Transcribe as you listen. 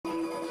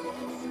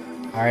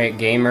Alright,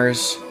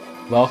 gamers,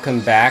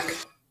 welcome back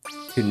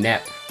to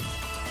NEP.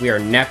 We are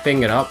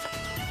nepping it up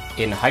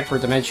in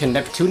Hyperdimension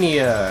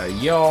Neptunia,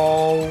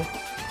 yo!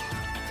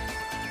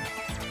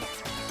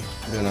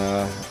 I'm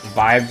gonna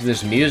vibe to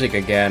this music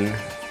again.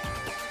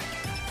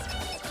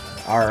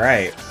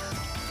 Alright.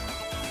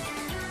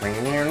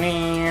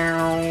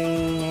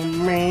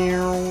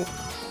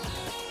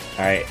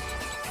 Alright.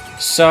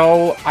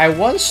 So, I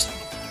was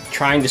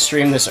trying to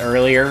stream this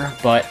earlier,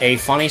 but a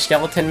funny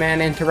skeleton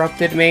man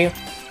interrupted me.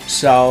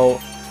 So,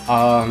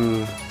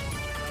 yeah,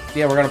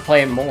 we're gonna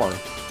play it more.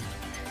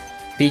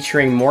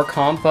 Featuring more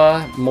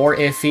compa, more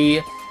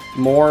iffy,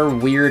 more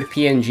weird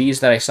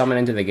PNGs that I summon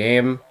into the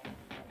game.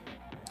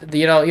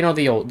 You know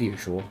the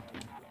usual.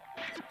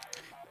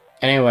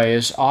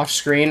 Anyways, off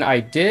screen, I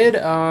did,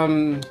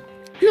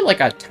 do like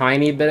a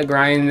tiny bit of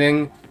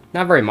grinding.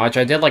 Not very much.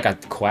 I did like a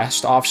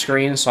quest off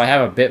screen, so I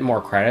have a bit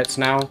more credits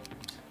now.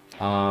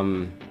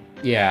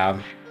 Yeah.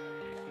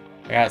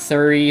 I got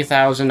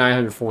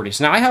 30,940.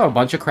 So now I have a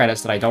bunch of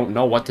credits that I don't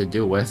know what to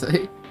do with.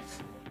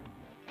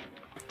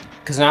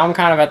 Because now I'm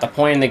kind of at the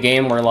point in the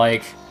game where,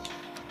 like,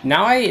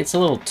 now it's a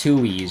little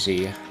too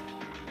easy.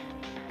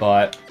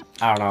 But,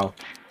 I don't know.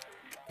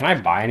 Can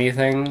I buy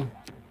anything?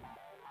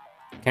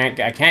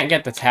 I can't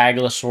get the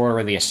tagless sword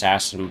or the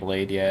assassin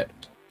blade yet.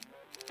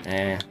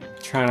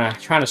 Trying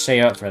to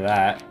save up for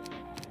that.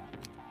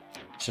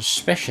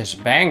 Suspicious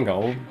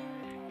bangle.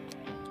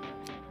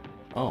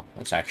 Oh,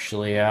 that's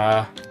actually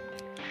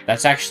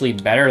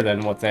better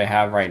than what they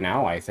have right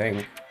now, I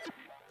think.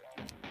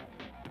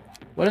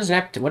 What is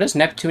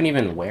Neptune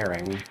even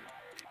wearing?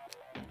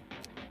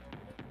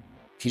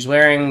 She's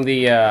wearing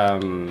the, I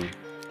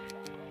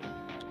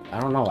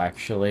don't know,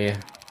 actually.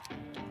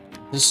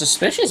 The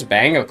suspicious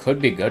bangle could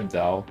be good,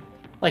 though.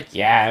 Like,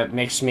 yeah, it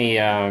makes me,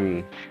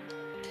 it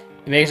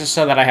makes it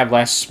so that I have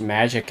less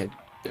magic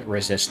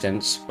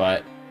resistance,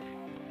 but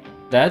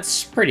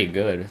that's pretty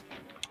good.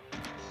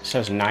 It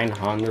says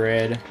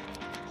 900.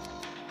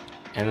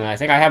 And I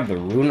think I have the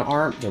rune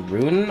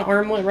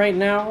armlet right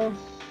now.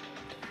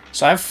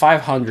 So I have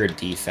 500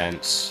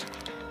 defense.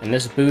 And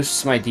this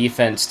boosts my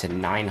defense to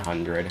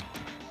 900.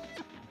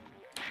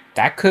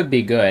 That could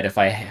be good if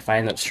I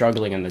end up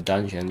struggling in the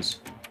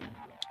dungeons.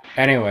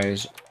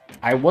 Anyways,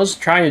 I was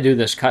trying to do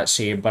this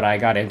cutscene, but I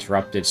got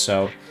interrupted,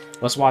 so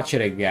let's watch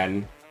it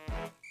again.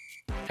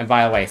 And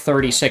by the way,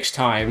 36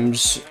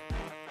 times.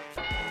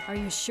 Are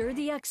you sure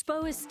the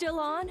expo is still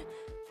on?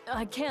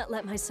 I can't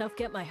let myself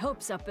get my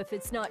hopes up if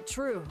it's not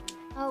true.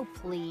 Oh,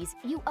 please.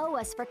 You owe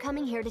us for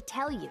coming here to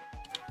tell you.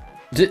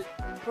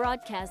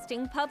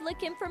 Broadcasting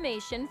public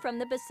information from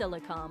the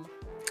Basilicom.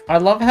 I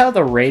love how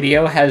the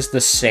radio has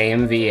the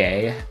same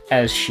VA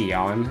as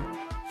Shion.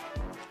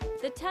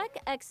 The Tech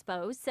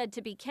Expo, said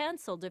to be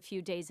cancelled a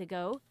few days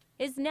ago,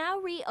 is now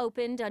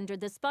reopened under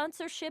the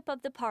sponsorship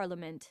of the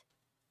Parliament.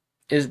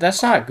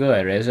 That's not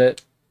good, is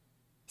it?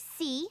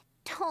 See?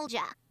 Told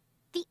ya.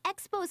 The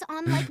expo's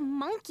on like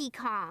Monkey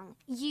Kong.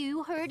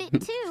 You heard it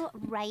too,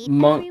 right,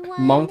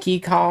 everyone? Monkey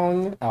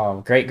Kong?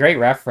 Oh, great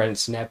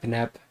reference,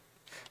 Nep.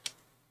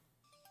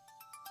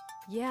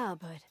 Yeah,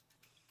 but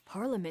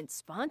Parliament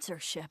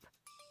sponsorship?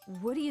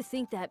 What do you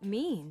think that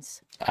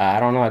means?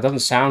 I don't know, it doesn't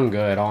sound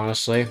good,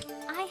 honestly.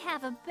 I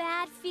have a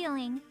bad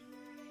feeling.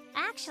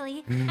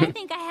 Actually, I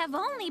think I have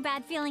only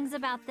bad feelings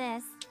about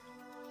this.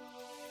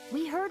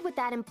 We heard what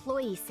that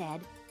employee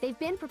said. They've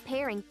been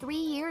preparing 3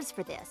 years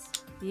for this.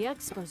 The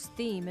expo's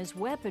theme is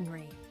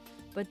weaponry,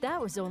 but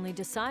that was only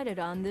decided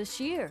on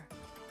this year.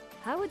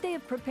 How would they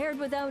have prepared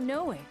without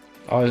knowing?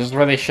 Oh, is this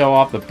where they show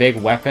off the big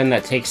weapon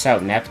that takes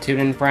out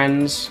Neptune and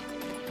friends?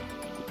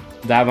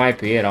 That might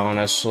be it,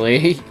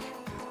 honestly.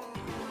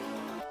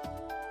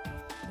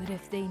 But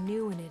if they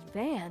knew in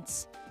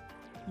advance...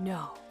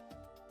 No.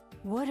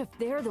 What if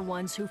they're the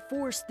ones who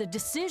forced the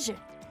decision?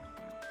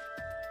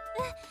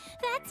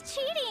 That's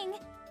cheating!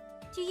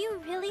 Do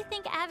you really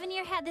think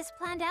Avenir had this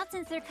planned out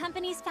since their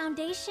company's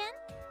foundation?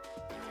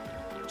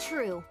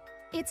 True.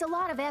 It's a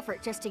lot of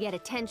effort just to get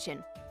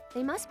attention.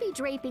 They must be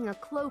draping a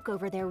cloak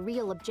over their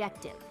real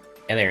objective.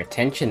 And they're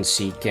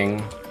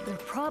attention-seeking. They're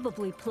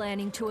probably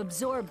planning to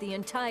absorb the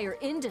entire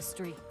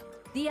industry.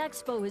 The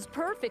expo is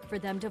perfect for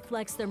them to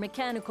flex their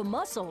mechanical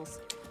muscles.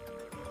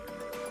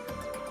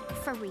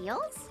 For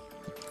reals?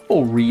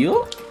 Oh,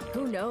 real?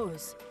 Who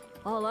knows?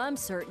 All I'm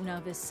certain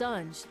of is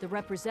Sunj, the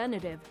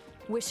representative,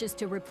 wishes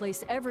to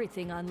replace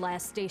everything on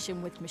Last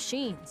Station with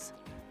machines.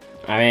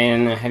 I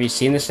mean, have you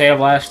seen the state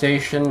of Last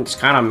Station? It's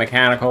kind of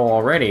mechanical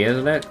already,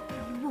 isn't it?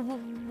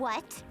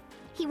 What?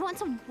 He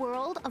wants a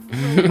world of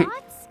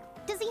robots?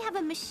 Does he have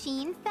a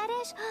machine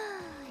fetish?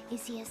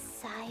 Is he a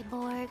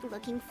cyborg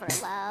looking for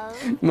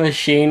love?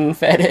 Machine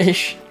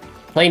fetish.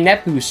 Play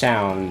Nepu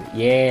sound.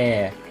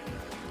 Yeah.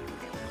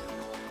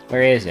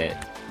 Where is it?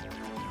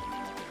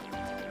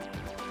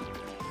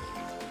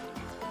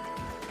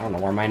 I don't know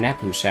where my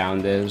Nepu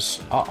sound is.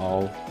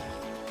 Uh-oh.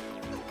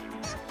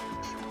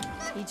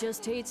 He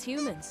just hates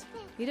humans.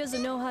 He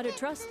doesn't know how to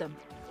trust them.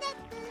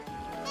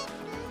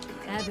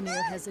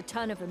 Avenir has a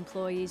ton of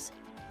employees,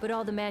 but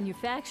all the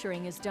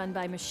manufacturing is done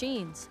by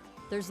machines.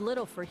 There's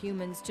little for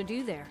humans to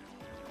do there.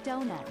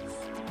 Donuts.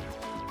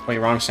 Wait,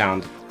 wrong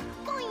sound.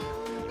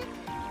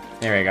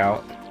 There we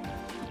go.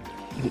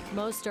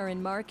 Most are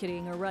in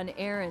marketing or run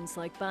errands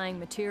like buying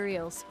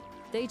materials.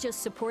 They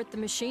just support the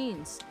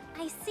machines.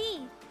 I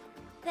see.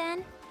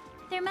 Then,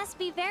 there must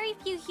be very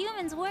few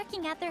humans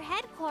working at their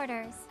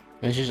headquarters.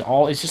 It's just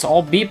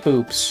all beep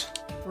boops.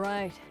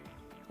 Right.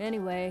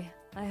 Anyway,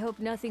 I hope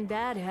nothing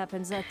bad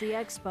happens at the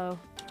expo.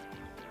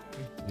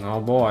 Oh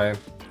boy.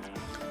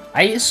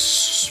 I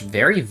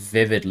very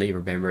vividly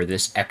remember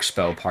this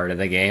expo part of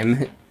the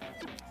game.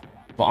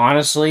 But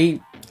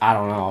honestly, I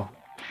don't know.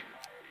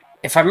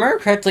 If I remember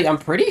correctly, I'm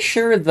pretty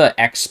sure the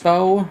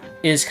expo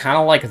is kind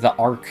of like the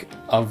arc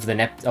of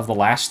the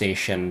last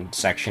station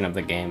section of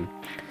the game.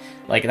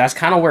 Like, that's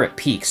kind of where it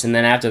peaks, and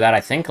then after that,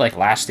 I think, like,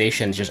 last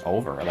station's just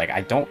over. Like,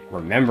 I don't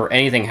remember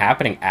anything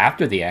happening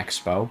after the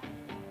expo.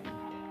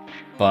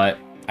 But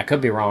I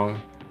could be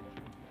wrong.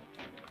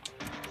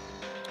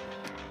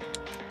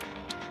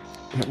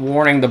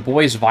 Warning, the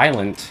boy's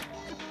violent.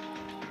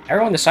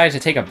 Everyone decides to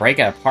take a break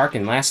at a park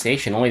in last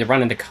station, only to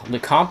run into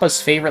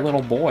Kampa's favorite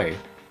little boy.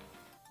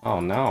 Oh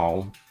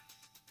no.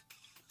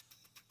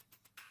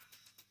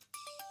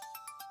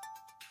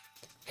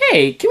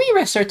 Hey, can we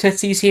rest our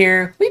tootsies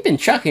here? We've been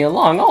trucking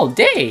along all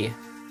day.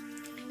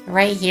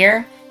 Right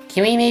here?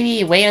 Can we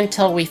maybe wait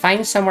until we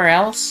find somewhere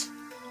else?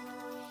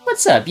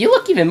 What's up? You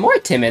look even more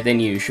timid than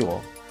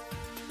usual.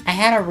 I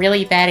had a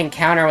really bad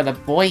encounter with a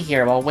boy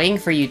here while waiting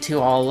for you two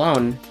all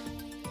alone.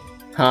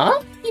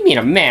 Huh? You mean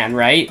a man,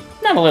 right?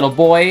 Not a little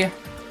boy.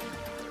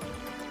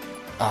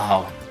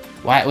 Oh,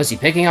 what? Was he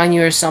picking on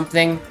you or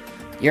something?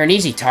 You're an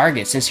easy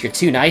target since you're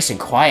too nice and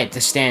quiet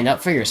to stand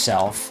up for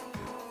yourself.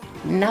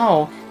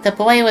 No, the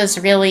boy was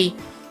really...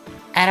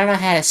 I don't know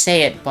how to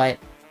say it, but...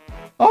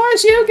 Oh,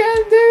 it's you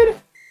again, dude?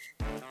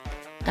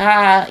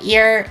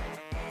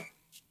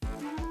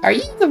 Are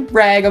you the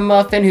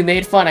ragamuffin who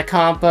made fun of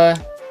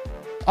Kampa?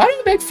 I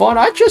didn't make fun,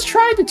 I just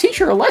tried to teach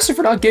her a lesson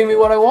for not giving me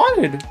what I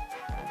wanted.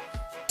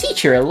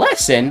 Teach her a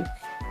lesson?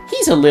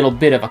 He's a little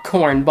bit of a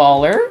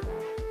cornballer.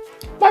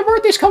 My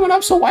birthday's coming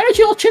up, so why don't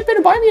you all chip in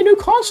and buy me a new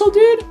console,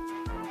 dude?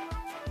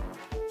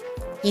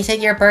 He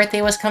said your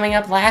birthday was coming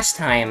up last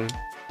time.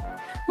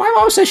 My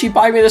mom said she'd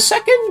buy me the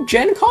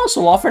second-gen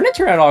console off an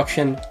internet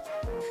auction.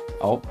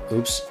 Oh,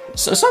 oops.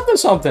 So,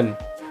 something.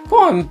 Come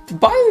on,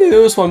 buy me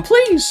this one,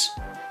 please.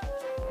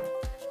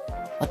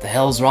 What the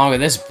hell's wrong with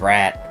this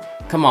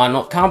brat? Come on,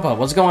 Kampa,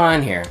 what's going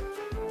on here?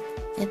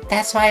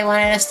 That's why I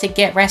wanted us to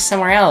get rest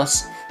somewhere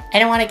else. I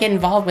don't want to get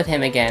involved with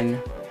him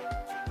again.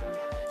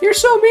 You're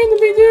so mean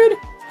to me, dude.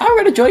 I'm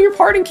gonna join your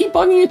party and keep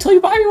bugging you until you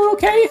buy me one,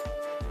 okay?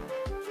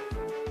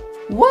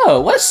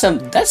 Whoa, that's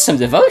some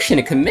devotion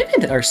and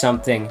commitment or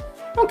something.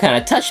 I'm kind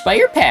of touched by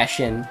your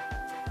passion.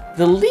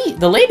 The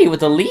lady with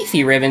the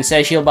leafy ribbon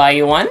says she'll buy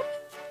you one.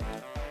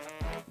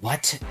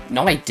 What?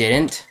 No, I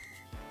didn't.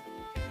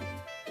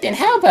 Then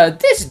how about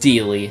this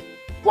dealie?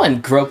 One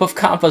grope of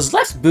Kampa's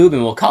left boob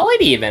and we'll call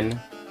it even.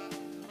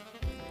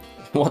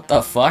 What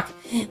the fuck?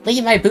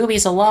 Leave my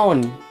boobies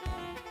alone.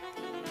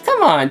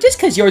 Come on, just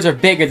cause yours are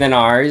bigger than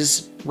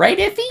ours. Right,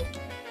 Iffy?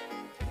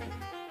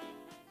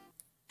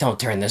 Don't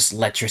turn this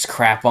lecherous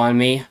crap on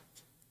me.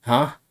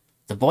 Huh?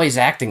 The boy's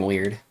acting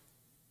weird.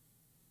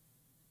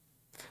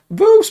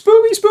 Boobs,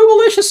 boobies,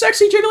 boobalicious,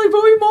 sexy, jiggly,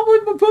 booby,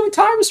 mumbly, booby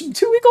times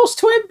 2 equals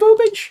twin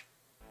boobage.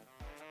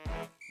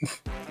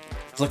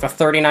 It's like the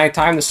 39th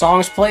time the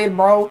song's played,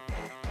 bro.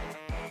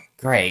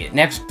 Great,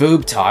 Nep's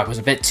boob talk was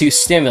a bit too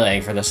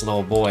stimulating for this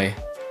little boy.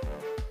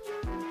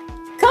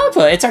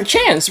 Kampa, it's our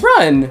chance,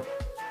 run!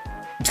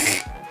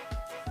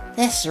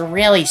 This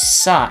really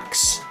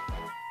sucks.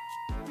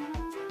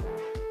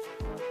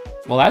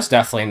 Well, that's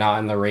definitely not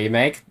in the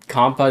remake.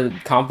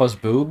 Kampa's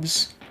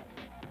boobs.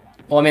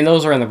 Well, I mean,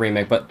 those are in the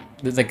remake, but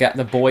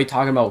the boy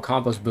talking about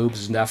Kampa's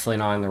boobs is definitely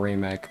not in the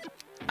remake.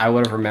 I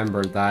would have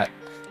remembered that.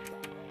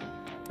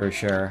 For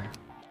sure.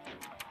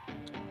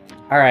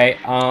 Alright,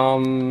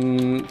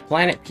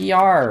 Planet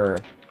PR.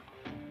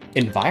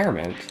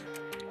 Environment.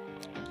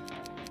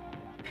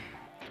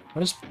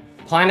 What is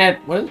Planet...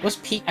 What's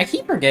P... I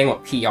keep forgetting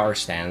what PR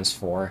stands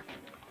for.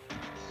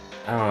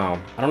 I don't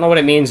know. I don't know what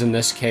it means in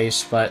this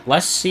case, but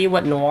let's see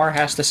what Noir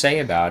has to say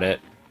about it.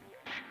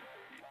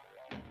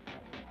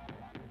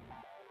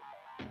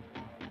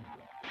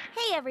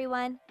 Hey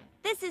everyone,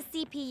 this is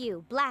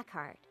CPU,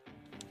 Blackheart.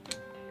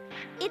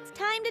 It's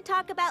time to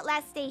talk about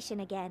Last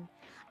Station again.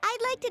 I'd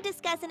like to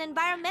discuss an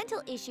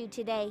environmental issue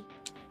today.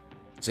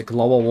 Is it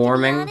global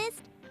warming? To be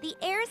honest, the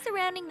air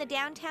surrounding the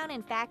downtown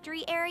and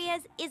factory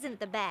areas isn't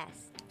the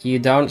best. You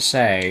don't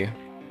say.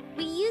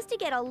 We used to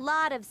get a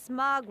lot of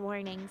smog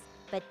warnings,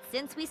 but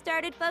since we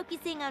started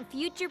focusing on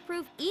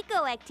future-proof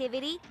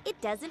eco-activity, it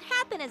doesn't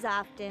happen as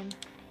often.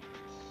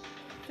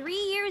 3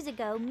 years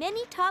ago,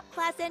 many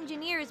top-class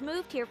engineers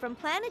moved here from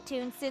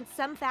Planetoon since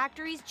some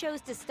factories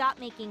chose to stop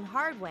making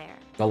hardware.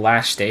 The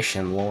Last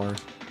Station lore.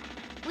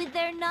 With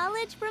their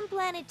knowledge from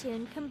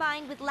Planetoon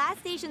combined with Last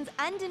Station's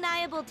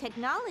undeniable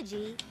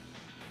technology,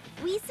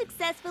 we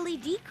successfully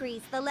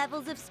decreased the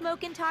levels of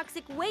smoke and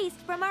toxic waste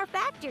from our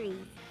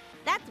factories.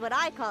 That's what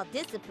I call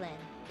discipline.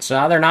 So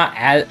now they're not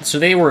as... So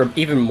they were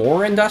even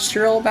more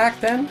industrial back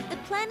then? The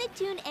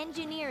Planetoon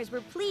engineers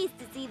were pleased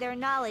to see their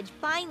knowledge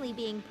finally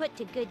being put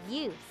to good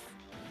use.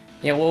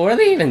 Yeah, well, what are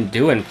they even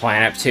doing,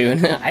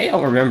 Planetoon? I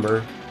don't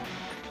remember.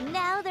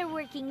 Now they're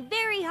working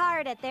very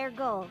hard at their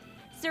goal.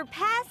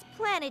 Surpass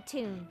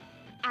Planetoon.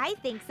 I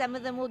think some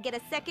of them will get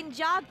a second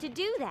job to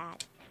do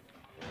that.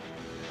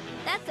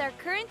 That's our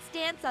current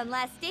stance on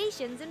Last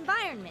Station's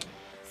environment.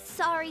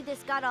 Sorry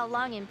this got all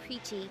long and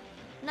preachy.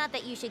 Not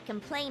that you should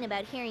complain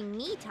about hearing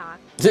me talk.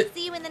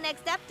 See you in the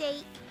next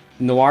update.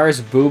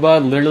 Noir's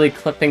booba literally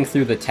clipping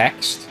through the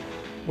text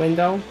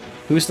window?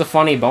 Who's the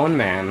funny bone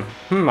man?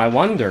 I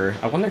wonder.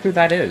 I wonder who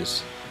that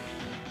is.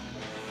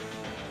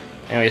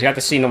 Anyways, got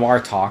to see Noir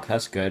talk.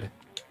 That's good.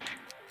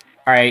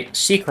 Alright,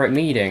 secret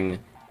meeting.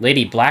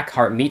 Lady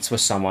Blackheart meets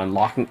with someone,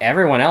 locking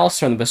everyone else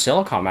from the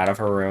Basilicom out of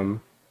her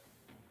room.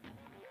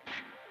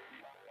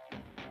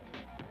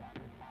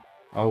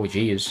 Oh,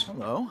 jeez.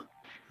 Hello.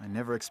 I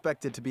never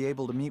expected to be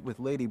able to meet with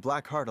Lady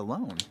Blackheart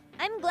alone.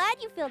 I'm glad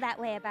you feel that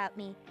way about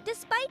me,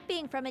 despite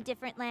being from a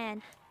different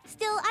land.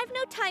 Still, I've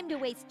no time to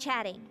waste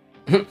chatting.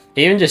 It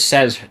even just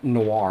says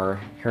Noir.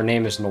 Her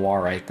name is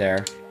Noir right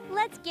there.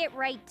 Let's get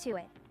right to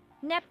it.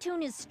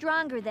 Neptune is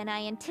stronger than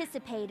I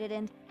anticipated,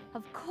 and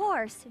of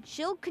course,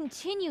 she'll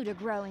continue to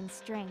grow in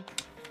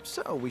strength.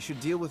 So, we should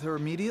deal with her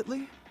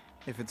immediately?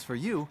 If it's for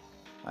you,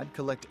 I'd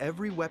collect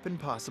every weapon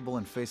possible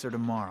and face her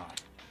tomorrow.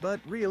 But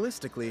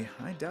realistically,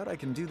 I doubt I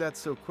can do that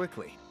so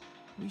quickly.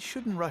 We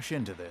shouldn't rush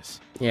into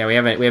this. Yeah, we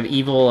have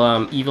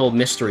evil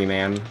mystery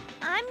man.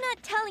 I'm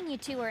not telling you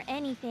to or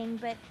anything,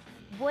 but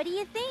what do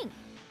you think?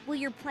 Will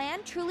your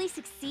plan truly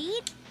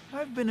succeed?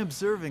 I've been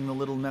observing the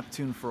little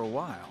Neptune for a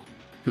while.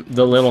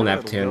 The little Sure,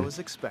 Neptune. it'll go as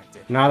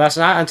expected. No, that's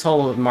not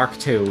until Mark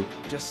II.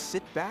 Just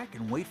sit back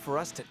and wait for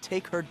us to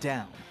take her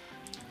down.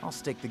 I'll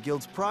stake the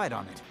guild's pride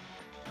on it.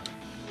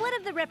 What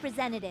of the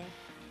representative?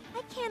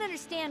 I can't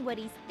understand what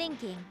he's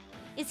thinking.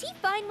 Is he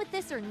fine with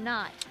this or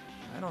not?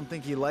 I don't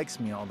think he likes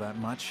me all that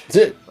much,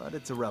 but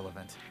it's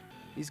irrelevant.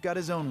 He's got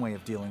his own way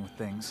of dealing with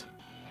things.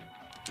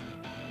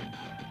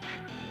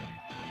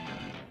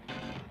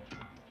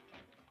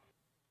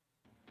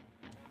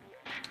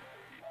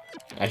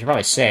 I should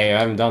probably say, I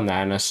haven't done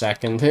that in a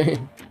second.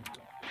 Even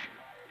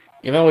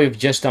though we've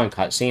just done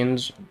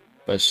cutscenes,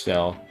 but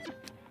still.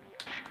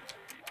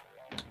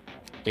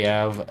 We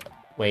have,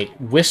 wait,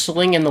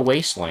 Whistling in the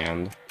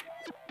Wasteland.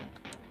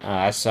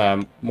 That's,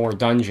 more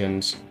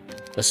dungeons.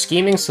 The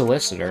Scheming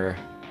Solicitor.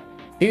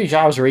 Few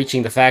jobs are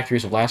reaching the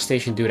factories of Last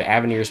Station due to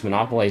Avenir's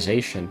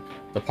monopolization.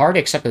 The party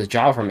accepted a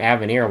job from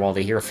Avenir while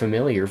they hear a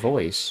familiar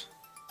voice.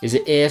 Is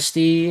it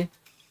ASD?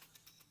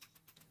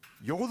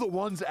 You're the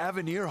ones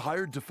Avenir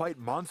hired to fight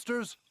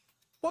monsters?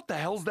 What the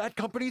hell's that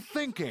company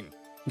thinking?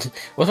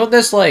 What's with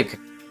this, like,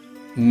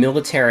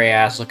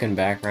 military-ass looking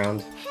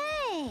background?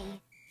 Hey,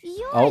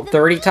 you're Oh, the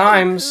 30 people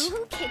times.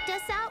 who kicked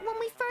us out when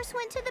we first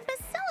went to the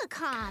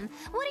Basilicom.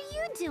 What are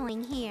you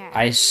doing here?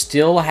 I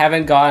still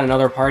haven't got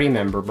another party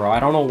member, bro. I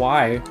don't know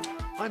why.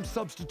 I'm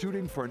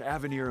substituting for an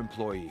Avenir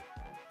employee.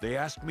 They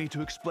asked me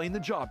to explain the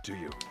job to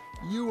you.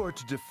 You are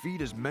to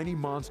defeat as many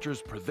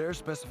monsters per their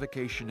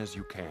specification as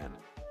you can,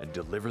 and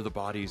deliver the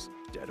bodies,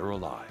 dead or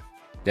alive.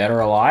 Dead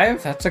or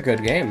Alive? That's a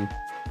good game.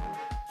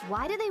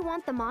 Why do they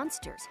want the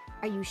monsters?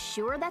 Are you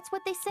sure that's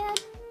what they said?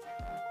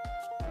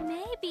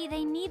 Maybe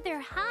they need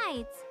their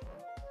hides.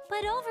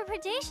 But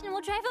overpredation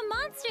will drive a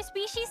monster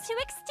species to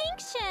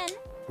extinction.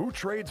 Who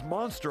trades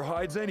monster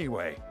hides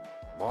anyway?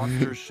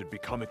 Monsters should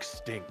become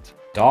extinct.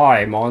 Die,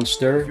 If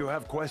monster. you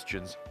have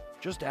questions,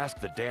 just ask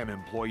the damn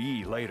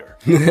employee later.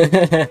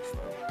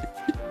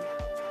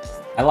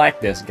 I like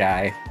this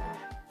guy.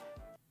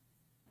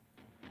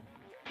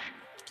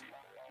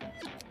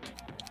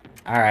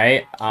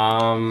 Alright,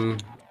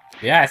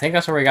 yeah, I think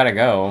that's where we gotta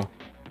go.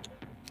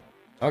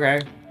 Okay.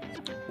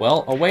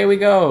 Well, away we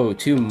go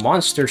to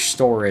Monster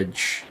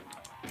Storage.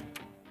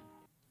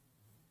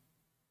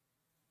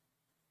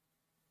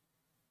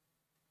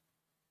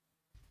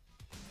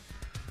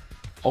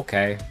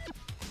 Okay.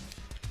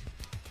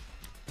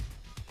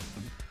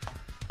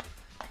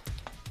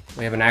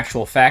 We have an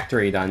actual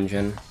factory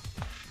dungeon.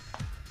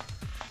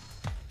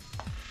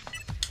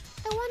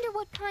 I wonder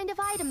what kind of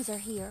items are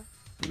here.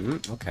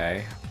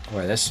 Okay.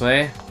 We're this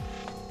way.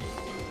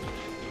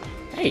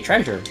 Hey,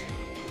 treasure.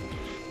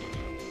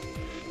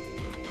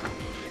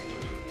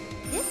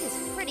 This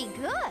is pretty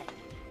good.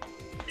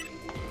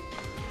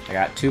 I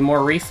got 2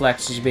 more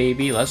reflexes,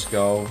 baby. Let's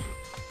go.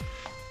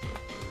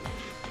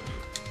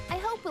 I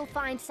hope we'll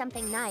find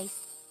something nice.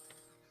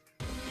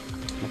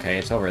 Okay,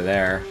 it's over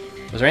there.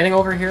 Was there anything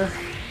over here?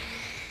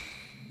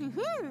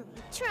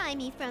 Try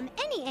me from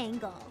any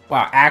angle.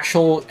 Wow,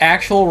 actual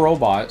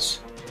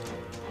robots.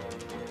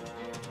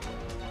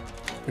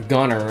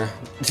 Gunner.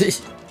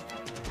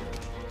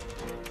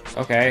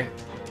 Okay.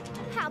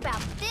 How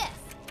about this?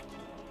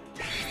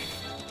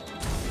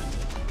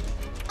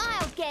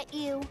 I'll get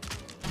you.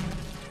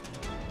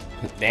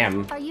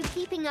 Damn. Are you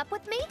keeping up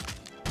with me?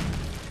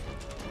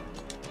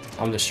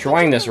 I'm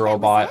destroying this That was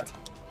robot. it?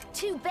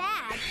 Too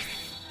bad.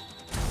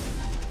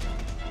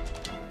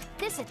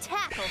 This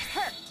attack will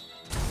hurt.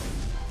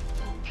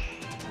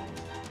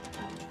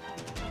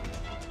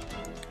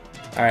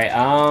 Alright,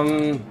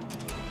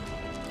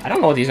 I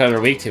don't know what these guys are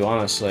weak to,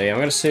 honestly. I'm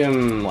gonna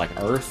assume, like,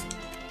 Earth?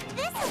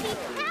 This will be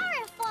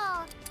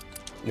powerful.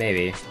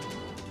 Maybe.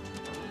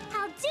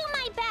 I'll do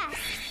my best.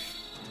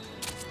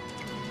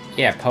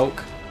 Yeah,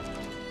 poke.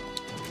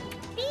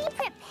 Be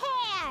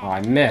prepared. Oh,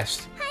 I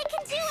missed. I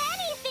can do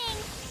anything.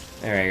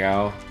 There we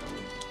go.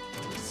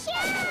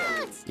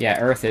 Shoot!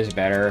 Yeah, Earth is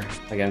better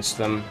against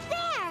them.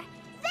 There!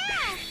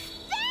 There!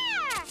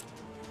 There!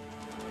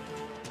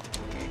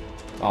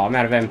 Oh, I'm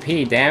out of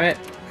MP, damn it.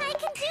 I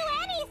can do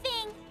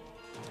anything.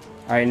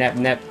 Alright,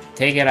 Nep,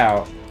 take it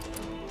out.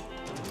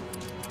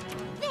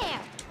 There.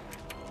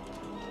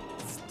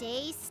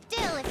 Stay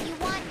still if you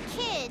want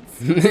kids.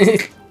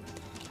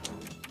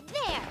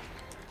 There.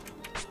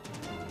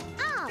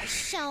 I'll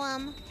show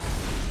 'em.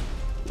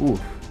 Ooh.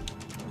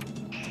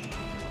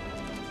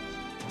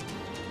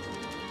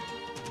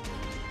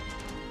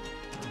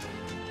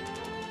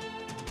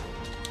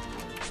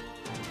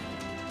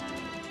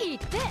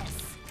 Eat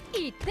this.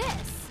 Eat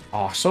this.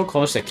 Oh, so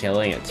close to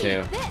killing it,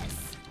 too. Eat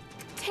this.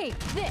 Take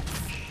this.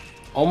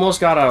 Almost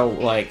got a,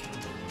 like,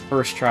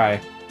 first try.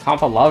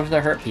 Compa loves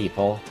to hurt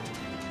people.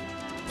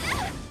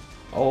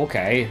 Oh,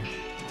 okay.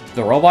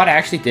 The robot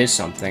actually did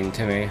something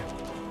to me.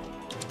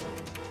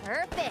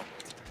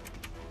 Perfect.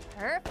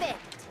 Perfect.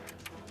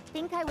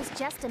 Think I was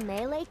just a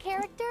melee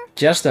character?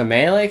 Just a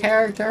melee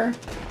character?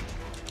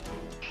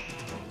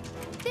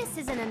 This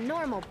isn't a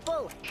normal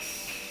bullet.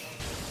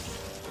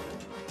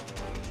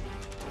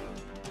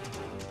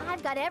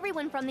 I've got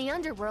everyone from the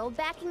underworld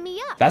backing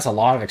me up. That's a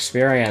lot of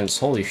experience.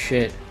 Holy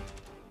shit.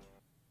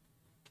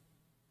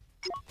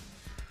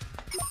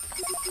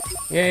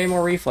 Yay,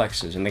 more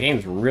reflexes. And the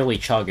game's really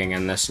chugging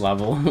in this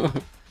level.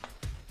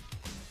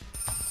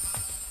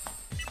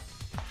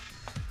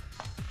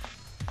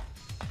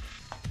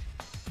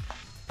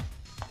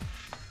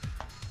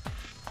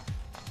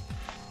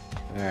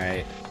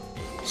 Alright.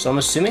 So I'm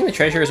assuming the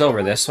treasure is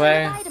over this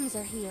way? Items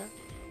are here.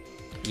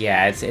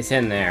 Yeah, it's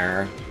in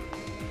there.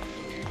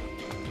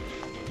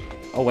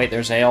 Oh wait,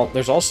 there's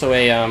also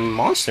a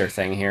monster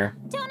thing here.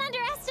 Don't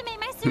underestimate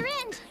my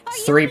syringe. Or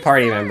you 3 will be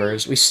party sorry.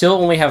 members. We still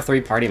only have 3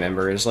 party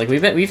members. Like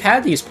we've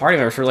had these party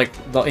members for like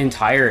the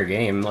entire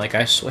game. Like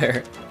I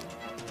swear.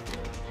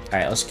 All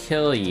right, let's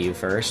kill you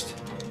first.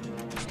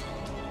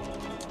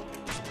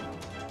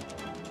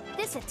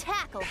 This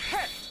attack will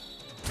hurt.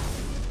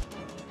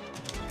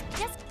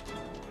 Just...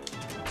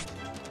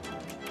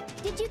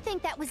 Did you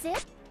think that was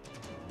it?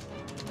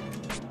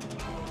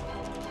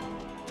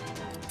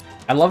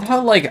 I love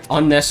how like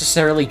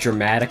unnecessarily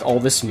dramatic all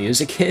this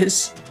music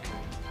is.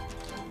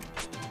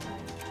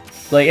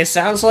 Like it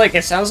sounds like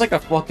a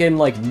fucking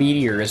like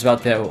meteor is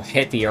about to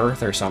hit the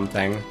earth or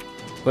something.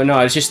 But no,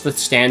 it's just the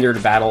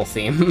standard battle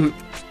theme.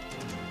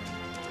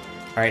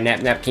 Alright,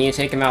 Nep, can you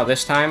take him out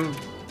this time?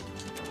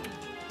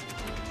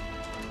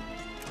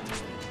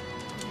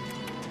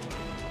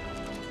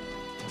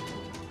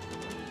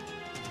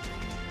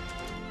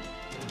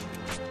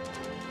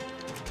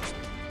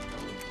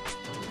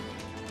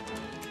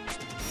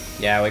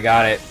 Yeah, we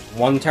got it.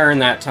 1 turn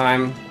that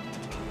time.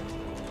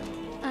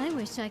 I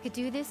wish I could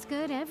do this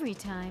good every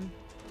time.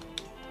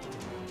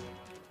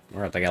 We're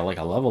about to get like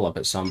a level up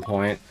at some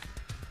point.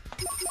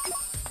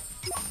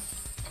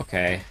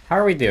 Okay, how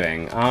are we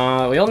doing?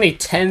 We only need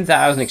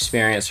 10,000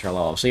 experience for a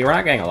level up, so we're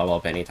not getting a level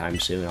up anytime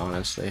soon,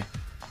 honestly.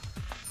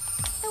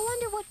 I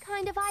wonder what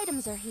kind of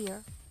items are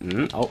here.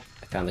 Oh,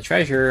 I found the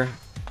treasure.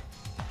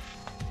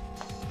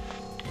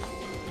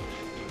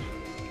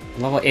 I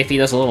love how Iffy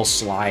does a little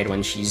slide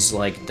when she's,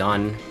 like,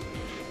 done.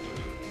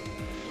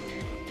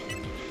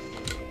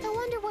 I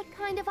wonder what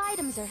kind of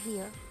items are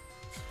here.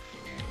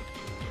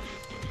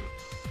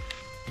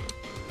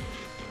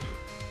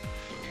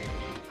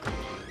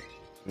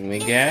 And we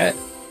get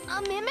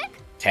A mimic?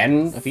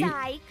 10 of each.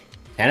 Psych.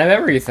 10 of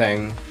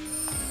everything.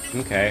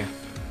 Okay.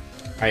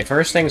 Alright,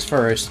 first things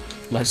first.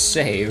 Let's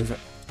save.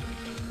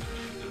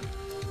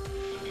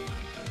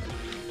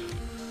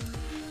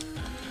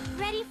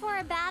 Ready for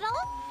a battle?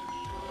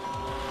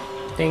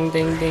 Ding,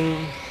 ding,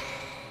 ding.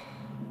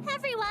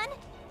 Everyone,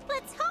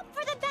 let's hope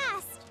for the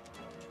best.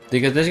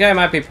 Because this guy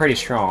might be pretty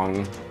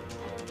strong.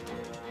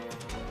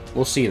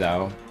 We'll see,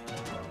 though.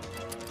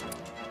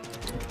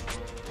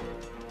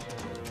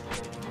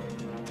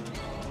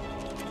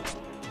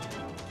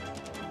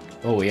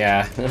 Oh,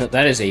 yeah.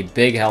 That is a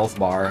big health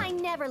bar. I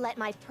never let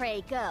my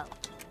prey go.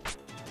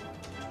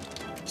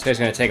 This guy's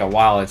gonna take a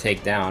while to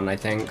take down, I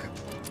think.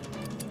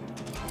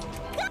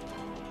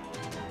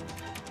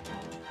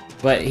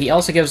 But he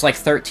also gives, like,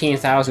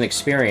 13,000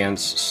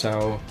 experience,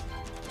 so...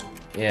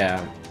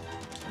 yeah.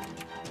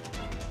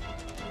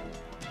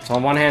 So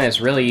on one hand,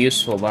 it's really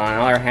useful, but on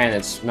the other hand,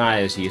 it's not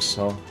as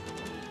useful.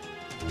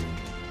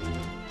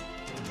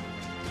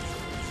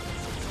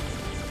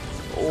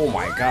 Oh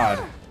my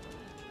god.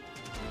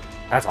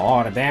 That's a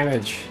lot of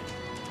damage.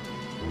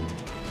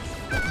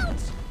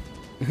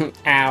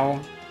 Ow.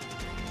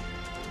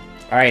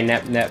 Alright,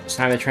 Nep, it's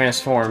time to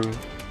transform.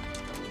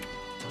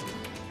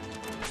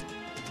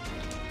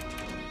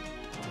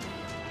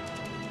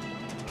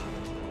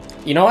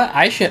 You know what?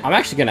 I'm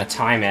actually gonna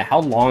time it. How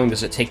long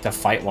does it take to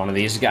fight one of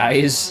these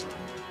guys?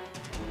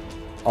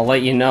 I'll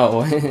let you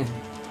know.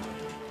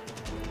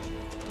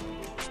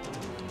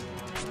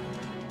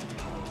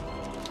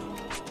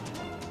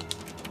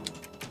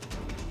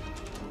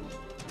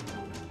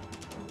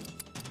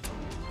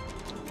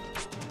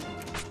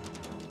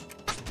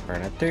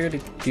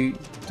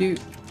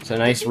 It's a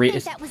nice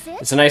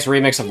it's a nice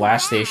remix of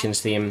Last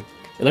Station's theme.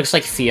 It looks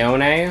like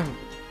Fiona.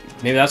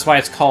 Maybe that's why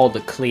it's called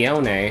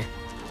Cleone.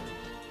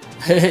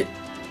 You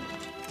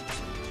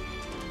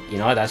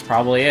know what? That's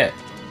probably it.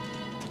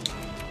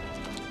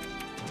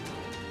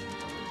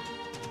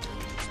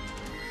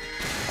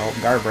 Oh,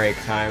 guard break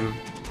time.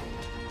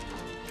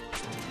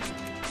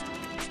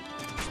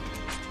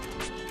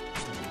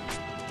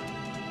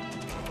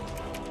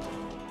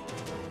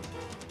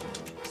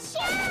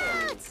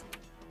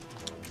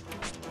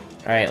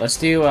 Alright, let's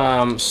do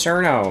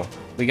Cerno.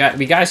 We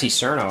gotta see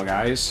Cerno,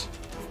 guys.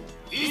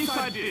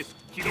 I'll do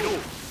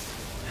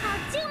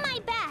my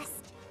best.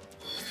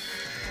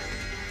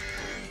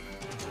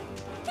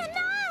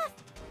 Enough!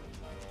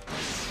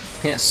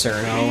 Yeah,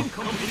 Cerno.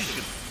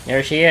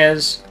 There she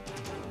is.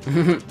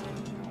 Please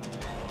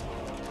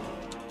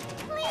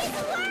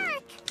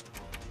work.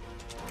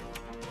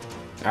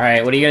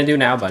 Alright, what are you gonna do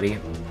now, buddy?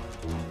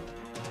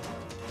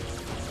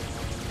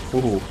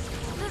 Ooh.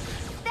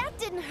 That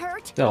didn't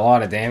hurt. Did a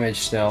lot of damage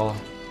still.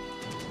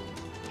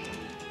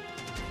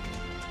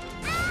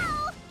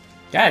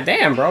 God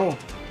damn, bro.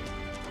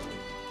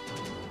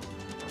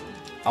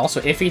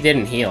 Also, if he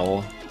didn't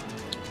heal.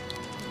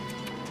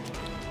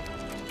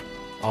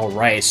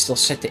 Alright, it's still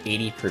set to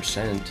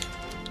 80%.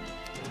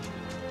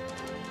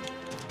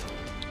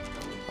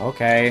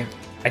 Okay.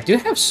 I do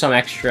have some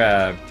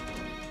extra...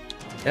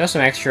 There was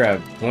some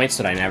extra points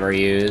that I never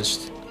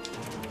used.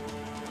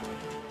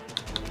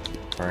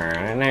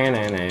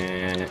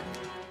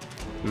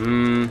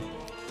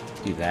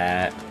 Do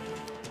that.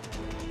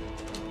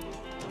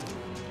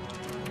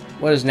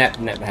 What does Net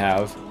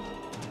have?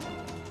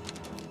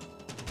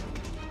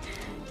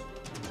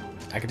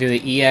 I could do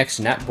the EX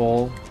Net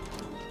Bowl.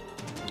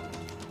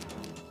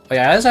 Oh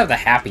yeah, it does have the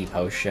Happy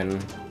Potion,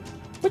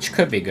 which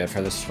could be good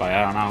for this fight,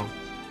 I don't know.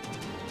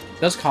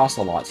 It does cost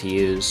a lot to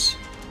use.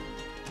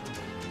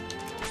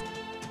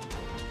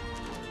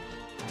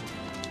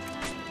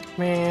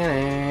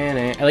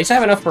 At least I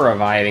have enough for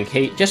revive in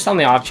case, just on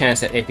the off chance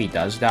that if he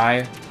does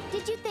die.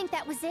 Did you think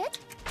that was it?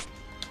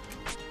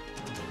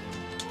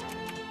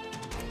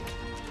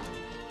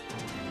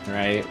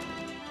 Right.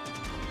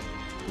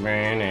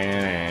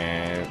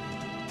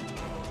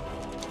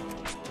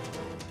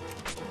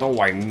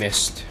 Oh, I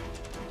missed.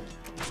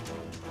 I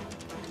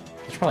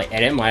should probably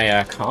edit my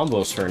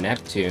combos for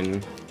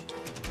Neptune.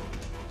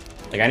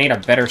 Like, I need a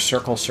better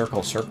circle,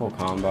 circle, circle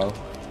combo.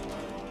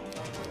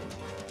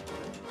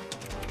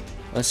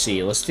 Let's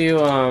see, let's do,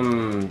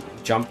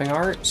 jumping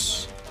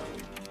arts.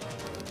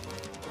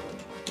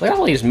 Look at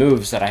all these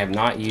moves that I have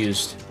not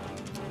used.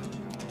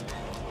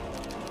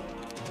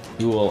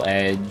 Dual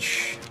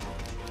edge.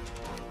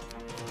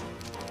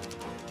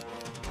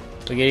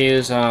 We can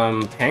use,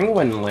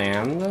 Penguin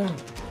Land.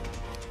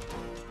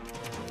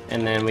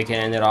 And then we can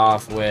end it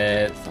off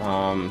with,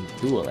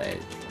 dual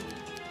edge.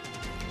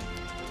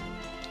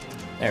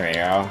 There we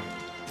go.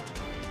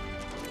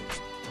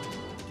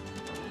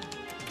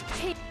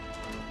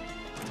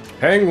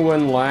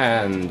 Penguin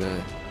Land.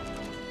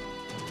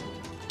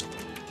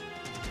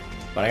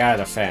 But I gotta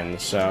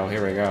defend, so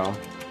here we go.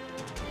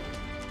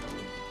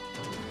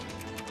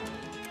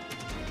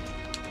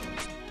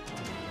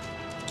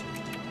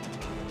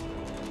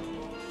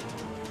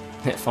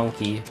 Hit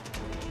funky.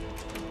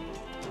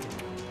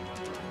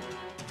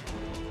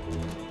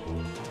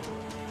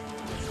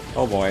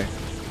 Oh boy.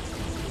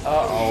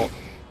 Uh-oh.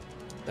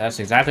 That's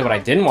exactly what I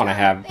didn't want to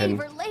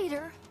happen.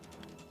 Later.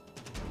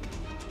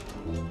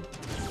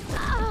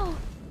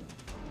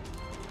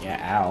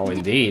 Yeah, ow,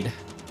 indeed.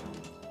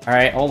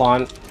 Alright, hold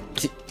on.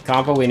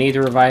 Compo, we need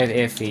to revive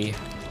Iffy.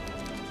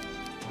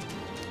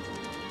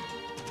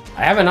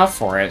 I have enough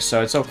for it,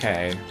 so it's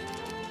okay.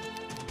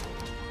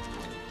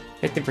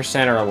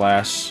 50% or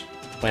less.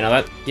 Wait, no,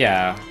 that...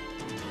 yeah.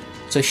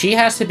 So she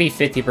has to be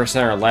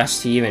 50% or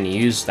less to even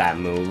use that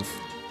move.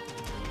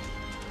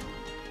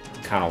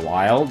 Kind of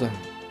wild.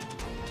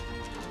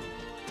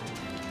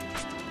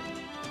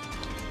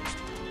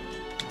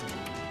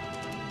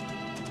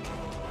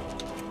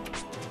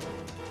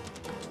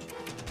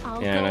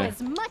 Yeah,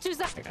 as much as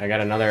I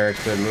got another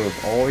good move.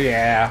 Oh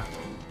yeah.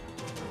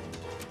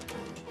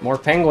 More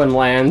Penguin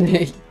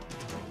Land.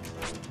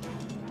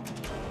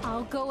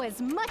 I'll go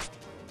as much.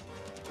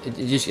 It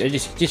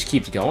just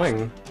keeps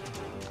going.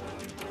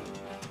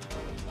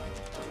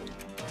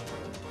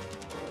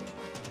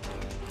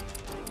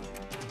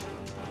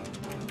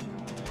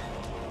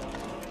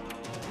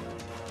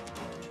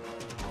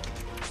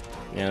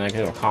 Yeah, and I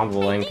can do a combo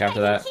link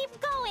after that.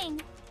 Keep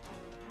going.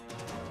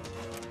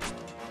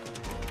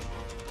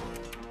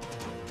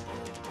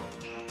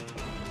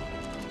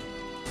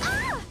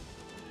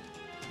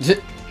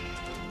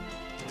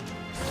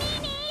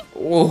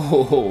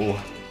 Whoa.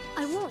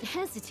 I won't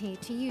hesitate.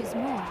 hesitate to use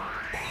more.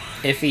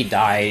 If he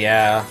die,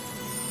 yeah.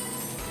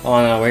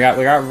 Oh no, we got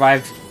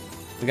revived.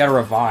 We gotta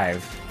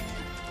revive.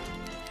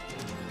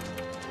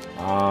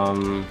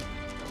 Upon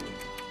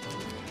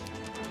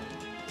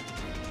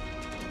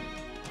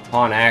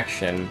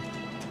action.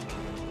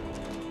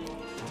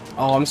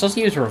 Oh, I'm supposed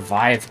to use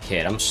revive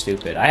kit. I'm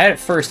stupid. I had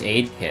first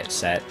aid kit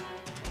set.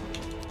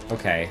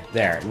 Okay,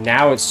 there.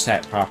 Now it's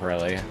set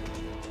properly.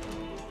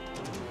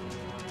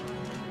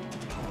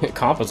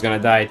 Compa's gonna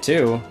die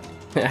too.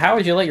 How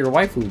would you let your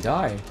waifu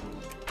die?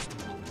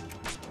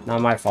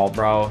 Not my fault,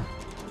 bro.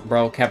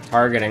 Bro kept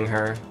targeting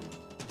her.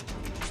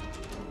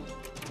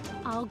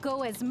 I'll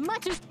go as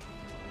much as...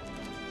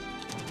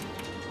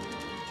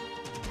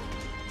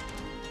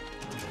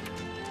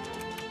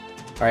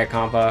 Alright,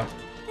 Compa.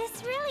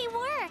 This really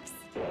works.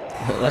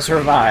 Let's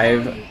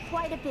revive.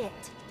 Quite a bit.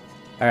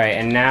 Alright,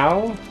 and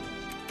now...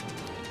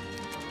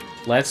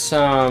 Let's,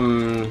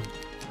 yeah,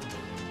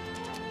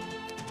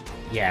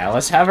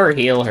 let's have her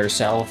heal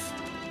herself.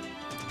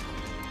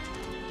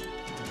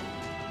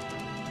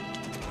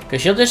 Cause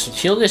she'll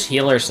just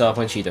heal herself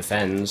when she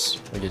defends,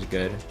 which is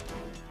good.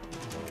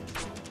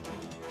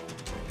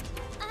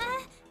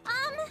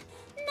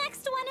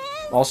 Next one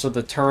is... Also,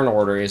 the turn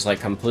order is like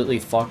completely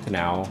fucked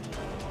now.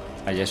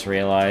 I just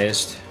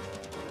realized.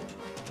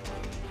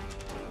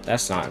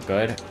 That's not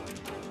good.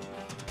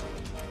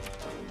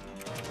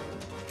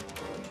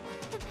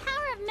 The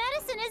power of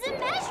medicine is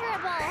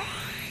immeasurable.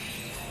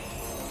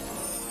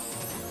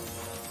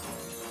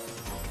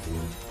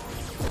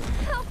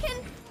 How can...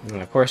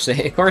 And of course,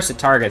 the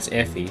target's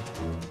iffy.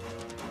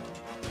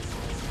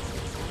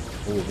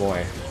 Oh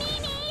boy.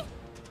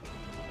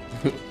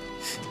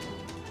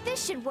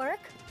 This should work.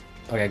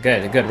 Okay,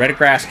 good. Red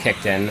grass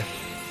kicked in.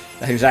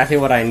 That's exactly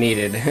what I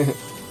needed.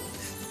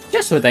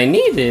 Just what I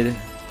needed.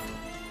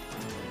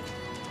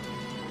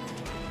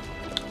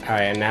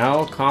 Alright, and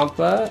now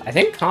Compa. I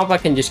think Compa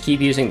can just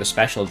keep using the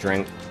special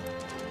drink.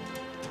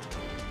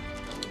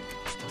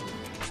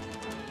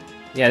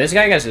 Yeah, this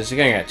guy is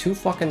gonna get 2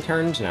 fucking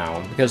turns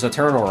now because the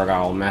turn order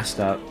got all messed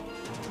up.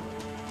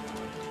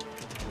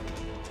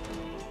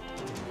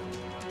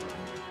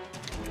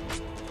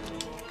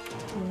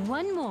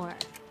 One more.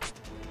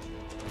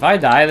 If I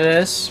die to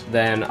this,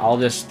 then I'll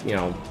just, you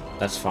know,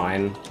 that's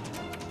fine.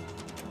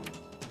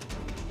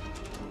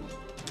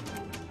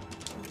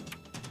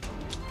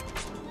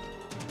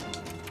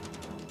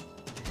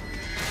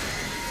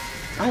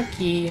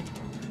 Okay.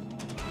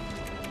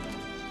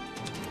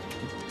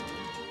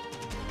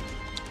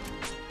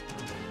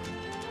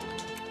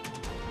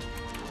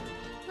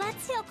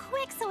 Let's heal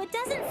quick so it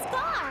doesn't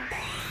scar.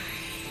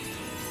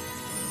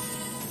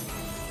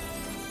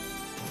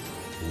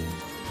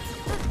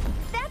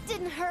 That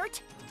didn't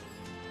hurt.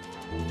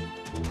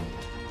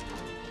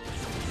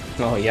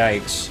 Oh,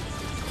 yikes.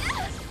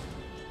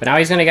 But now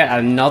he's gonna get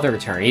another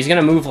turn. He's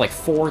gonna move like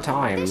 4 This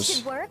times.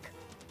 should work.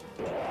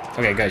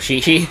 Okay, good.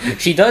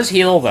 She does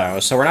heal though,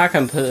 so we're not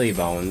completely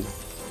boned.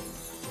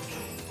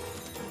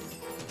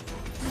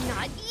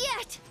 Not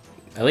yet.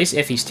 At least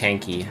if he's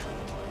tanky.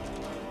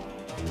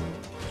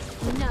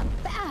 Not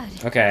bad.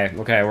 Okay,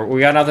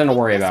 we got nothing to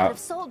worry This would about. have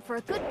sold for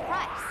a good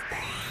price.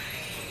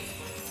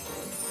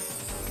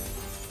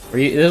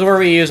 This is where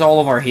we use all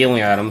of our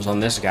healing items on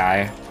this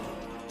guy.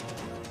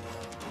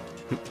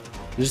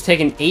 This is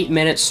taking 8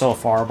 minutes so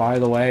far, by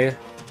the way.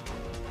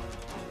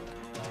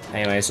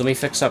 Anyways, let me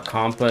fix up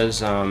Compa's,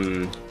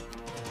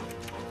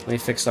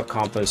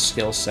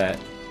 skill set.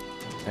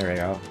 There we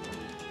go.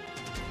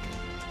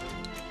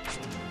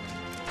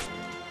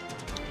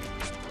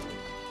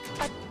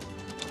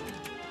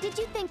 Did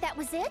you think that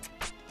was it?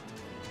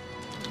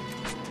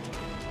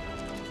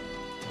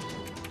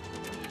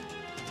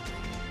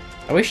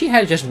 I wish he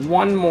had just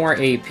 1 more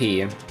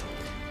AP.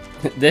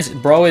 This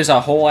bro is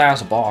a whole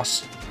ass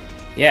boss.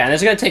 Yeah, and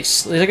it's gonna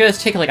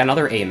take like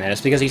another 8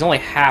 minutes because he's only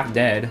half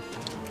dead.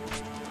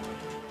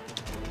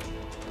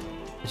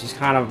 Which is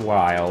kind of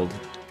wild.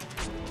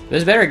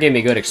 This better give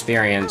me good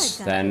experience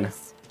then.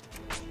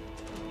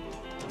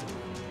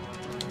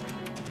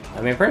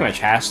 I mean, it pretty much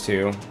has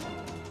to.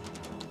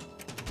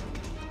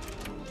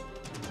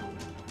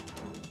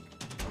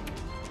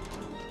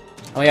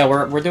 Oh yeah,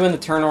 we're doing the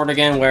turn order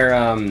again where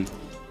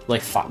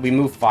like we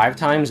move 5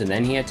 times and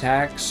then he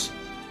attacks.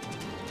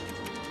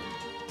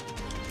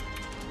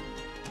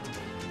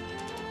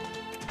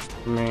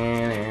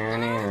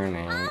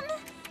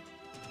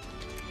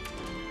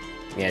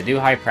 Yeah, do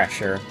high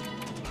pressure.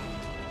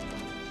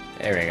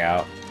 There we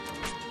go.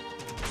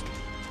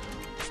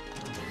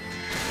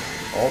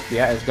 Oh,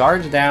 yeah, his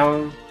guard's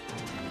down.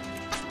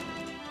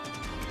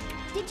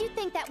 Did you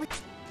think that was...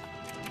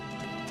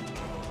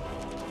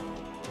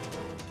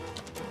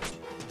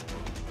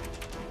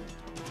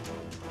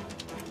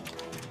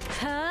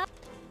 Huh?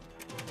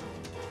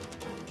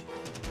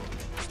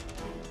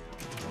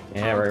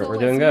 Yeah, we're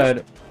doing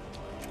good.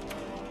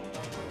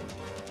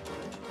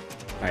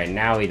 Alright,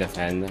 now we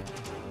defend.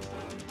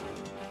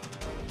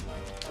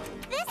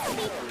 This will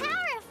be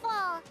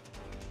powerful.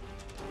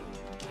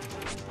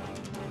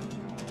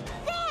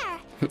 There!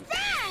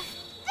 There!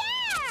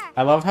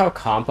 I love how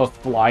Compa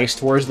flies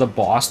towards the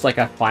boss like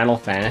a Final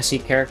Fantasy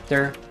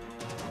character.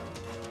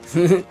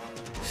 There's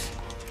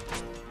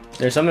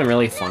something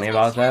really funny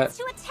about that.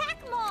 To attack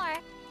more.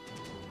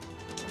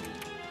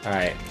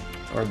 Alright,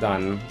 we're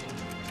done.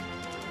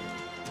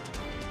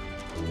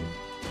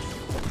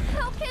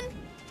 How can...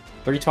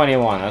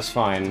 321, that's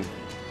fine.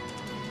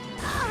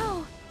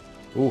 Oh.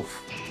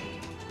 Oof.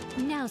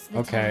 Now's the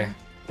Okay. time.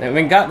 I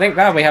mean, thank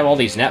God we have all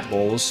these net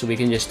bowls, so we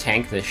can just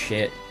tank this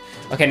shit.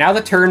 Okay, now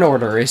the turn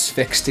order is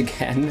fixed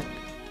again.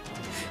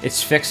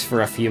 It's fixed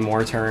for a few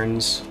more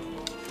turns.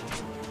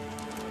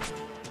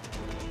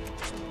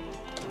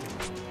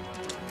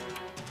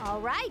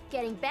 All right,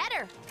 getting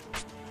better.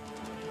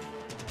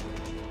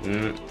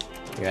 We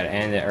gotta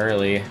end it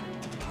early.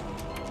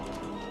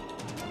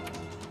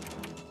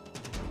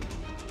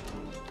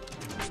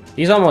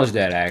 He's almost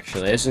dead,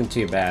 actually. It isn't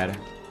too bad.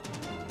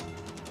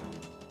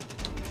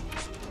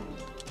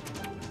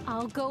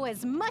 I'll go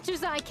as much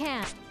as I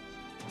can.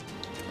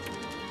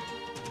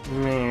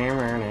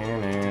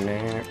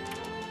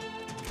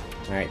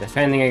 Alright,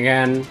 defending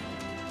again.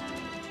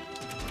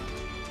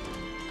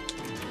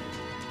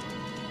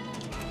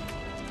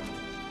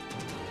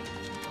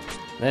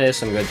 That is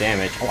some good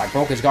damage. Oh, I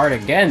broke his guard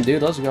again,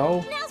 dude. Let's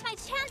go. Now's my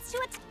chance to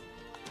attack.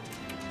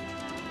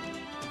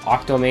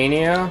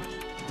 Octomania.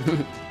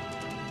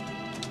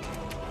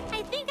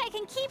 I think I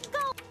can keep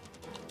going.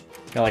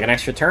 Got like an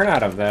extra turn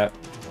out of that.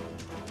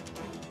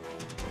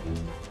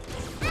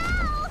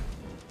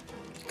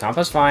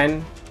 Compa's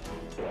fine.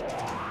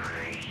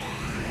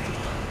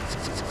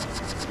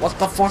 What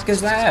the fuck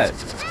is that?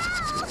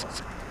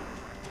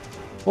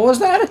 What was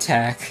that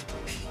attack?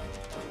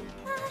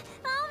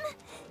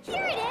 Here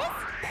it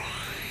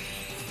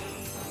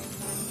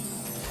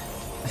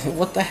is.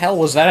 What the hell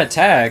was that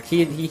attack?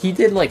 He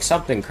did like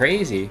something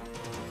crazy.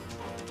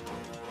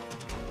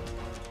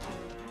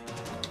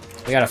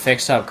 We gotta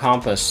fix up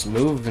Compa's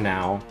move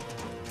now.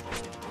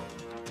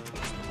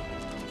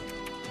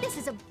 This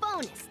is a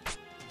bonus.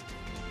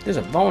 There's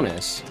a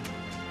bonus.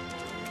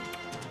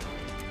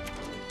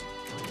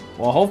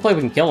 Well, hopefully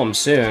we can kill him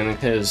soon,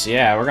 because,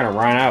 yeah, we're gonna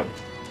run out.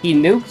 He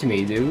nuked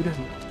me, dude.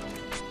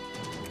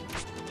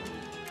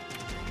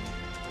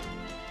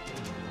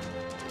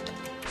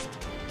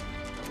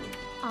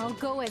 I'll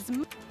go as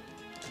much.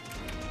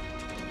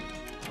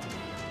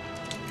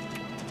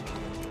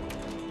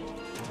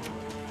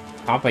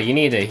 Compa, you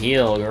need to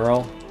heal,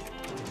 girl.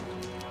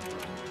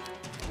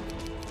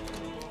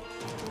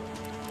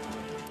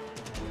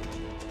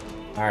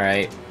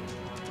 Alright.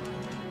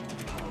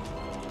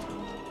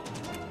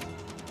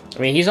 I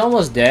mean, he's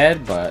almost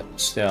dead, but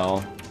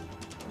still.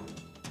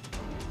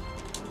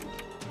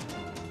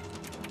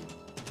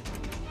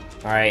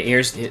 Alright,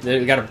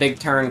 we got a big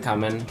turn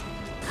coming.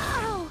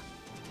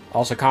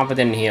 Also, Compa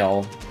didn't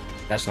heal.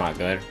 That's not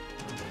good.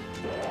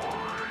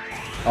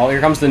 Oh,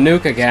 here comes the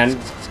nuke again.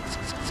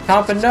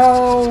 Compa,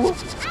 no!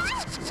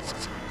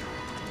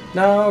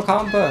 No,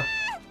 Compa!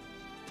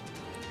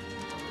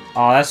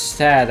 Oh, that's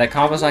sad. That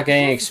Compa's not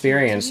getting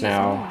experience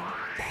now.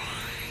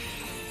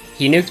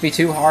 He nuked me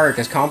too hard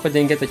because Compa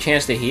didn't get the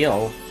chance to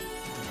heal.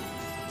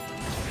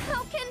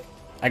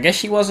 I guess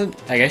she wasn't.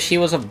 I guess she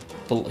wasn't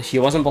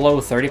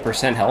below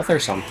 30% health or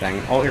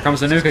something. Oh, here comes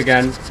the nuke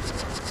again.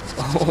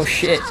 Oh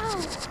shit.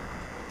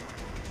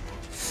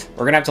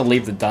 We're gonna have to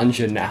leave the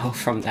dungeon now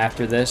from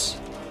after this.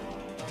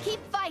 Keep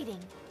fighting.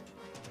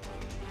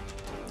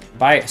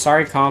 Bye.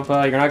 Sorry,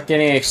 Compa. You're not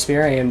getting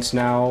experience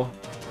now.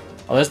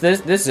 Oh,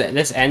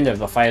 this end of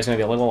the fight is gonna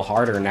be a little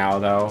harder now,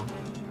 though,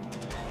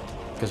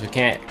 because we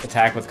can't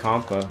attack with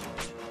Compa.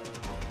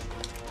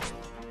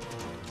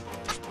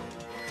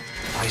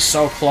 Oh, he's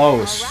so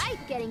close. All right,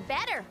 getting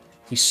better.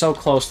 He's so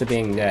close to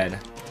being dead.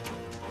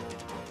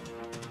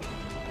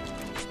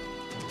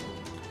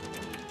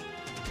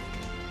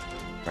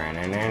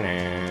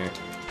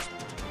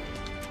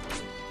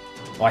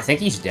 Oh, I think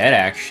he's dead,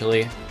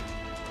 actually.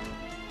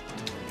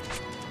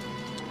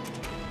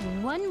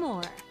 One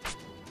more.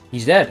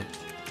 He's dead.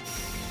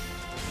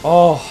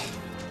 Oh,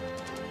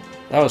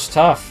 that was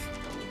tough.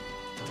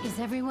 Is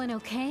everyone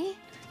okay?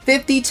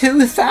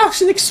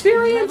 52,000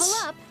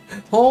 experience! Level up.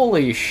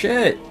 Holy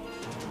shit.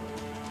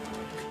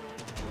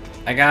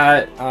 I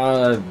got,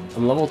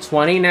 I'm level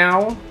 20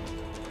 now.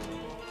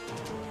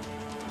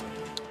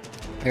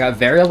 I got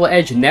Variable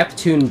Edge,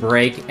 Neptune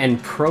Break,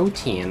 and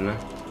Protein.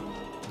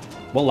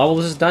 What level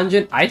is this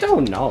dungeon? I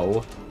don't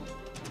know.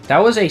 That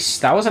was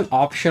an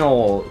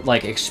optional,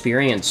 like,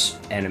 experience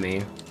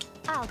enemy.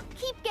 I'll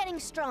keep getting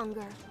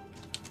stronger.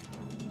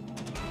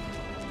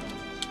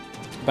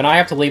 But now I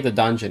have to leave the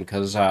dungeon,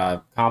 because,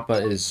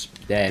 Compa is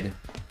dead.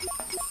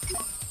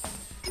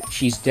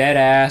 She's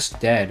dead-ass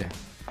dead.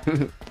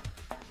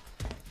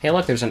 Hey,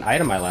 look, there's an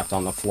item I left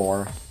on the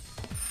floor.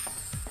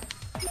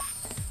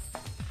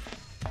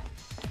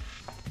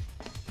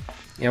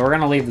 Yeah, we're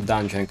gonna leave the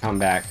dungeon and come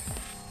back.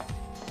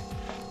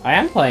 I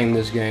am playing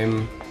this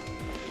game.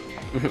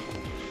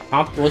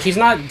 Well, she's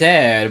not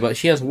dead, but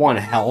she has 1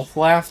 health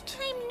left.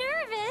 I'm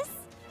nervous.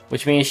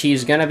 Which means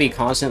she's gonna be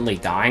constantly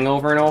dying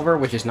over and over,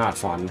 which is not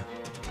fun.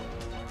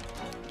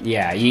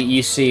 Yeah,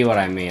 you see what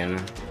I mean.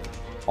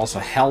 Also,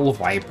 Hell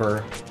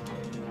Viper.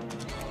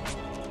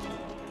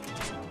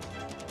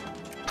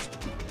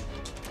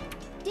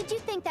 Did you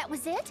think that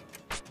was it?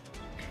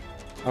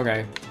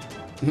 Okay.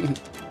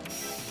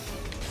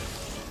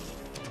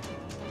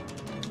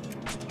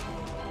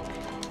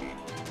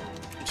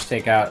 Let's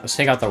take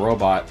out the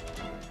robot.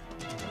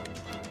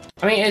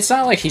 I mean, it's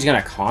not like she's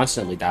gonna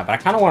constantly die, but I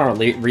kind of want to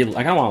leave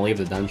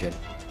the dungeon.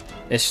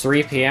 It's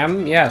 3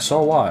 p.m. Yeah,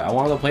 so what? I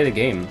wanted to play the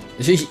game.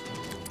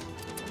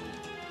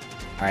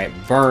 All right,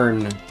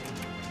 burn.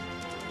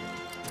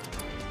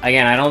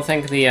 Again, I don't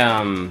think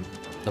the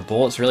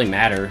bullets really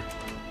matter.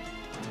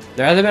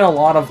 There hasn't been a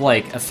lot of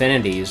like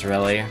affinities,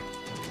 really.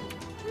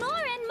 More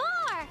and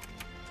more!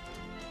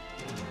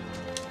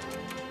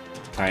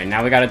 Alright,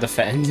 now we gotta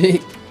defend. Here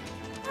it is!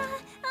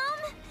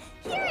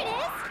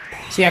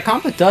 See, yeah,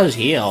 Compa does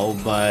heal,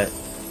 but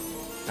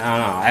I don't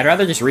know. I'd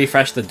rather just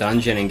refresh the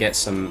dungeon and get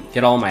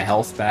all my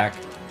health back.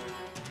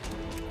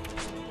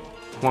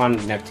 Come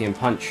on, Neptune,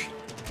 punch.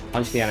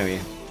 Punch the enemy.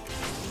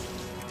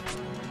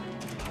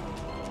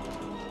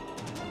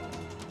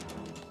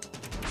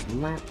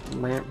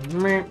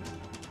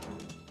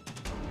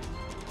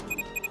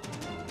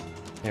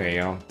 There we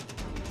go.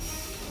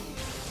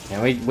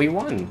 And we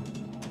won.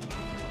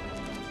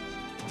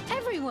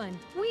 Everyone,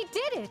 we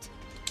did it.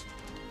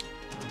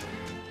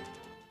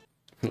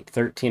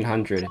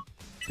 1300.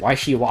 Why is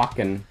she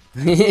walking?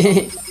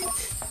 Plus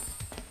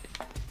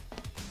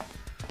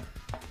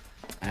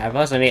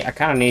I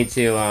kind of need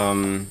to I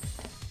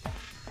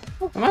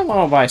might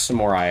want to buy some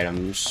more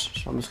items,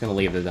 so I'm just gonna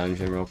leave the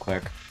dungeon real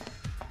quick.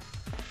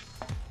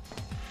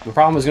 The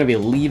problem is gonna be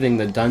leaving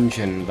the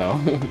dungeon though.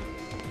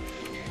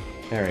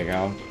 There we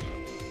go.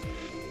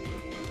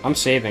 I'm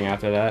saving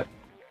after that.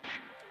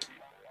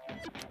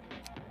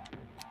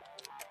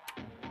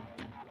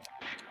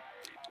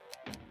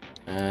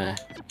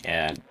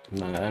 Yeah,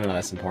 none of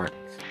that's important.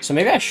 So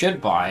maybe I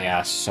should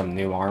buy some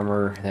new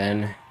armor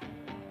then.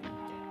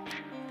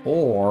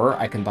 Or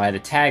I can buy the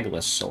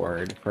tagless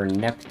sword for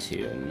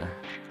Neptune.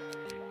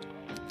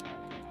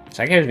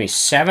 So that gives me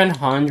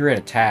 700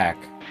 attack.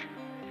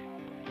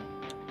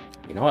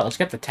 You know what? Let's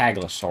get the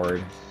tagless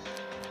sword.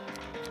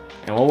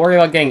 And we'll worry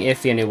about getting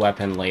Iffy a new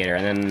weapon later,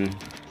 and then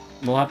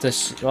we'll have to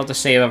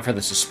save up for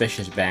the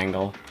suspicious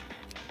bangle.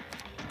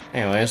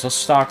 Anyways, let's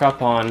stock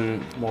up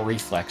on more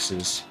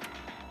reflexes.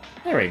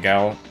 There we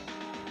go.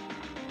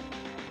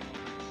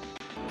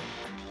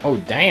 Oh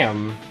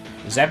damn!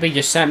 Zeppy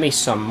just sent me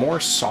some more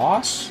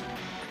sauce?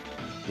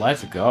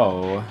 Let's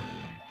go.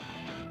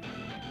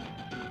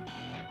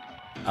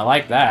 I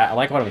like that. I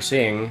like what I'm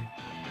seeing.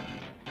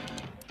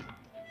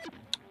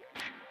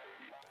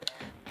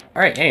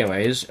 Alright,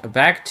 anyways,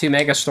 back to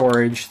Mega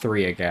Storage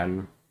 3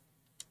 again.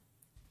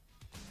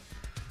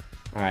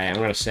 Alright, I'm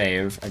gonna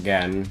save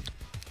again.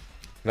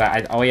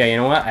 Oh yeah, you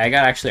know what? I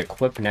gotta actually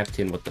equip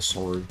Neptune with the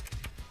sword.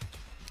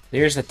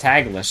 Here's the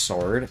tagless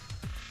sword.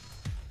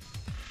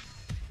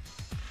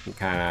 You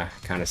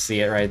kinda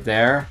see it right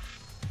there.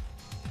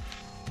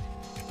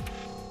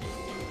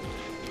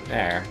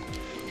 There.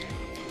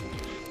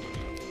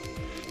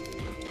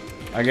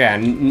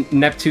 Again,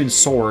 Neptune's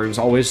swords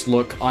always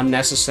look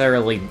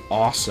unnecessarily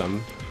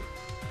awesome.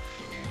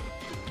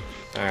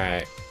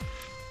 Alright.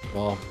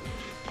 Well,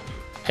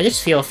 I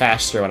just feel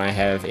faster when I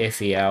have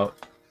Iffy out.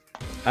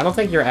 I don't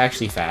think you're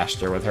actually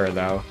faster with her,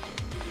 though.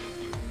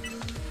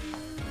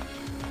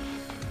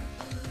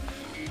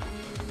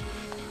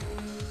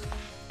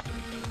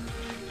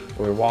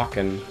 We're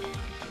walking.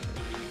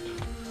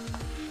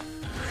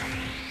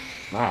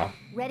 Wow.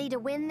 Ready to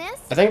win this?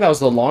 I think that was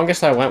the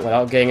longest I went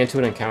without getting into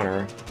an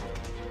encounter.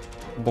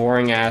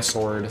 Boring ass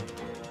sword.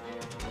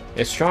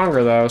 It's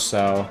stronger though,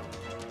 so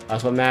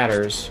that's what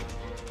matters.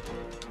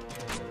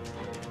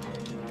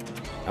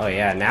 Oh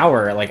yeah, now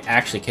we're like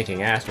actually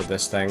kicking ass with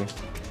this thing.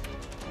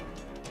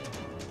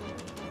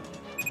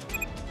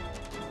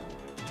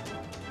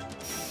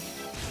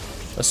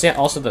 Let's see.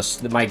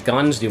 Also, my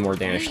guns do more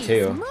damage Please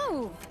too.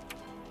 move.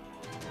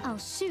 I'll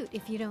shoot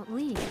if you don't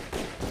leave.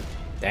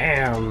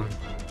 Damn.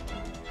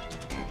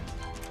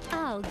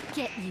 I'll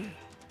get you.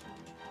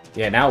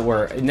 Yeah, now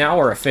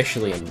we're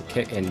officially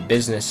in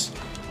business.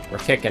 We're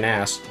kicking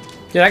ass.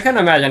 Dude, I can't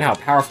imagine how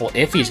powerful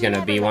Iffy's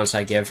gonna be once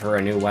I give her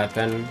a new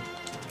weapon.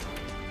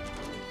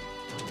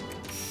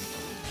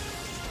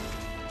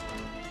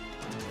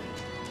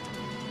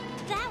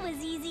 That was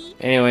easy.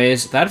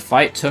 Anyways, that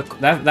fight took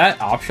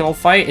that optional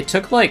fight. It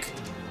took like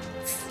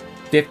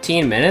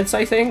 15 minutes,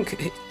 I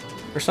think,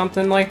 or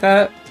something like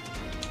that.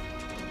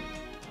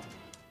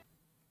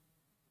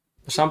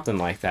 Something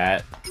like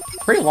that.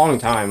 Pretty long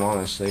time,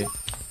 honestly.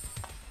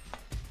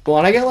 Well,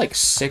 and I get like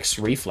 6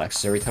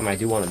 reflexes every time I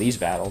do one of these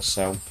battles,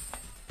 so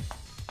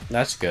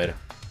that's good.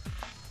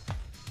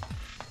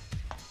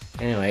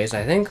 Anyways,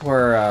 I think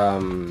we're,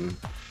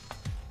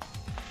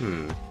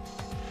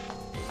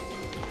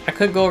 I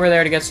could go over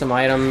there to get some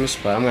items,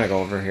 but I'm gonna go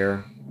over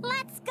here.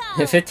 Let's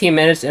go! 15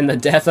 minutes in the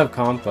death of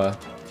Compa.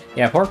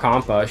 Yeah, poor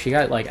Compa. She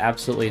got, like,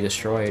 absolutely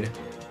destroyed.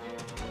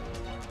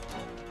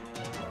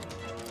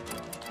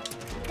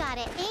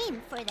 Gotta aim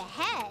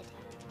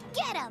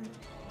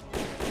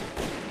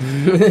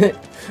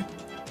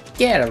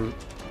Get him.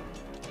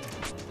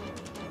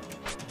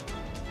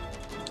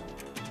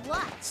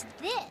 Watch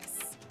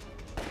this.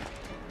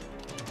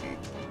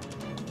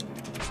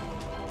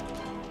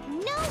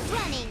 No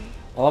running.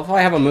 I love how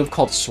I have a move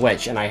called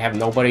Switch, and I have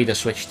nobody to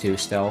switch to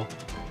still.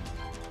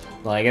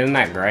 Like, isn't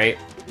that great?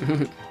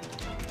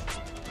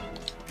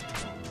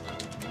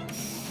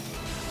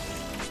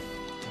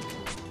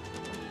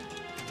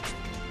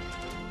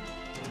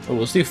 Oh,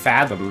 let's do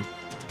Fathom.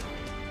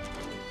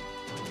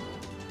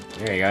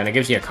 There you go, and it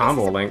gives you a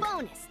combo link.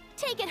 Bonus.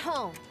 Take it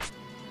home.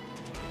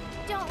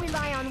 Don't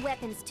rely on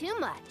weapons too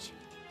much.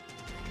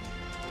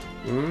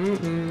 Please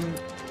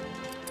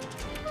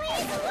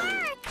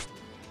work!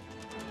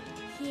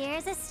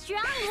 Here's a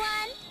strong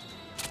one.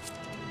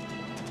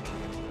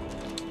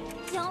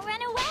 Don't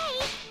run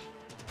away.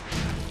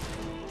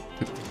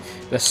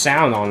 The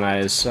sound on that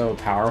is so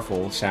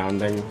powerful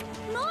sounding.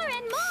 More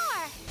and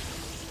more.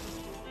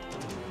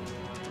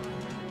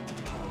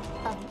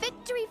 A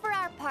victory for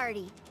our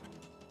party.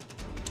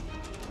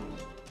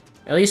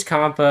 At least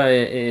Kampa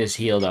is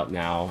healed up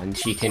now, and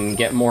she can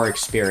get more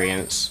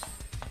experience.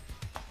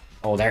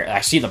 Oh, there,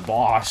 I see the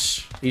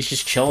boss. He's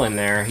just chilling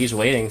there. He's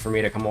waiting for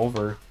me to come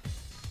over.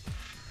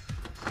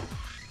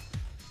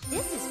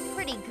 This is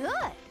pretty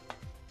good.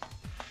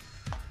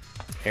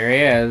 Here he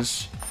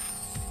is.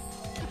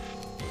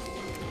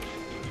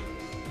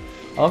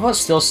 I love how it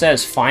still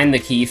says find the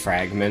key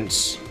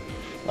fragments.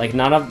 Like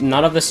none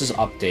of this is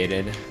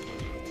updated.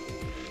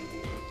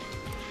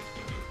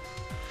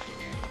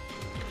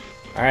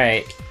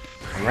 Alright.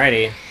 I'm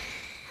ready.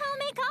 I'll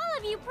make all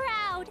of you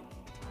proud.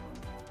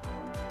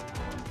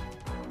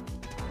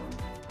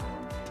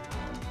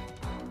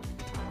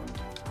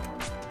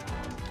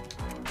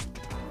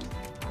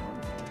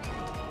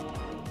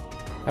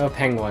 Oh,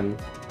 penguin.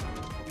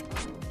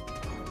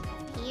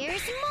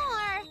 Here's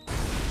more.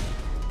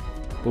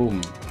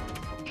 Boom.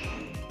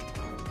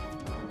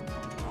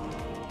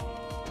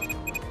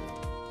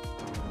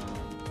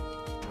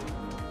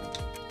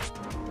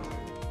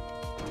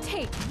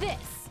 Take this.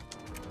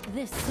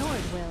 This sword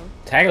will.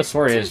 Tag of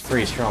Sword is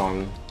pretty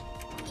strong.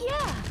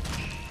 Yeah.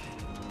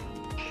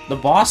 The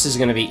boss is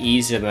gonna be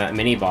easier than that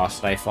mini boss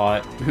that I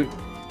fought.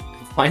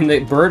 Find the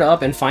bird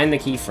up and find the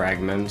key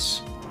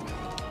fragments.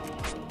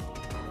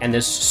 And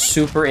this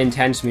super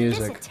intense This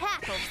music.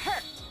 attack will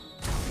hurt.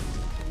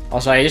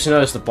 Also, I just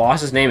noticed the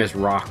boss's name is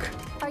Rock.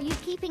 Are you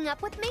keeping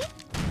up with me?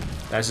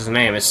 That's his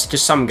name. It's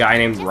just some guy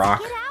named Just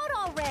Rock. get out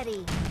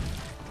already.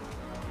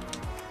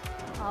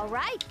 All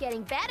right,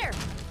 getting better.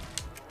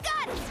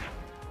 Got it.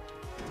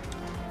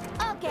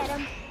 I'll get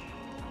him.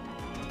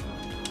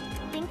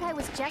 Think I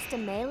was just a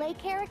melee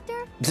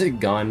character? It's a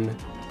gun.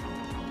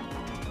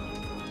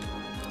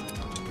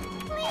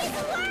 Please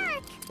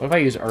work. What if I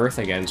use Earth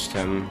against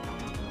him?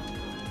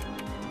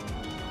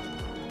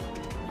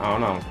 I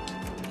don't know.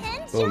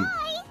 Enjoy. Boom.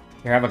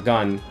 Here, have a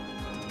gun.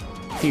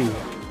 Pew.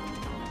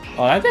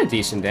 Oh, that did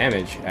decent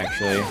damage,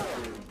 actually.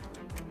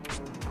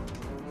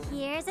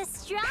 Here's a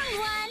strong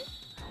one.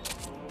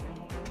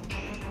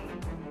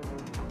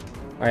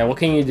 Alright, what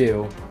can you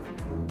do?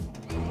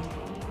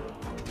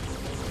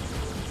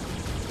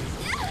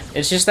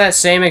 It's just that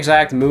same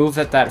exact move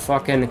that that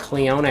fucking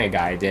Cleone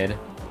guy did.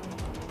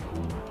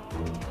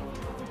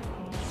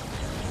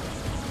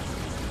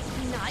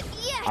 Not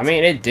yet. I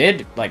mean, it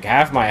did, like,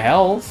 half my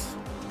health.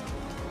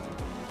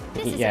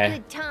 This is a Yeah,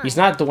 good time. he's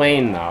not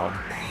Dwayne, though.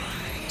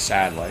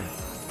 Sadly.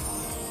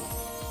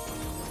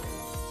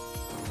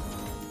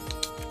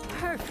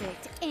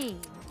 Perfect aim.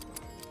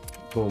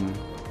 Boom.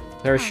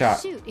 Third I'll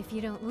shot. shoot if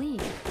you don't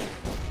leave.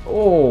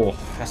 Oh,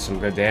 that's some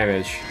good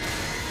damage.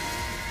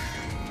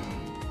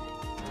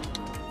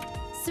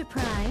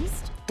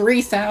 Surprised?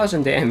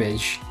 3,000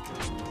 damage.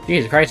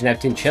 Jesus Christ,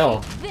 Neptune, chill.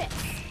 This.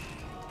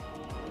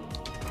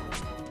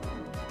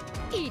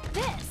 Eat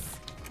this.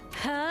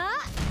 Huh?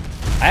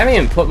 I haven't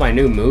even put my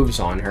new moves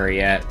on her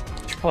yet.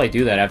 Should probably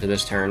do that after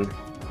this turn.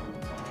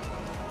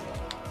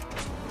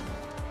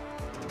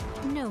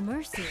 No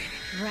mercy,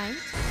 right?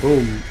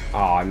 Boom.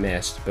 Oh, I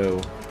missed.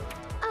 Boo.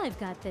 I've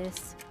got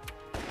this.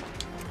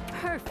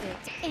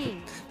 Perfect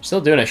aim. Still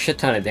doing a shit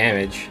ton of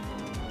damage.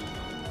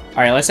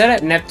 Alright, let's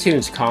edit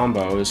Neptune's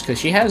combos, because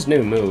she has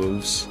new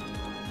moves.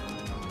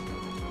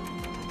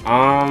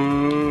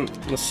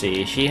 Let's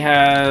see. She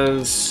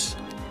has...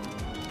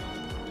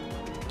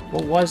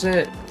 What was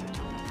it?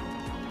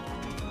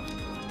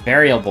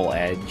 Variable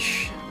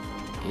Edge.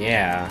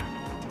 Yeah.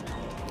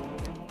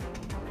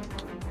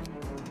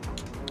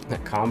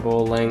 That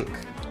combo link.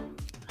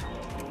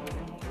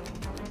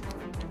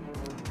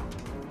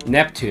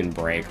 Neptune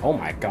Break. Oh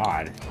my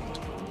god.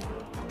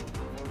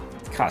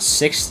 It cost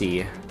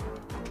 60.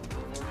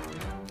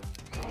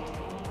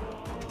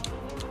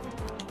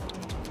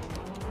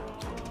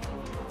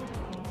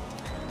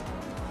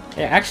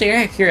 Yeah, actually, I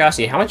have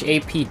curiosity. How much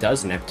AP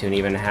does Neptune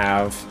even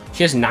have?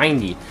 She has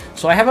 90.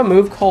 So I have a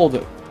move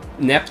called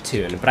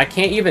Neptune, but I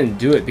can't even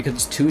do it because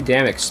it's too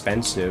damn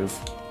expensive.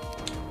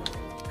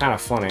 Kind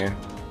of funny.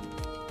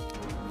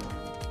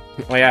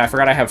 Oh yeah, I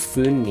forgot I have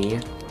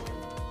Funni.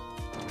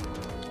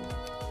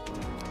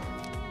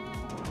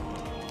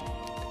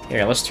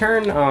 Here, let's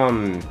turn,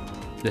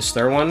 this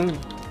third one,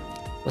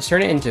 let's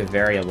turn it into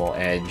variable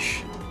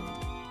edge.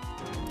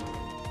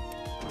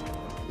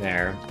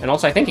 There. And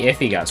also, I think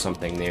Iffy got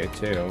something new,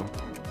 too.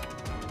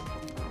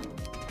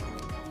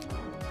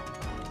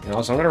 And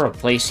also, I'm gonna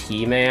replace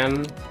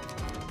He-Man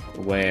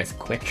with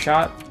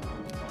Quickshot.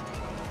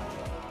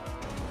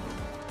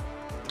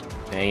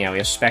 And yeah, we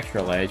have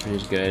Spectral Edge,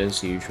 which is good,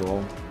 as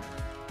usual.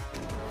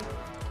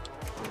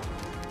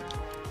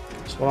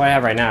 So what do I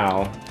have right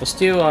now? Let's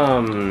do,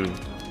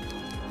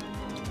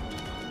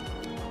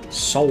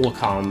 Soul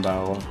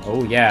Combo.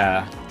 Oh,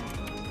 yeah.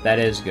 That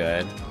is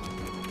good.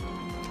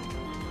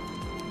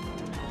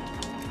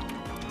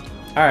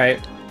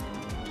 Alright.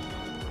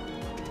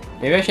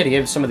 Maybe I should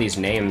give some of these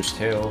names,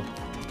 too.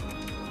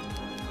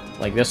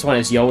 Like, this one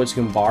is Yo, it's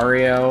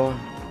Goombario.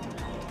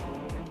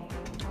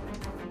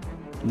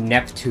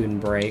 Neptune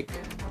Break.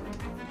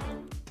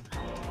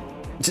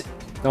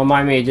 Don't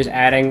mind me, just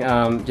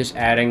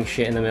adding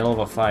shit in the middle of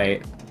a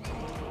fight.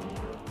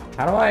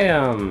 How do I,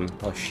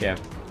 oh shit.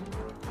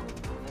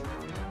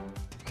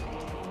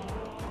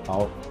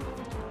 Oh.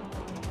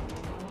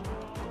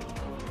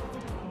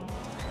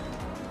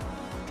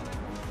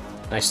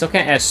 I still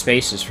can't add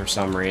spaces for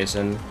some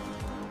reason.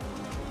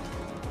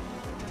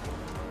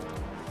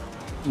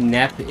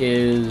 Nep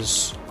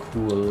is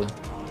cool.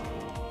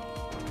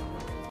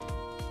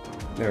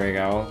 There we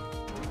go.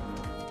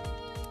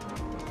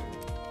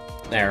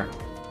 There.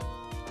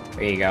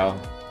 There you go.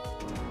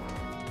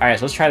 Alright,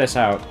 so let's try this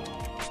out.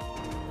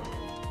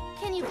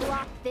 Can you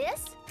block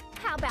this?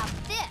 How about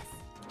this?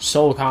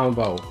 Soul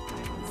Combo.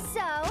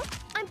 So,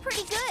 I'm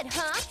pretty good,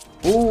 huh?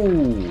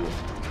 Ooh.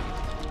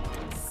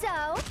 So,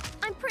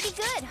 I'm pretty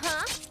good,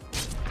 huh?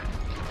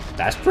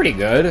 That's pretty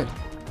good.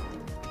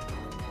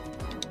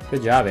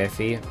 Good job,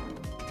 Iffy.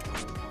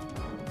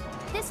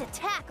 This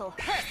attack will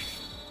hurt.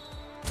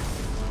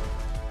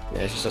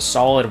 Yeah, it's just a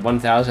solid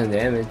 1,000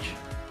 damage.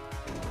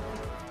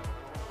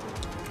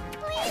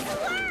 Please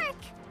work!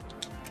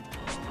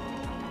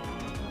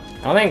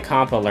 I don't think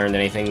Compa learned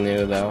anything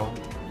new, though.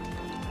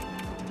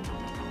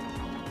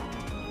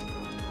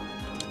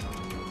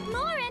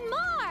 More and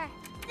more!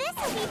 This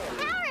will be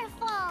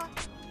powerful!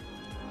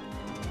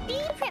 Be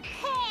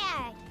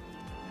prepared!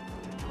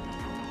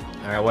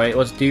 Alright, wait,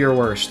 let's do your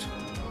worst.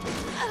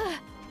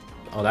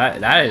 Oh,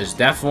 that is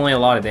definitely a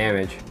lot of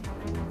damage.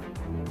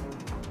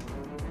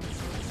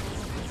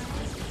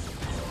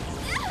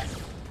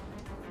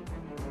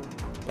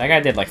 That guy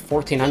did like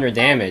 1,400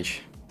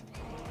 damage.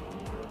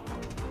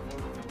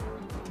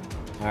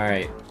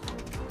 Alright.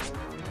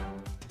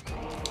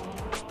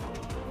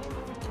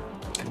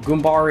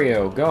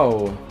 Goombario,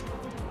 go!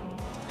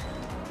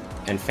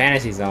 And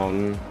Fantasy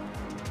Zone.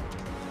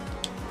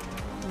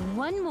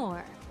 One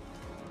more.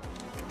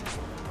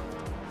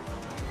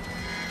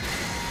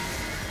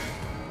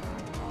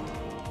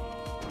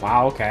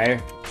 Wow, okay.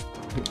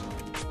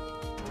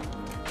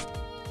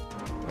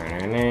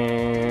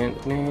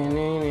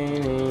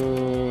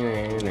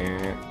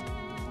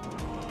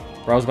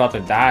 Bro's about to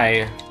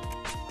die.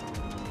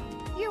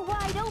 You're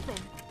wide open.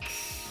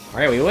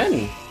 Alright, we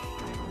win.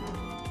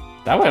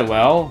 That went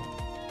well.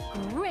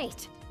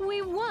 Great,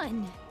 we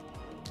won.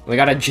 We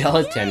got a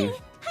gelatin. Yay,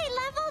 I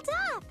leveled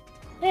up.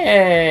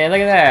 Hey,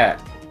 look at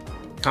that.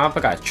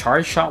 Compa got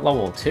Charge Shot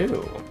level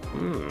 2.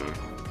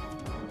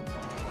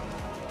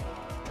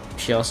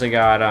 She also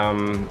got,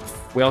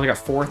 we also got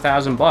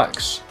 4,000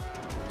 bucks.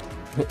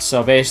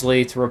 So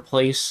basically, to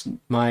replace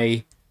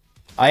my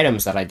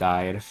items that I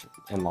died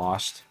and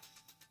lost.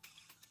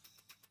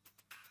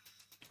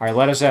 Alright,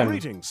 let us in.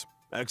 Greetings.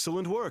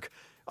 Excellent work.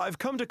 I've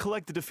come to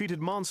collect the defeated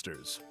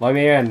monsters. Let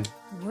me in.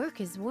 Work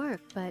is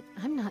work, but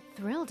I'm not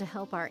thrilled to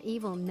help our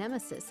evil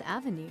nemesis,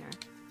 Avenir.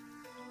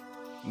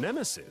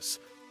 Nemesis?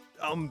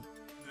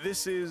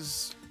 This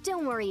is...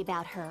 Don't worry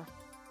about her.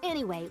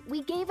 Anyway,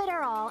 we gave it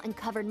our all and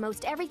covered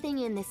most everything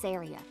in this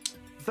area.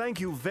 Thank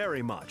you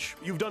very much.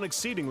 You've done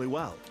exceedingly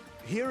well.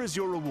 Here is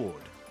your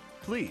reward.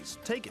 Please,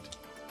 take it.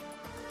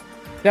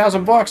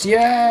 1,000 bucks,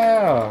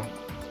 yeah!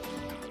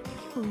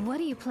 What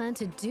do you plan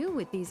to do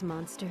with these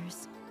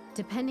monsters?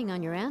 Depending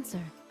on your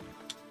answer.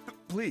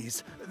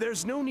 Please,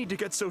 there's no need to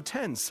get so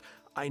tense.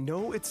 I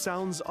know it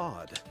sounds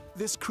odd.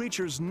 This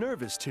creature's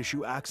nervous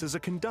tissue acts as a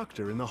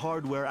conductor in the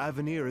hardware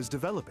Avenir is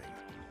developing.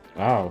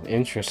 Oh,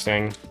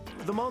 interesting.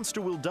 The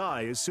monster will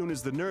die as soon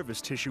as the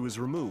nervous tissue is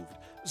removed,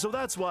 so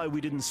that's why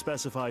we didn't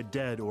specify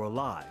dead or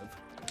alive.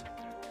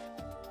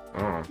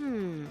 Oh.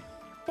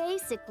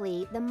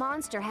 Basically, the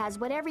monster has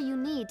whatever you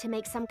need to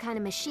make some kind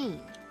of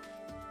machine.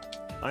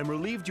 I'm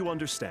relieved you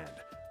understand.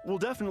 We'll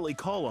definitely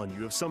call on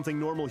you if something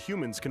normal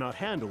humans cannot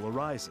handle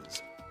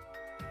arises.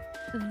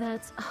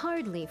 That's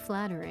hardly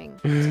flattering.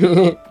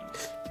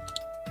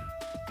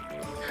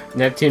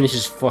 Neptune is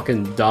just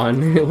fucking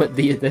done with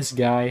this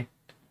guy.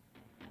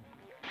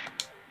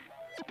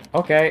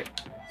 Okay.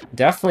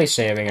 Definitely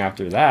saving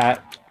after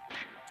that.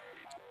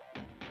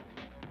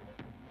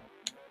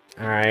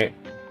 Alright.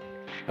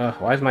 Ugh,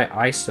 why is my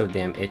eye so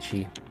damn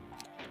itchy?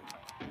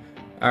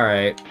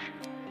 Alright.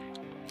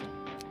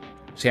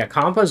 So yeah,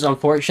 Compa's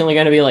unfortunately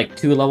gonna be like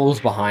 2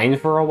 levels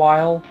behind for a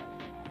while.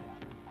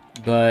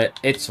 But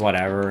it's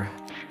whatever.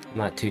 I'm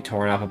not too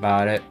torn up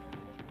about it.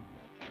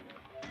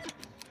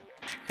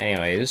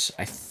 Anyways,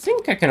 I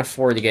think I can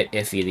afford to get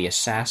Iffy the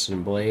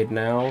Assassin Blade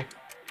now.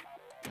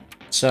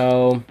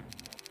 So,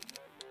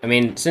 I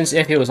mean, since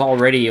Iffy was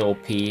already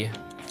OP,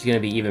 it's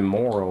gonna be even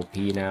more OP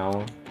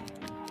now.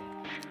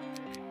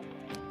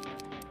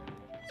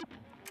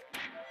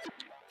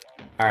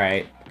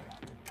 Alright.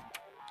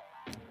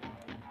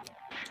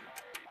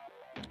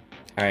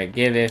 Alright,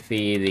 give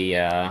Iffy the,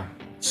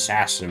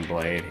 Assassin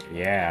Blade.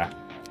 Yeah.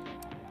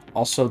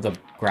 Also, the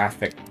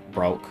graphic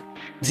broke.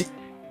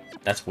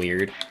 That's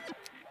weird.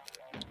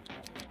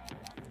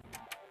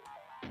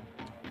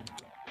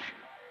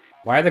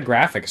 Why are the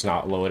graphics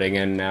not loading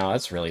in now?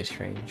 That's really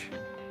strange.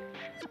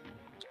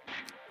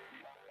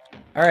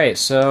 Alright,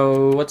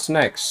 so what's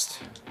next?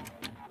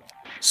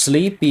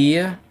 Sleepy.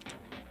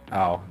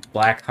 Oh,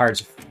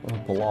 Blackheart's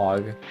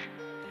blog.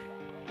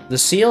 The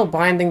seal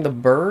binding the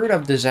bird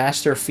of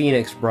Disaster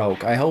Phoenix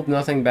broke. I hope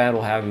nothing bad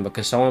will happen, but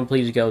could someone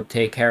please go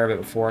take care of it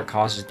before it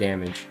causes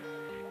damage?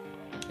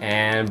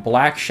 And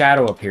Black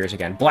Shadow appears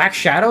again. Black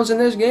Shadow's in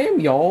this game?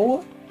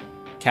 Yo!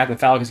 Captain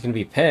Falcon's gonna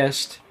be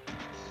pissed.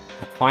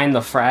 Find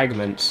the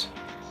fragments.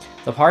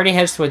 The party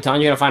heads to a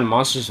dungeon to find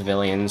monster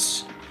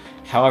civilians.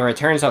 However, it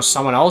turns out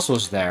someone else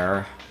was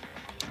there.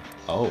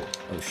 Oh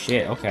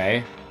shit,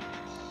 okay.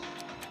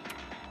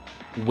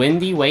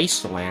 Windy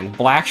Wasteland.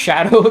 Black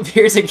Shadow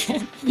appears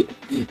again.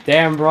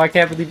 Damn, bro, I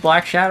can't believe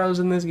Black Shadow's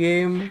in this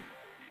game.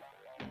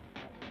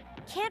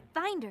 Can't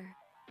find her.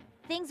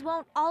 Things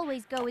won't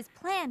always go as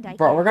planned, I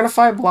Bro, guess. we're gonna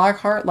fight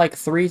Blackheart like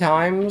 3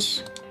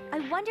 times? I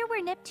wonder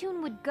where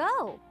Neptune would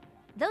go.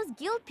 Those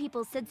guild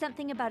people said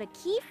something about a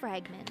key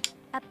fragment.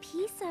 A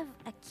piece of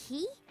a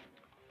key?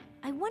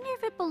 I wonder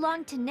if it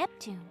belonged to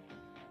Neptune.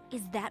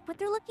 Is that what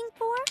they're looking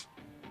for?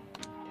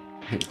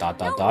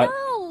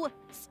 No!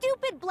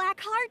 Stupid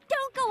Blackheart,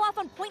 don't go off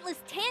on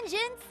pointless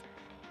tangents!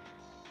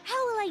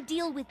 How will I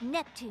deal with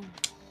Neptune?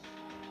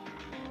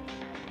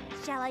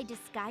 Shall I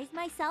disguise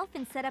myself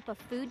and set up a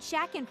food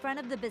shack in front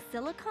of the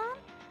Basilicom?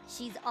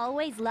 She's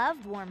always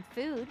loved warm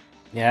food.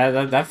 Yeah,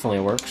 that definitely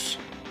works.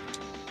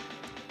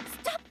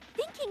 Stop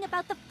thinking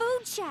about the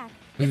food shack!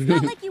 It's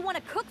not like you want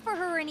to cook for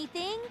her or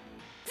anything.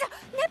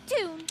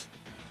 Neptune!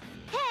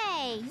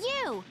 Hey,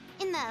 you!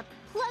 In the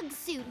plug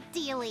suit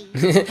dealie.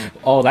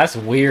 Oh, that's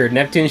weird.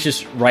 Neptune's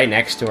just right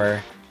next to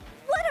her.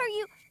 What are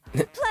you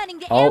planning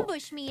to Oh.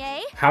 ambush me,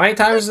 eh? How many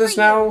times is this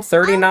now? I'll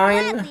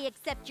 39? gladly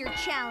accept your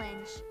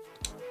challenge.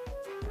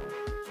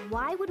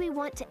 Why would we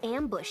want to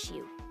ambush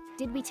you?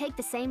 Did we take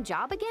the same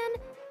job again?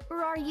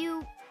 Or are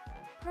you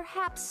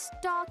perhaps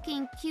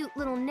stalking cute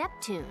little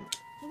Neptune?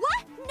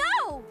 What?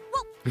 No!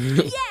 Well,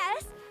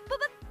 yes,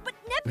 but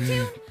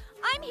Neptune,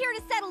 I'm here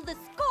to settle the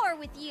score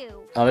with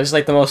you. Oh, this is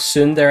like the most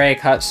tsundere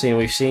cutscene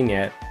we've seen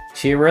yet.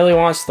 She really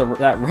wants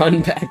that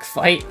run back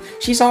fight.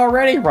 She's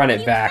already run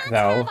it back,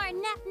 though. Have our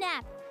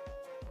nap.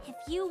 If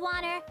you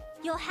want her,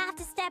 you'll have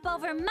to step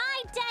over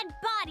my dead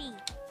body.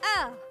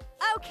 Oh,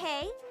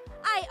 okay.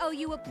 I owe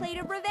you a plate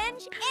of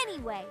revenge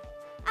anyway.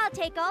 I'll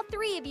take all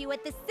 3 of you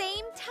at the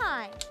same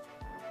time.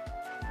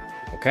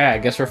 Okay, I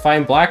guess we're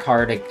fighting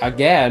Blackheart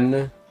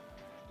again.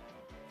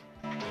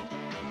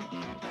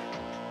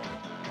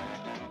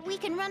 We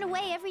can run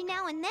away every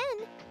now and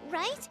then,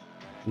 right?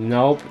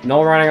 Nope,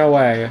 no running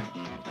away.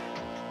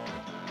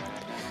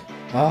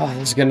 Oh,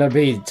 this is gonna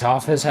be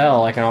tough as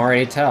hell, I can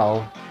already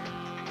tell.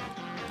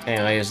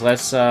 Anyways,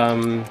 let's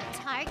Target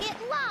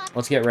locked.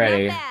 let's get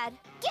ready. Not bad.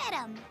 Get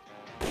him.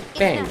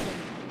 Bang.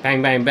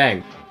 Bang, bang,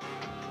 bang.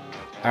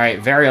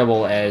 Alright,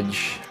 variable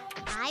edge.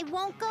 I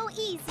won't go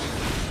easy.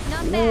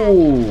 Not bad.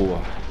 Ooh,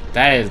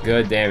 that is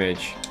good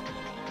damage.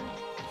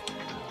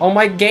 Oh,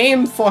 my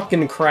game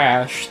fucking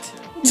crashed.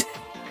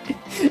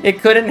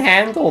 It couldn't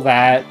handle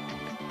that.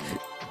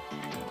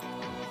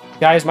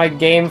 Guys, my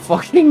game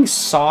fucking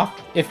sucked.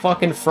 It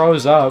fucking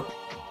froze up.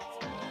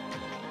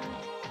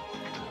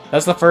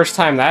 That's the first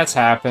time that's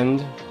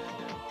happened.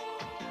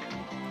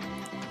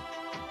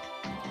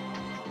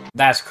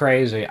 That's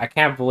crazy. I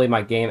can't believe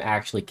my game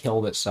actually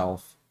killed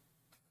itself.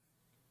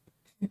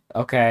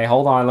 Okay,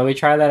 hold on. Let me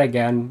try that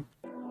again.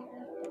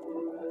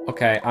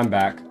 Okay, I'm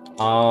back.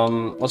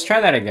 Let's try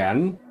that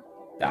again.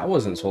 That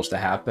wasn't supposed to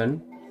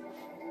happen.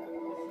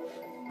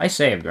 I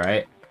saved,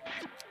 right?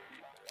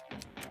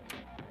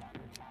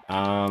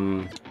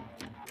 Oh,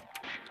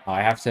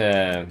 I have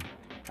to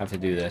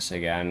do this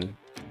again.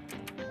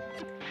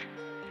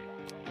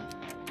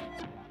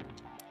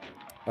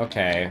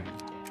 Okay.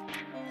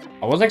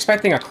 I wasn't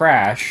expecting a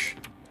crash.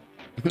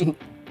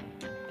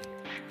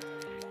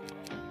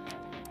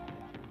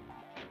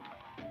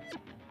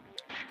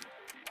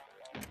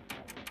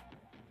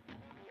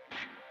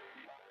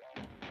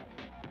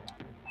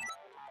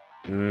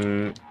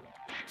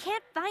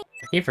 Can't find.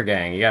 I keep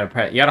forgetting. You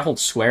gotta hold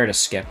square to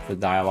skip the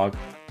dialogue.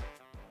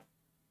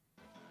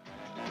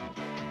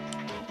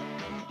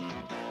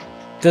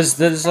 Does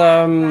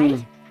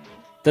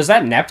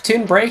that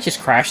Neptune break just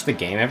crash the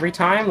game every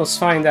time? Let's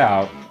find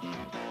out.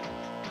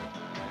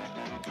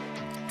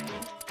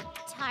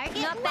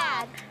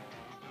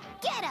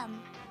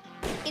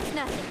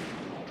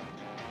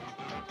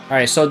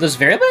 Alright, so does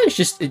Variable Edge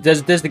just...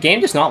 Does the game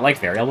just not like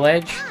Variable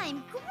Edge?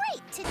 I'm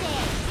great today.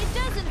 It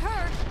doesn't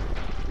hurt.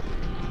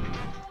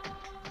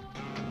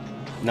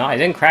 No, I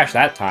didn't crash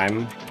that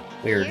time.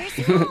 Weird.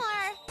 Here's more.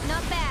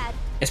 Not bad.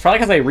 It's probably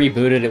because I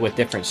rebooted it with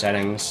different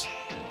settings.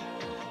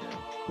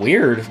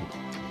 Weird.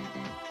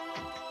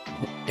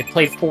 It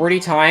played 40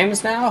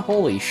 times now?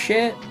 Holy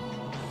shit.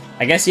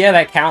 I guess, yeah,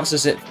 that counts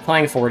as it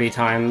playing 40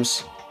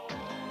 times.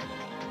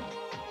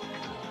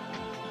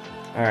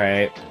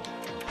 Alright.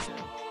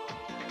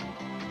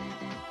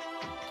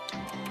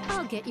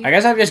 I'll get you. I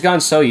guess I've just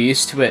gotten so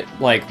used to it,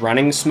 like,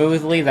 running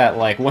smoothly that,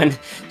 like, when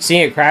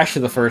seeing it crash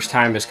for the first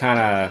time is kind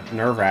of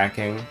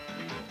nerve-wracking.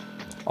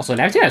 Also,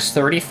 Neptune has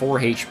 34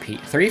 HP.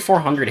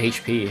 3,400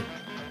 HP.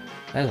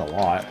 That is a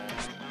lot.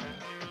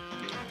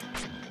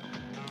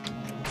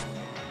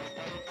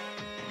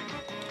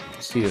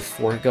 Let's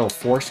do a go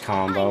force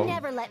combo. I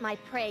never let my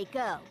prey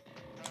go.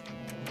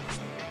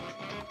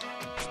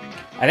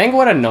 I think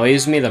what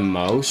annoys me the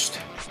most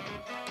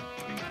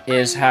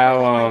is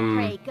how,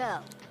 Prey go.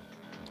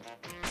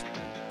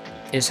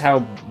 is how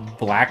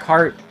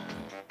Blackheart,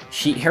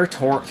 her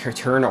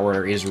turn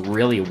order is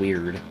really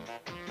weird.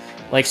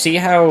 Like, see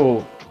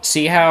how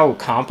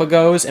Compa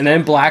goes, and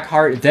then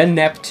Blackheart, then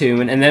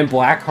Neptune, and then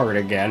Blackheart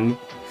again.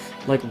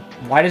 Like,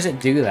 why does it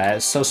do that?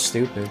 It's so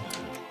stupid.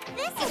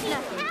 This is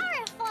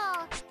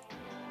powerful.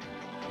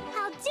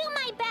 I'll do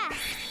my best.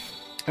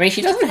 I mean,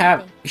 she doesn't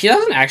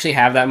actually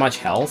have that much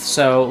health,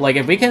 so, like,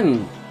 if we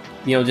can,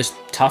 you know, just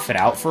tough it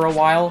out for a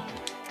while,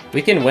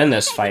 we can win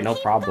this fight, no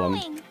problem.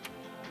 Going.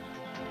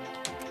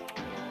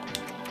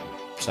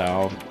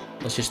 So,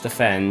 let's just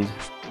defend.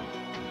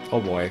 Oh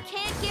boy.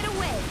 Can't get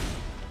away.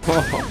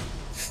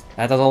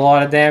 That does a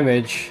lot of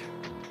damage.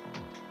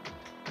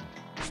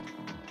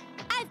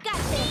 I've got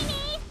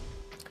this.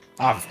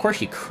 Oh, of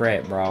course you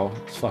crit, bro.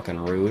 It's fucking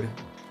rude.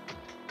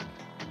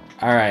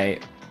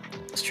 Alright.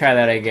 Let's try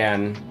that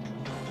again.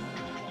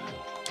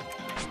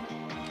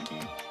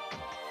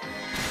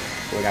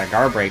 We got a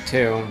guard break,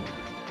 too.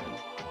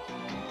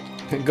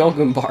 Go,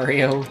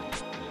 Goombario.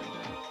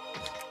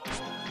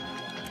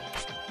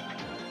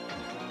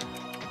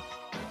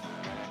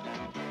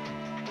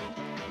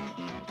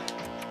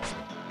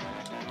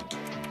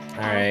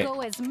 Alright. I'll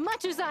go as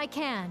much as I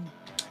can.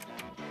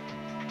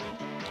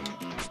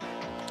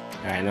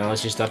 Alright, now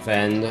let's just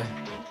defend.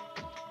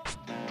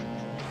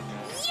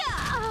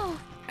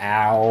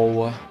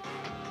 Ow.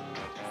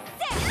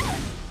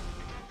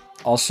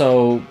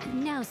 Also,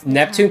 Now's the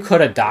Neptune time.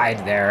 could have died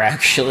there,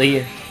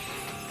 actually.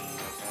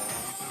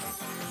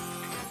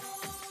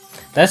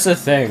 That's the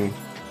thing.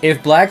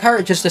 If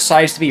Blackheart just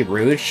decides to be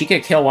rude, she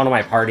could kill one of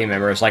my party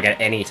members, like,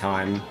 at any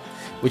time.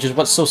 Which is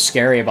what's so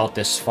scary about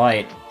this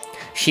fight.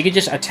 She could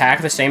just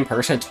attack the same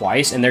person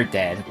twice and they're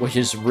dead, which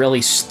is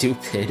really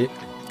stupid.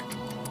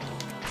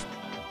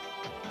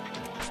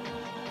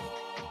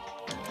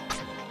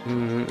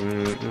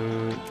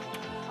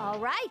 All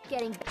right,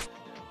 getting.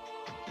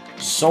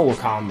 Soul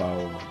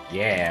combo,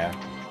 yeah.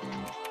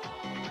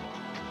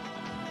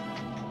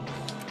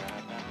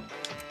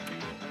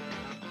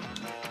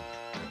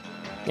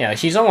 Yeah,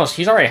 she's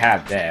already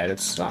half dead.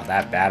 It's not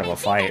that bad of a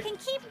fight. I can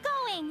keep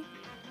going.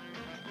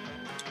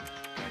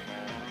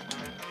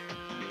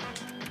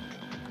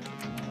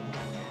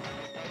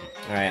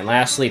 Alright, and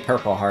lastly,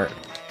 Purple Heart.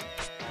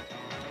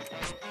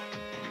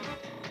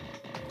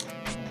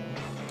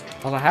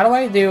 Also, how do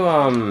I do,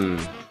 I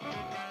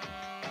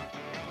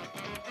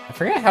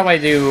forget how I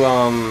do,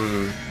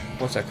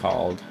 what's it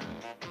called?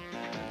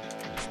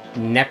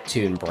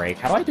 Neptune Break.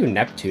 How do I do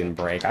Neptune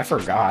Break? I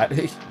forgot.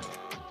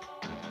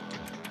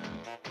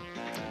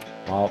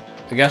 Well,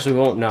 I guess we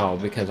won't know,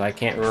 because I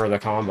can't remember the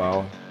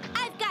combo.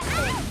 I've got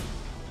this.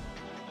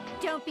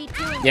 Don't be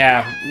doing.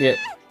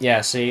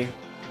 Yeah, see?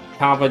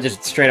 Compa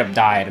just straight up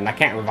died, and I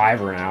can't revive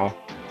her now.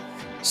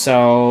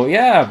 So,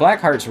 yeah,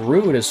 Blackheart's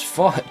rude as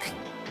fuck.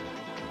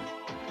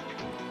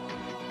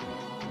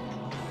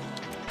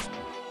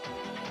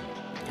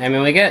 I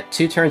mean, we get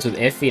 2 turns with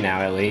Iffy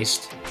now, at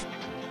least.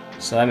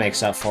 So that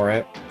makes up for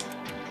it.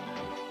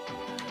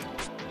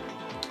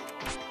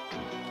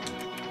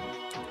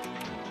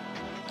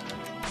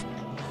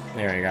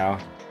 There we go.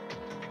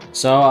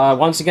 So,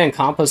 once again,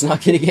 Compa's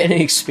not gonna get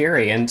any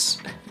experience.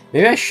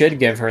 Maybe I should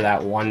give her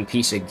that one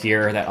piece of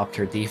gear that upped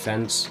her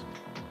defense.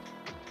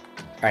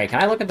 Alright,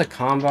 can I look at the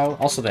combo?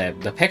 Also,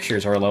 the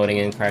pictures are loading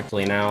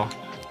incorrectly now.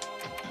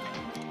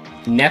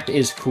 Nep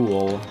is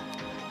cool.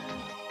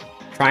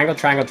 Triangle,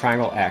 triangle,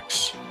 triangle,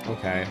 X.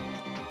 Okay.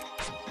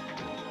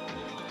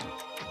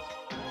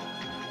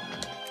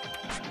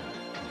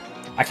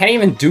 I can't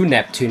even do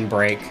Neptune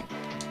Break.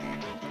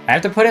 I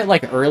have to put it,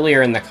 like,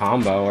 earlier in the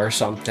combo or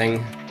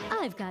something.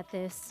 I've got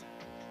this.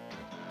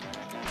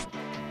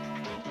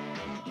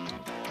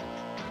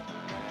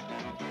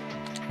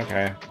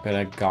 Okay,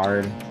 gonna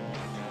guard.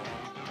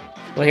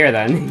 Well, here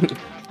then.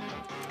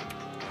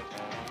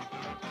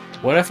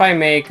 What if I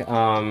make,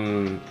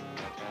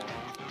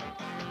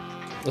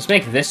 let's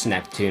make this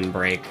Neptune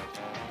Break.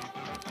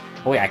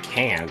 Oh wait, I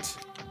can't.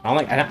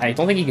 I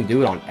don't think you can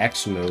do it on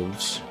X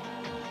moves.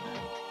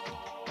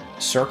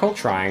 Circle,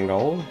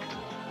 triangle.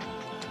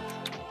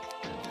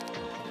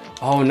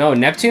 Oh no,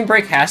 Neptune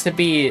break has to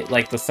be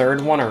like the third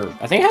one, or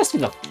I think it has to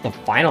be the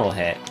final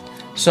hit.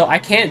 So I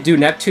can't do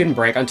Neptune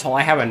break until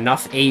I have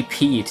enough AP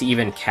to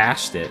even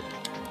cast it.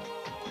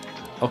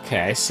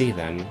 Okay, I see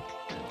then.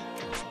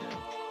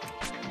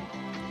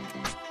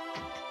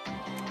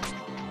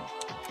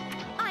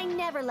 I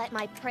never let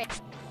my prey.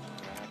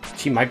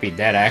 She might be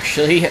dead,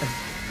 actually.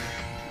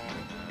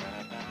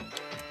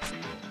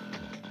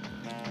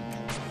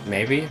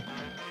 Maybe?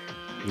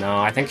 No,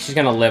 I think she's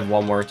gonna live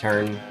one more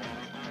turn.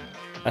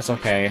 That's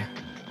okay.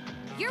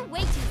 You're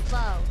way too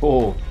slow.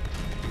 Cool.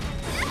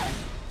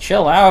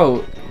 Chill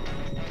out.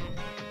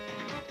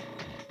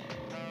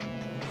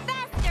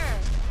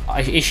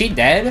 Faster! Is she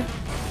dead?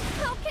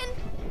 How can...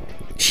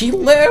 She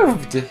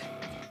lived!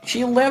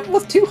 She lived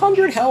with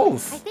 200 I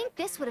health! think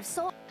this would have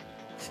sold.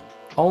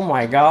 Oh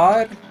my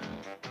god.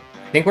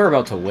 I think we're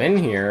about to win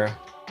here.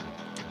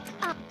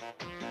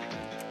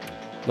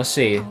 Let's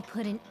see. I'll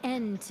put an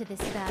end to this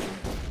battle.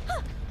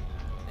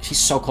 She's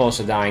so close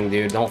to dying,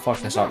 dude. Don't fuck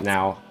this up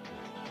now.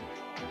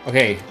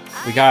 Okay,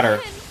 we got her.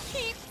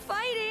 Keep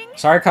fighting.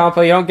 Sorry,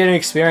 Compa, you don't get an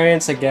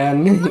experience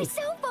again. My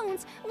cell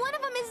phones. One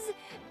of them is.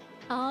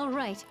 All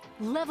right,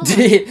 level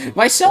up.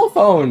 My cell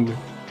phone!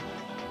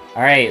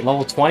 Alright,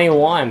 level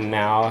 21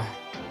 now.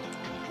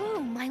 Ooh,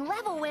 my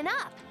level went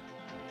up.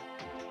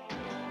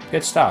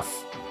 Good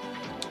stuff.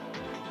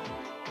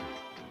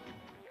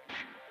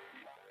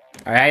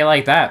 Alright, how you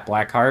like that,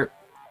 Blackheart?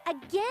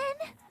 Again?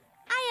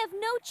 I have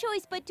no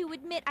choice but to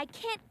admit I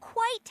can't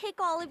quite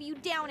take all of you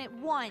down at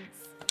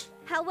once.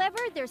 However,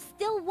 there's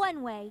still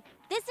one way.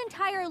 This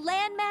entire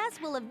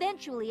landmass will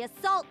eventually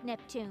assault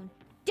Neptune.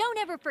 Don't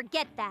ever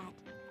forget that.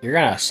 You're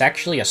gonna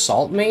sexually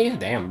assault me?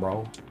 Damn,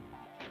 bro.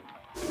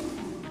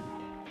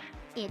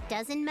 It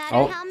doesn't matter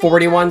Oh, how many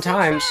 41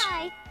 times. times. You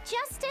try,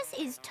 justice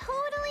is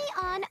totally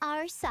on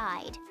our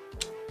side.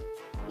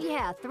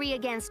 Yeah, 3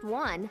 against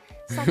 1.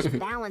 Such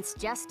balanced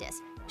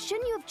justice.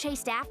 Shouldn't you have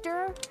chased after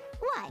her?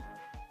 Why?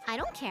 I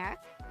don't care.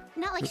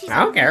 Not like she's I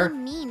don't a care.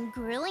 mean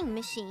grilling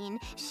machine.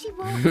 She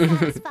won't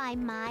satisfy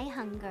my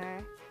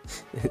hunger.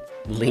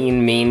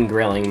 Lean, mean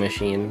grilling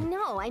machine.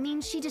 No, I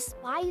mean she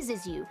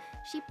despises you.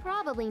 She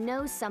probably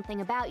knows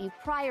something about you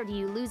prior to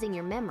you losing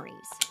your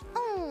memories.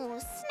 Oh,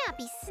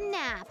 snappy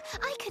snap.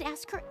 I could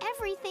ask her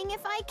everything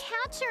if I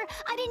catch her.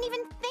 I didn't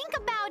even think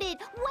about it.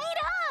 Wait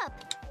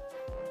up!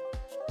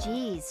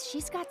 Geez,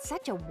 she's got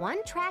such a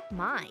one-track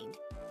mind.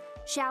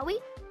 Shall we?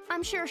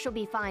 I'm sure she'll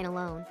be fine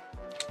alone.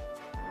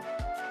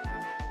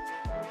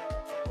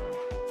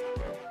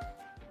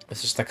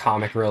 This is the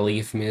comic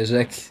relief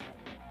music.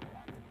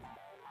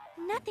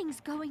 Nothing's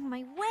going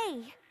my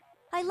way.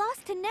 I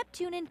lost to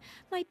Neptune and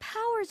my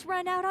powers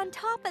run out on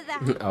top of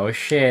that. Oh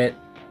shit.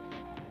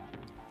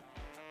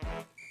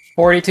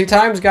 42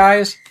 times,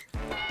 guys!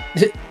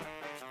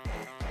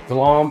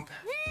 Glomp.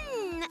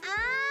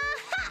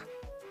 Aha!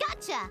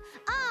 Gotcha!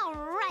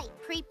 Alright,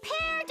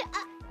 prepared.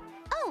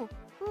 Oh,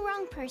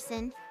 wrong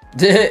person.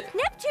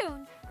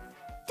 Neptune!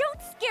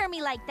 Don't scare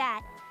me like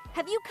that.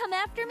 Have you come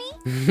after me?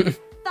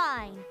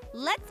 Fine.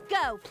 Let's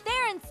go,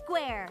 fair and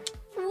square.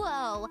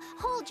 Whoa,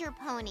 hold your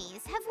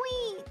ponies. Have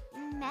we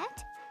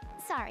met?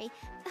 Sorry,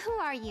 who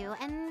are you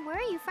and where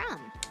are you from?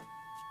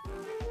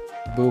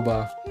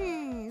 Booba.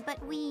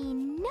 But we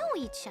know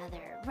each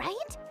other,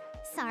 right?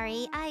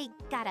 Sorry, I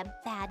got a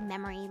bad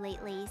memory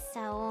lately,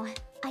 so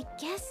I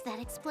guess that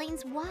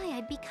explains why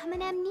I'd become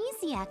an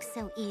amnesiac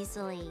so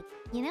easily.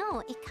 You know,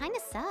 it kinda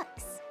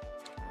sucks.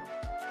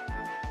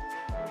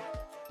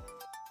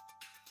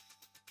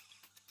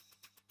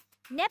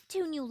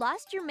 Neptune, you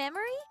lost your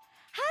memory?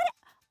 How did...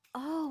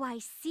 Oh, I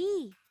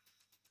see.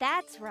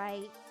 That's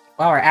right.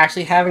 Wow, we're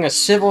actually having a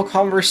civil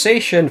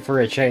conversation for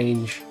a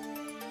change.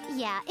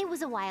 Yeah, it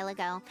was a while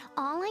ago.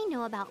 All I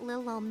know about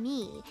Lil Ol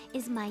Me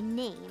is my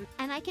name,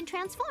 and I can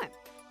transform.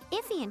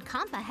 Iffy and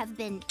Compa have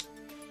been...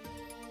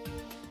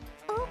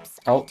 Oops.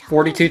 Oh,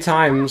 42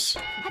 times.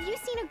 Have you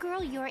seen a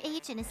girl your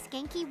age in a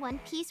skanky one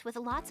piece with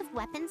lots of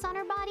weapons on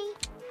her body?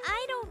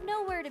 I don't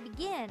know where to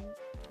begin.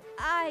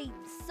 I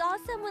saw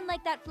someone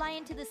like that fly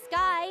into the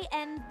sky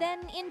and then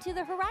into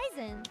the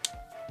horizon.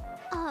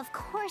 Oh, of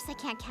course I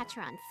can't catch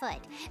her on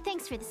foot.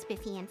 Thanks for the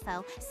spiffy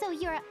info. So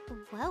you're a...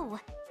 Whoa.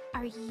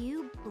 Are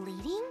you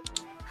bleeding?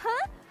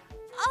 Huh?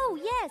 Oh,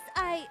 yes,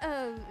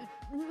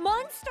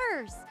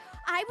 monsters!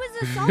 I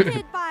was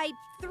assaulted by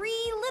 3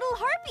 little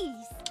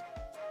harpies.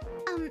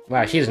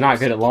 Wow, she's not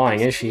good at lying,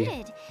 is she?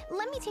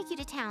 Let me take you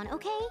to town,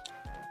 okay?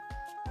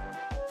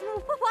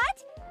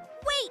 What?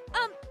 Wait,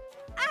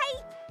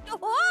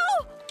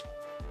 Oh!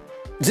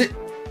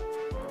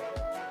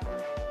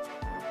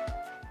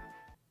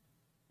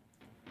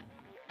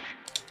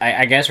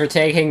 I guess we're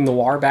taking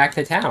Noir back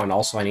to town.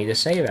 Also, I need to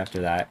save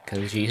after that,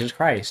 because Jesus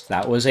Christ,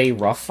 that was a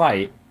rough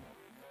fight.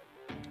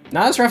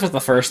 Not as rough as the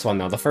first one,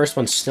 though. The first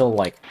one's still,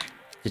 like,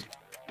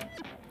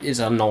 is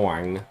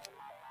annoying.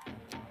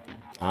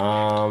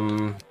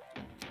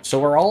 So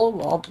we're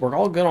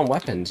all good on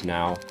weapons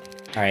now.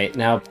 Alright,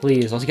 now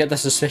please, let's get the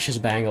suspicious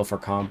bangle for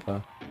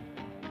Compa.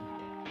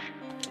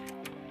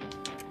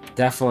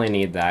 Definitely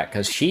need that,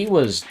 because she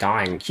was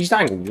dying. She's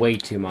dying way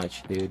too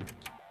much, dude.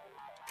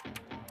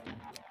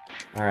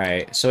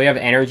 Alright, so we have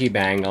Energy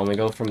Bangle, and we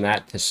go from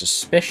that to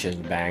Suspicious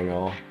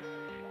Bangle.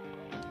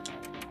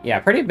 Yeah,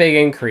 pretty big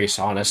increase,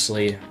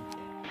 honestly.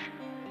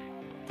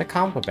 The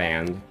Compa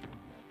Band.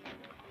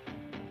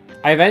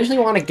 I eventually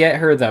want to get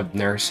her the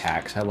Nurse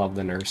Hat, 'cause I love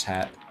the Nurse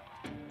Hat.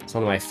 It's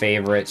one of my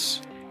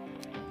favorites.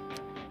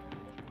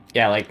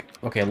 Yeah, like,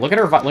 okay, look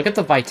at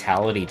the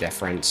vitality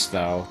difference,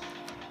 though.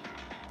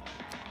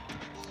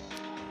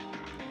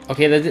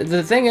 Okay,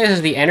 the thing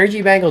is, the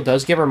Energy Bangle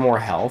does give her more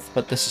health,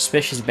 but the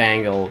Suspicious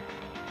Bangle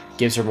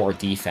gives her more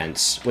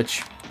defense,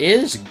 which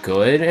is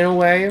good in a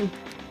way.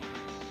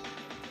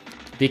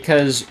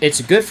 Because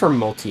it's good for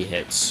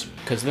multi-hits,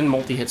 because then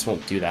multi-hits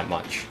won't do that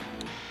much.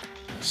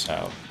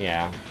 So,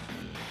 yeah.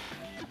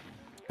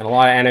 And a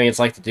lot of enemies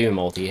like to do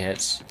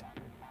multi-hits.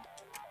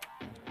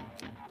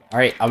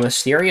 Alright, a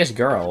mysterious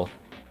girl.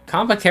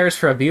 Compa cares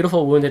for a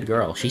beautiful wounded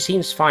girl. She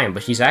seems fine,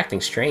 but she's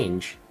acting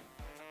strange.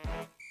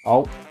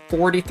 Oh,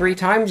 43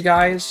 times,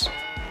 guys!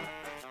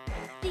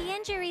 The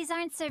injuries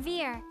aren't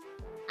severe.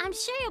 I'm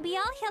sure you'll be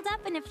all healed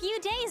up in a few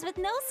days with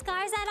no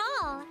scars at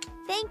all.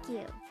 Thank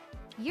you.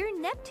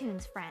 You're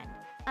Neptune's friend.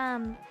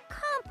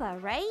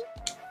 Compa, right?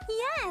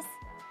 Yes!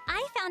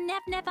 I found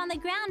Nep Nep on the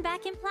ground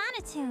back in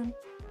Planetoon.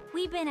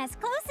 We've been as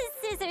close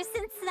as scissors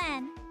since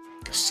then.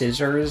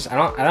 Scissors? I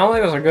don't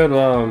think that's a good,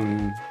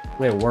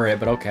 way to word it,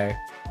 but okay.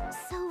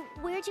 So,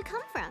 where'd you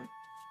come from?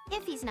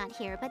 Iffy's not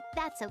here, but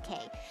that's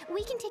okay.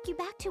 We can take you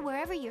back to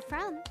wherever you're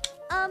from.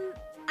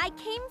 I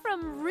came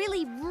from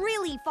really,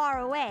 really far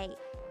away.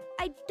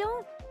 I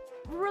don't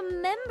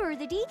remember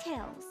the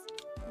details.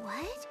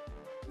 What?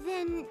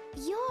 Then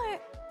you're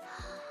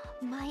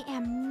my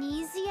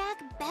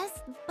amnesiac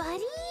best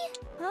buddy?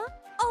 Huh?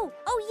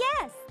 Oh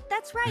yes!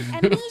 That's right,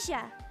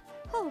 Amnesia!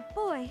 Oh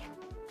boy,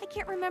 I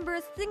can't remember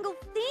a single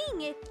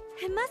thing.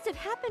 It must have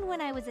happened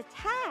when I was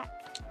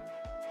attacked.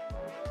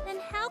 Then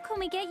how can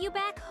we get you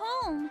back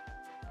home?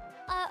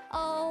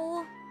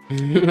 Uh-oh.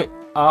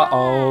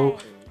 Uh-oh.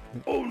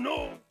 Oh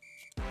no!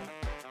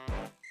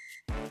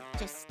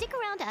 Just stick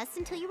around us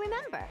until you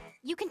remember.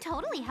 You can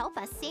totally help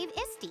us save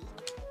Isti.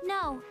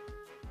 No,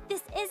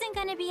 this isn't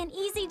gonna be an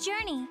easy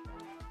journey.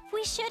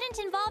 We shouldn't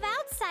involve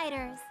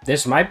outsiders.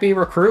 This might be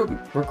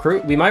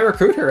we might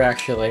recruit her,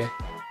 actually.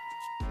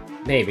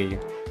 Maybe.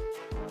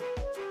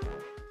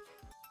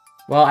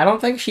 Well, I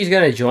don't think she's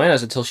gonna join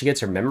us until she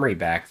gets her memory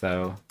back,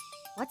 though.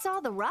 What's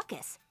all the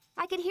ruckus?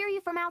 I could hear you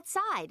from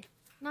outside.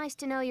 Nice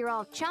to know you're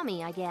all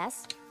chummy, I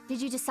guess.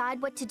 Did you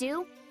decide what to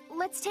do?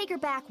 Let's take her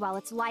back while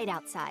it's light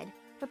outside.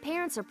 Her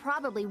parents are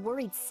probably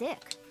worried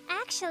sick.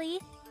 Actually,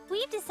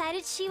 we've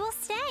decided she will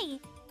stay.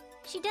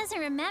 She doesn't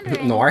remember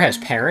anything. Noir has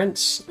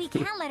parents? We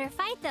can't let her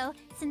fight, though,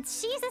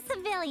 since she's a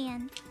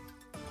civilian.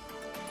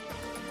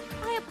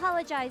 I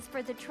apologize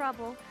for the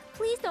trouble.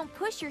 Please don't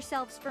push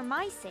yourselves for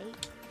my sake.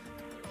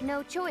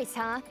 No choice,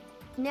 huh?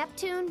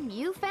 Neptune,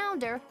 you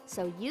found her,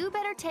 so you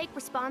better take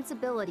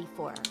responsibility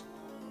for her.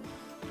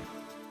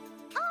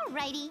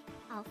 Alrighty.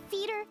 I'll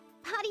feed her,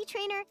 potty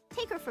train her,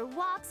 take her for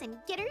walks, and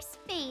get her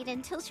spayed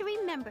until she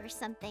remembers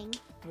something.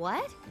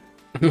 What?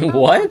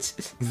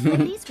 What?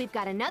 Ladies, we've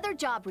got another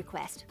job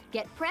request.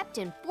 Get prepped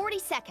in 40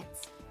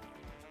 seconds.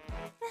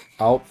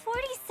 Oh, 40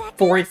 seconds?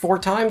 44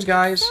 times,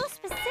 guys. So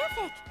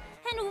specific,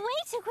 and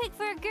way too quick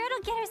for a girl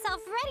to get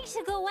herself ready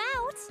to go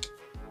out.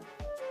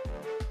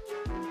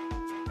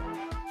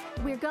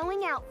 We're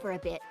going out for a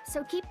bit,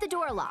 so keep the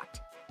door locked.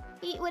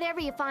 Eat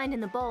whatever you find in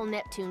the bowl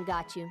Neptune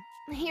got you.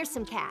 Here's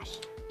some cash.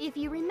 If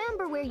you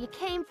remember where you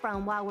came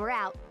from while we're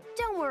out,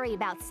 don't worry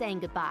about saying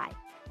goodbye.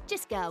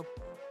 Just go.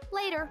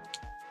 Later. ...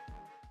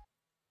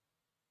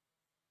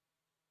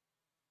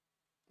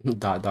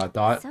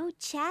 So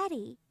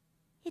chatty.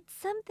 It's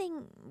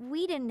something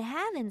we didn't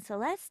have in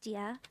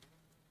Celestia.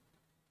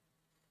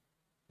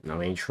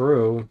 No, ain't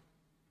true.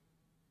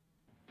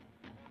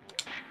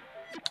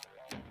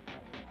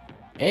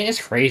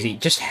 It's crazy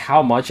just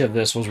how much of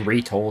this was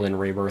retold in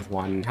Rebirth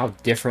 1 and how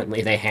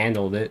differently they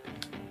handled it.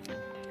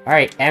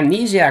 Alright,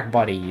 Amnesiac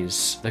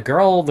buddies. The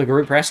girl the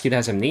group rescued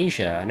has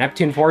amnesia.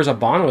 Neptune forms a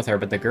bond with her,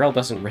 but the girl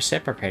doesn't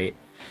reciprocate.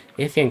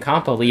 Iffy and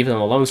Compa leave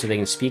them alone so they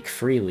can speak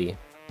freely.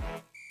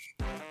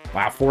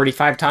 Wow,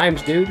 45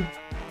 times, dude.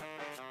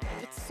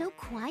 It's so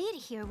quiet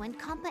here when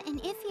Compa and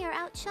Iffy are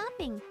out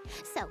shopping.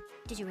 So,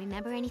 did you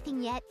remember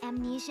anything yet,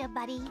 Amnesia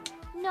buddy?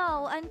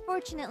 No,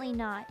 unfortunately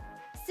not.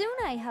 Soon,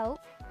 I hope.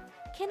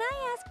 Can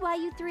I ask why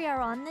you three are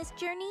on this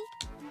journey?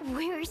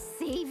 We're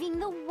saving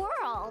the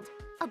world!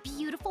 A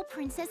beautiful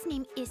princess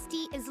named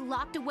Isti is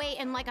locked away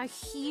in like a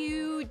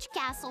huge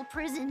castle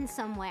prison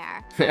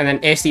somewhere. And then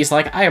Isti's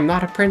like, I am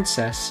not a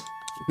princess.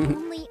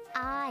 Only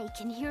I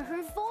can hear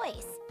her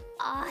voice.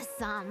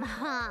 Awesome,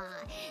 huh?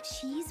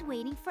 She's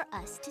waiting for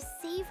us to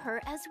save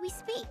her as we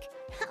speak.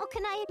 How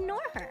can I ignore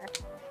her?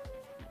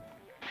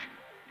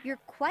 You're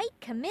quite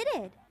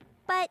committed.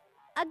 But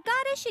a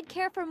goddess should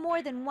care for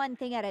more than one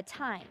thing at a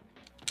time.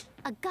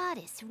 A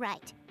goddess,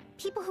 right.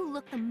 People who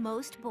look the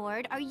most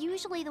bored are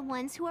usually the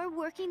ones who are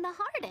working the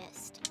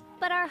hardest.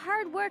 But our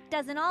hard work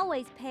doesn't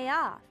always pay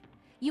off.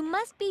 You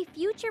must be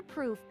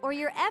future-proof or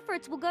your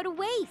efforts will go to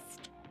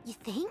waste. You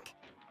think?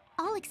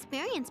 All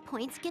experience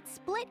points get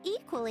split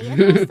equally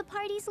across the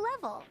party's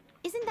level.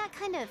 Isn't that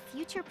kind of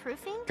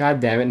future-proofing?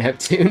 God damn it,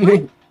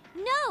 Neptune.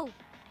 No!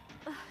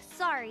 Ugh,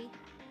 sorry.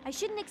 I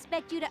shouldn't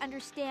expect you to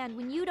understand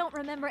when you don't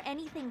remember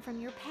anything from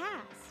your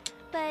past.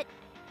 But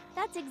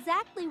that's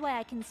exactly why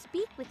I can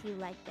speak with you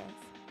like this.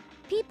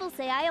 People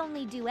say I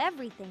only do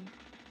everything.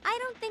 I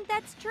don't think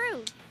that's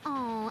true.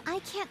 Oh, I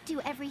can't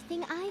do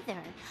everything either.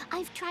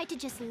 I've tried to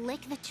just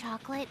lick the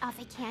chocolate off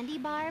a candy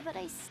bar, but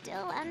I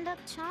still end up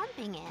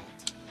chomping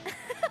it.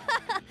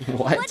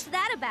 What? What's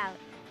that about?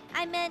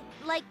 I meant,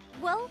 like,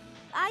 well,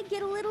 I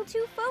get a little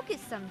too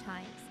focused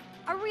sometimes.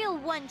 A real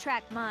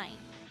one-track mind.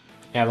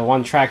 Yeah, the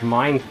one-track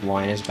mind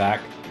line is back.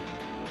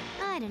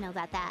 I don't know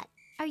about that.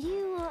 Are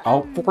you,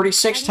 Oh,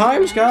 46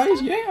 times,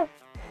 guys, yeah!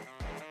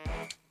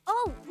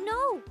 Oh,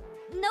 no!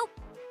 Nope,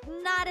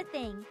 not a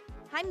thing.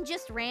 I'm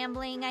just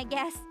rambling, I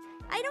guess.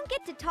 I don't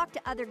get to talk to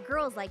other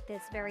girls like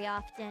this very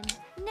often.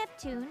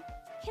 Neptune,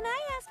 can I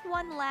ask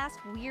one last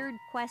weird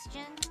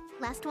question?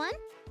 Last one?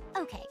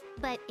 Okay,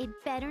 but it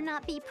better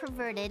not be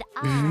perverted.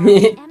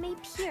 I am a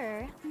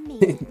pure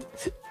maiden.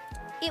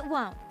 It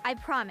won't, I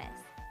promise.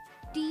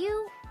 Do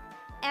you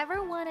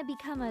ever want to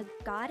become a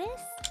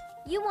goddess?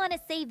 You want to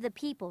save the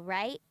people,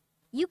 right?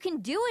 You can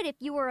do it if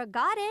you were a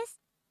goddess.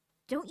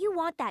 Don't you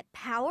want that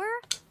power?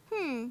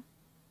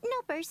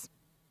 Nopers.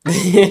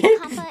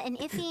 Compa and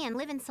Iffy and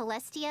live in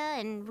Celestia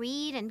and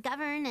read and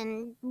govern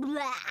and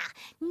blah.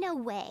 No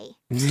way.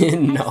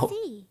 No. I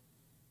see.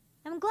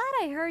 I'm glad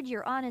I heard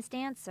your honest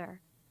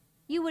answer.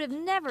 You would have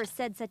never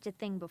said such a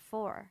thing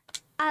before.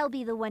 I'll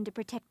be the one to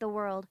protect the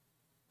world.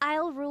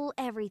 I'll rule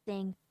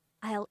everything.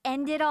 I'll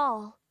end it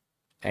all.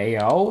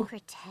 Ayo.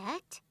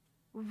 Protect?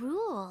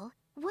 Rule?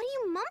 What are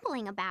you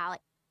mumbling about?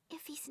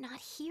 Iffy's not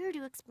here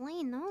to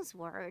explain those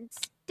words.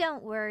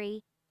 Don't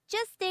worry.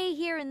 Just stay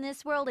here in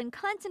this world and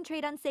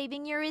concentrate on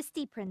saving your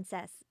Isti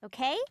princess,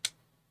 okay?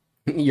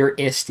 Your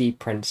Isti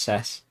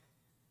princess.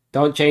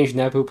 Don't change,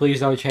 Nepu,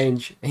 please don't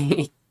change.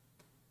 Wake up!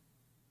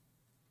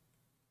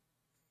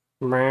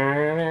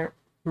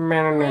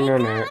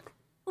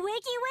 Wakey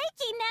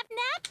wakey, Nep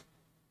Nep!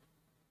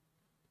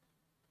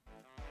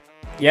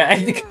 Yeah,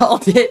 I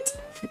called it.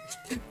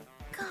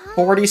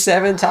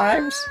 47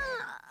 times?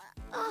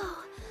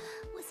 Oh,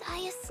 was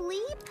I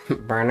asleep?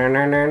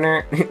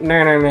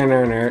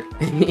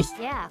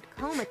 Yeah,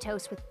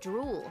 comatose with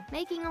drool,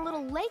 making a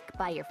little lake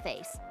by your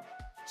face.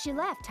 She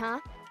left, huh?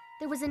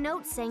 There was a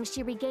note saying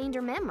she regained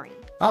her memory.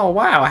 Oh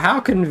wow, how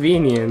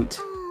convenient.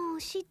 Oh,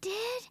 she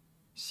did?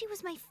 She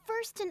was my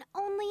first and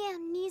only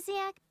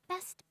amnesiac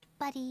best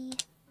buddy.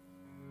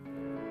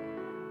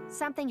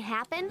 Something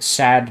happened?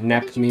 Sad What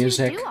Nep did you two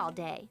music. do all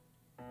day?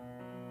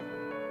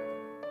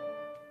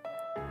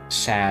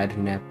 Sad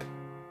Nep.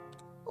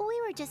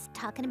 We were just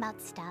talking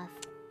about stuff.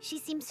 She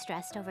seemed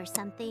stressed over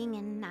something,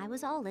 and I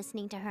was all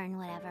listening to her and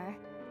whatever.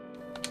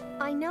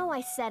 I know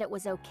I said it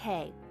was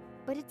okay,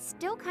 but it's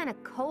still kind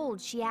of cold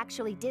she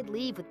actually did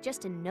leave with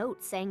just a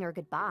note saying her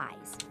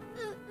goodbyes.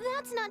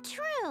 That's not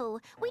true.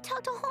 We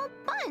talked a whole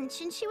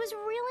bunch, and she was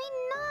really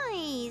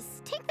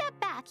nice. Take that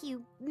back,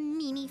 you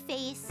meanie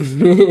face.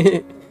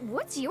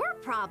 What's your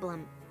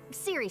problem?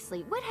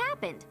 Seriously, what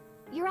happened?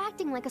 You're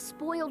acting like a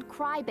spoiled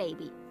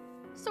crybaby.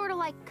 Sort of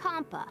like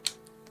Compa.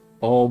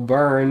 Oh,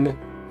 burn.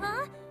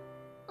 Huh?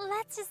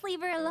 Let's just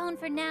leave her alone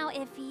for now,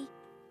 Iffy.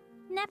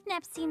 Nep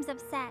Nep seems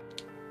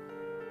upset.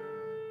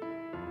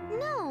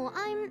 No,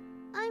 I'm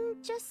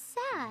just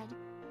sad.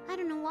 I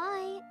don't know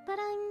why, but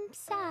I'm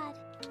sad.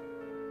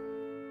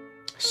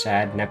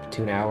 Sad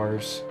Neptune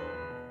hours.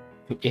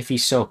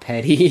 Iffy's so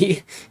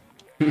petty.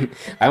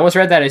 I almost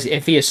read that as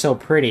Iffy is so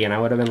pretty, and I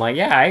would have been like,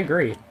 yeah, I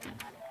agree.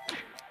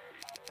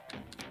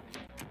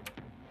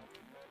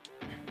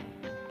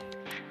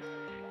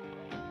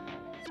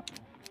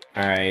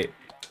 Alright.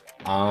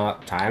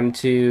 Time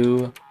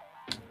to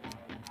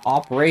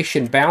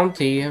Operation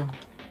Bounty.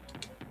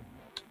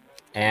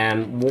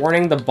 And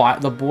warning, the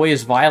boy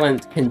is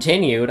violent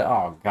continued.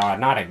 Oh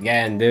god, not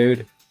again,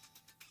 dude.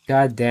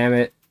 God damn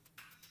it.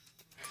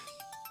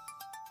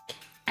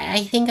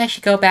 I think I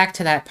should go back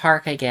to that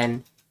park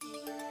again.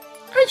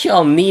 Aren't you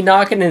all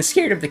knee-knocking and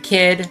scared of the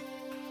kid?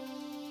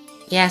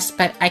 Yes,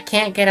 but I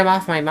can't get him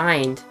off my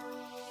mind.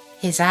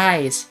 His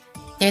eyes.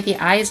 They're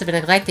the eyes of a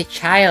neglected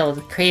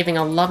child craving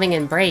a loving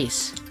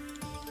embrace.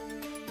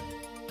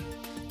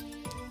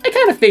 I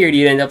kind of figured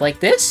you'd end up like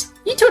this.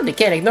 You totally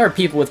can't ignore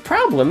people with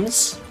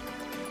problems.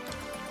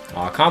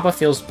 Aw, Compa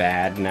feels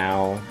bad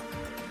now.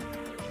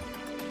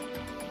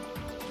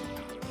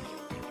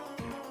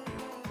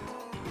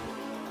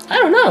 I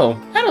don't know.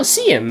 I don't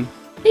see him.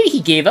 Maybe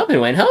he gave up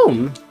and went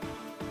home.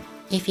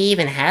 If he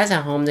even has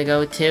a home to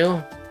go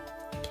to.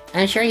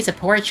 I'm sure he's a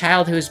poor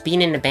child who's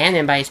been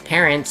abandoned by his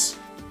parents.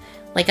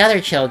 Like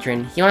other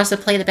children, he wants to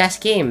play the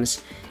best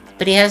games,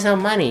 but he has no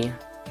money.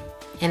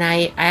 And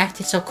I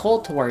acted so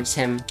cold towards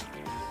him.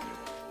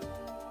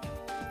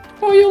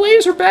 Oh, you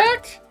laser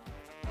back?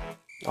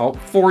 Oh,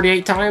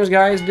 48 times,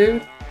 guys,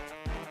 dude.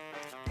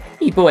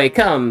 pretty boy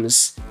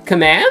comes.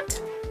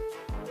 Command?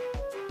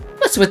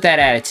 What's with that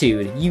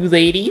attitude? You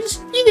ladies?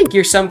 You think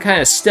you're some kind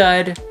of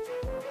stud?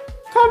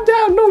 Calm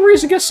down, no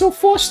reason to get so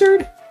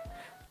flustered.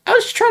 I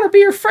was just trying to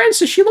be her friend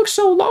since she looks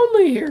so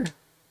lonely here.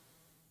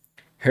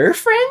 Her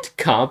friend?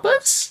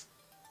 Compass?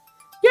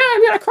 Yeah, I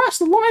mean, I crossed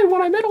the line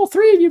when I met all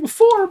three of you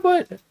before,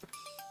 but...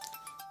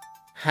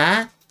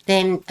 Huh?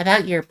 Then,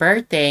 about your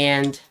birthday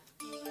and...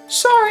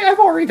 Sorry, I've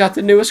already got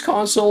the newest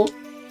console.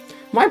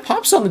 My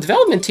pop's on the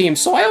development team,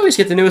 so I always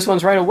get the newest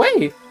ones right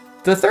away.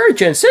 The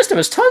 3rd-gen system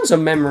has tons of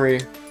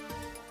memory.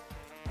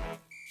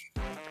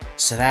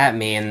 So that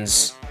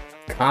means...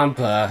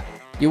 Compa,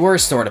 you were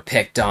sort of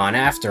picked on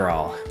after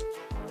all.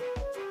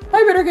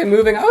 I better get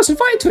moving. I was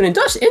invited to an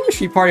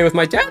industry party with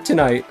my dad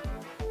tonight.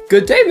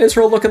 Good day,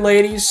 miserable-looking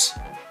ladies.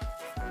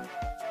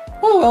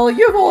 Oh well,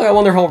 you have all got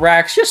wonderful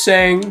racks, just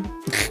saying.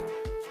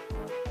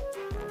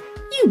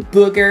 You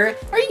booger,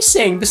 are you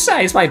saying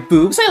besides my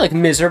boobs I look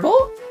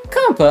miserable?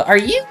 Compa, are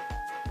you?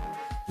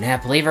 Nah,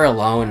 leave her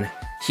alone.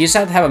 She just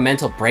had to have a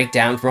mental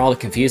breakdown from all the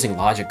confusing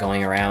logic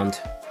going around.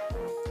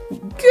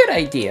 Good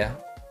idea.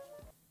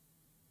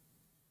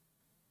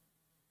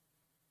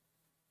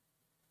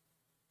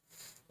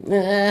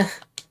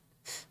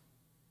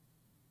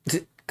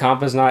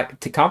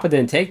 Compa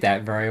didn't take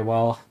that very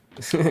well.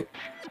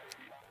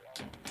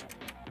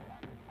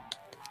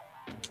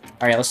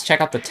 Alright, let's check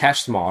out the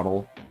test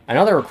model.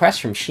 Another request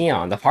from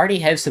Shion. The party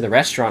heads to the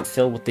restaurant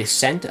filled with the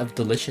scent of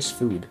delicious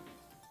food.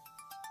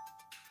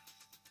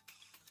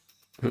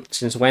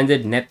 Since when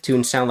did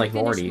Neptune sound like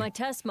Morty? Finished my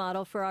test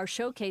model for our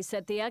showcase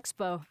at the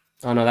expo.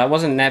 Oh no, that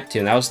wasn't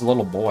Neptune. That was the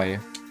little boy.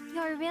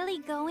 You're really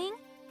going?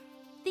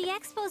 The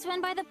expo's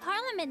run by the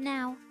Parliament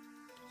now.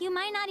 You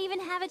might not even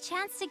have a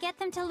chance to get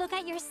them to look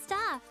at your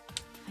stuff.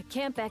 I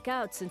can't back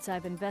out since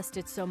I've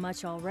invested so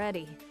much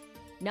already.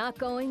 Not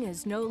going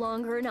is no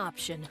longer an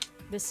option.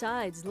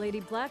 Besides, Lady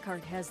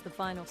Blackheart has the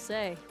final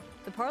say.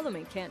 The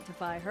Parliament can't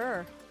defy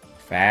her.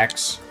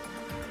 Facts.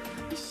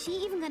 Is she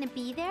even gonna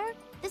be there?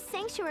 The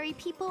Sanctuary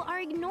people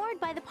are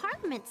ignored by the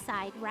Parliament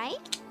side,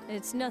 right?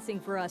 It's nothing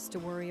for us to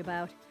worry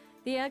about.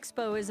 The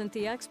expo isn't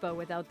the expo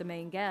without the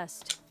main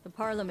guest. The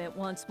Parliament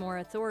wants more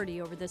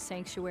authority over the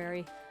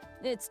Sanctuary.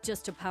 It's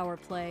just a power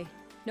play.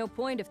 No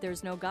point if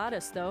there's no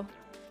goddess, though.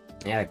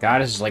 Yeah, the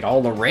goddess is like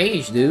all the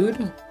rage,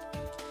 dude.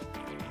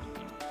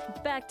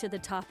 Back to the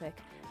topic.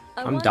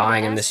 I'm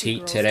dying in this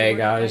heat today,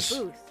 guys.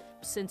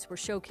 Since we're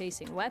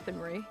showcasing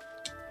weaponry.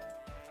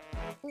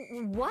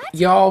 What?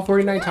 Y'all,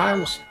 49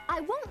 times.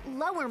 I won't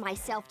lower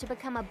myself to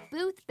become a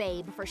booth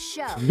babe for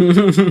show.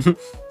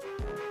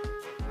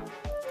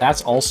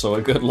 That's also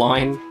a good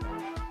line.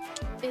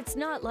 It's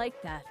not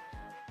like that.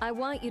 I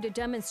want you to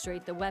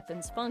demonstrate the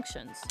weapon's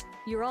functions.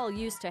 You're all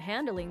used to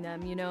handling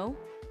them, you know?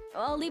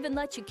 I'll even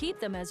let you keep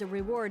them as a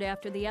reward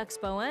after the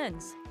expo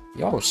ends.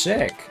 Yo,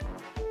 sick.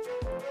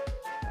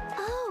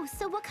 Oh,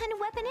 so what kind of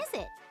weapon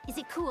is it? Is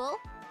it cool?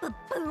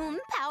 Boom,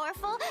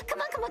 powerful? Come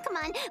on, come on, come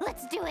on.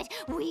 Let's do it.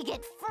 We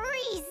get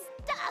free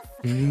stuff.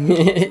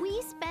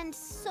 We spend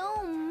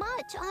so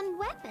much on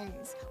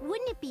weapons.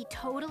 Wouldn't it be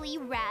totally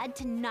rad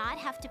to not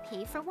have to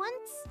pay for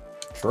once?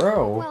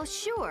 True. Well,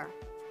 sure.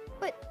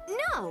 But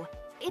no,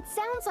 it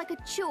sounds like a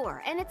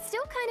chore, and it's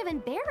still kind of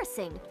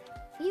embarrassing.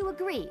 You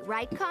agree,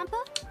 right,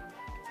 Compa?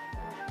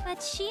 But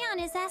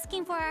Shion is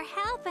asking for our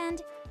help,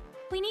 and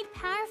we need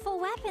powerful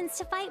weapons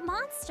to fight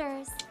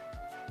monsters.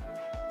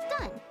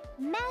 Done.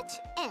 Match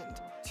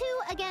end. 2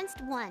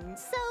 against 1,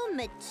 so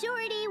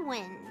majority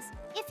wins.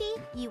 Iffy,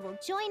 you will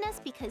join us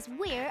because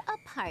we're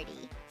a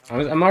party.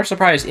 I'm more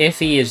surprised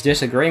Iffy is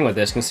disagreeing with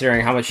this,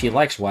 considering how much she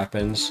likes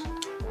weapons.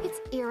 It's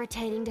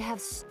irritating to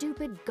have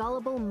stupid,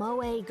 gullible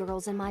moe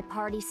girls in my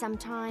party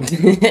sometimes.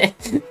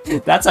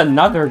 That's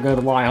another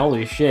good line,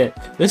 holy shit.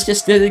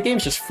 The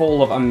game's just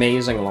full of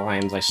amazing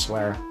lines, I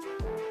swear.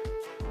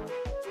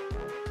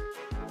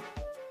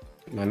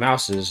 My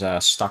mouse is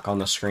stuck on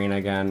the screen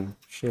again.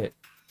 Shit.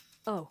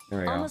 Oh, There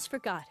we go. almost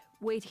forgot.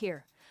 Wait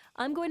here.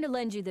 I'm going to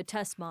lend you the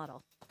test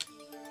model.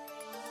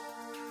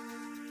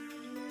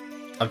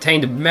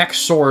 Obtained mech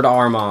sword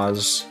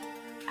armas.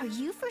 Are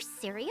you for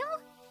cereal?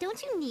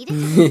 Don't you need it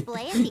to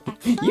display at the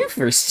expo? You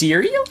for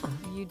cereal?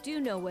 You do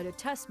know what a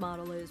test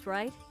model is,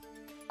 right?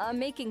 I'm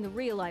making the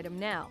real item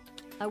now.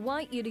 I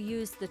want you to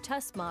use the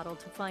test model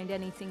to find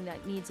anything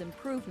that needs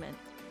improvement.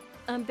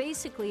 I'm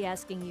basically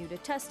asking you to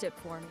test it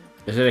for me.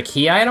 Is it a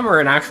key item or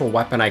an actual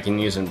weapon I can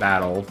use in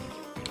battle?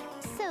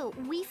 So,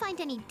 we find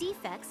any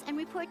defects and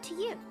report to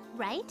you,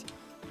 right?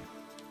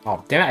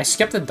 Oh, damn it, I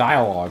skipped the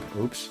dialogue.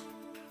 Oops.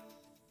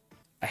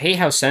 I hate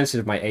how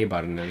sensitive my A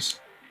button is.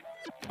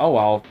 Oh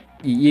well,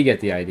 you get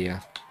the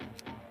idea.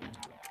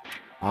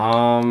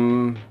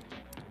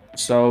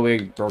 So we're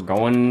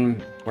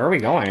going... Where are we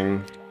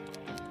going?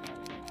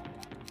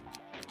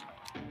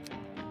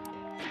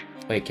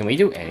 Wait, can we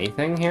do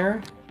anything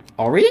here?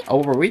 Are we?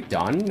 Oh, were we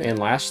done in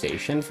last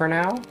station for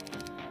now?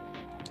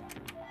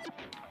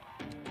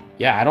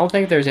 Yeah, I don't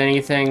think there's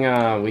anything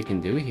we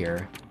can do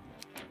here.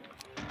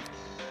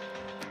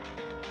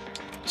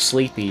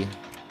 Sleepy.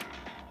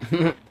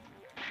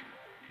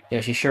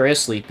 Yeah, she sure is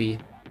sleepy.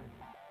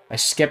 I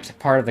skipped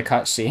part of the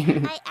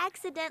cutscene. I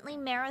accidentally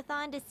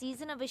marathoned a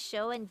season of a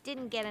show and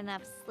didn't get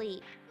enough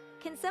sleep.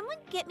 Can someone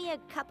get me a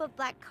cup of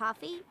black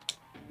coffee?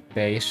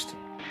 Based.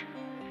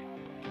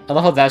 I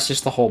love how that's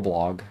just the whole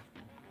blog.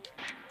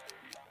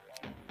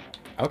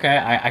 Okay,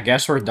 I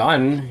guess we're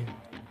done.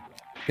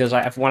 Because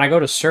when I go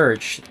to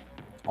search,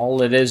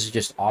 all it is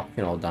just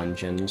optional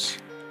dungeons.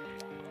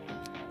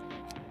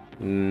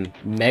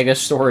 Mega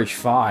Storage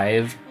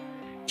 5.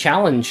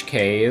 Challenge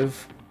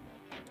Cave.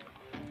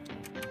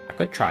 I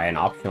could try an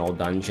optional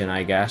dungeon,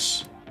 I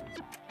guess.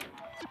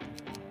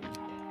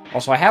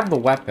 Also, I have the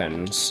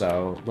weapon,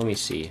 so let me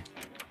see.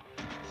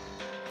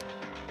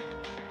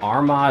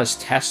 Arma's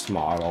test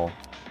model.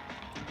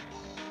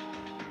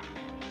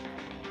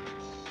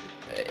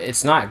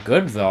 It's not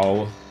good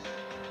though.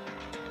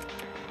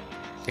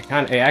 It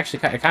kind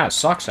of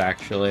sucks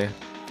actually.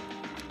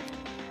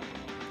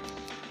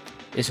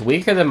 It's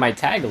weaker than my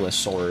tagless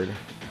sword.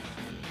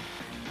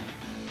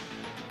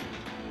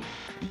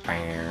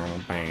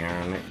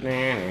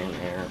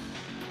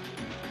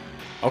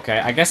 Okay,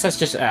 I guess that's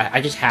just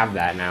I just have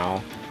that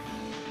now.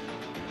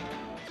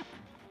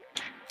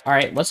 All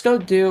right, let's go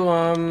do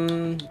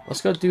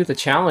the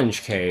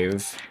challenge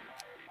cave.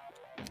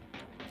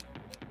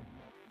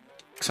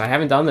 Cause I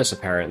haven't done this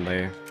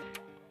apparently.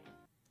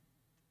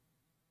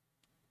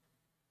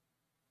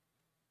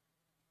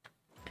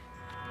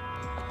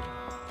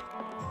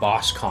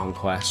 Boss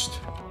conquest.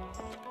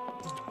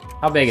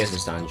 How big is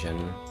this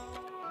dungeon?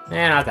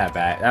 Eh, not that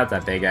bad. Not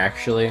that big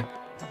actually.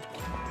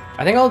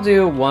 I think I'll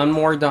do one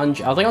more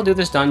dungeon. I think I'll do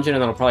this dungeon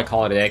and then I'll probably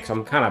call it a day because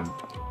I'm kind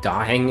of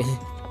dying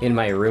in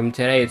my room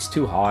today. It's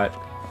too hot.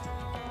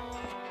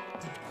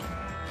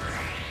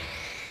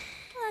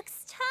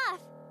 Looks tough,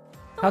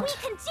 but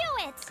we can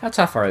do it. How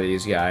tough are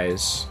these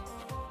guys?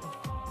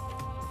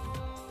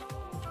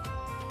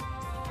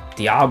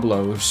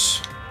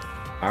 Diablos.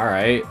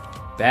 Alright.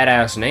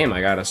 Badass name,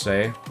 I gotta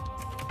say.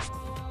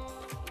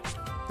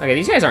 Okay,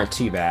 these guys aren't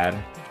too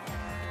bad.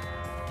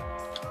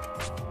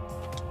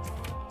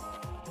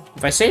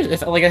 If I save, here's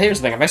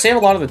the thing, if I save a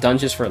lot of the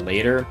dungeons for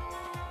later,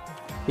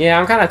 yeah,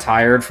 I'm kind of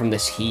tired from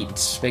this heat.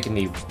 It's making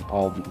me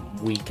all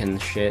weak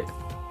and shit.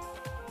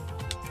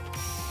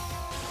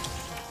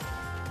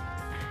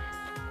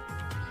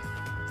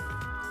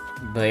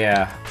 But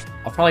yeah,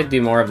 I'll probably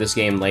do more of this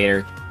game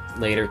later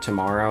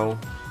tomorrow.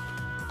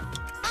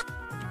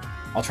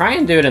 I'll try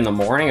and do it in the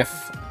morning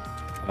if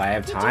I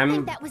have time. Did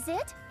you think that was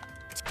it?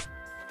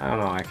 I don't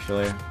know,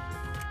 actually.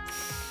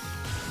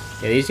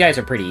 Yeah, these guys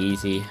are pretty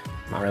easy.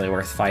 Not really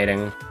worth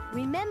fighting.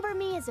 Remember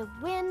me as a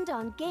wind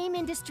on game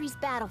industry's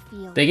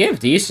battlefield. They give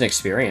decent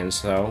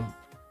experience, though.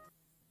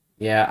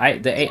 Yeah,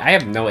 I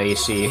have no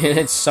AC.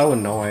 It's so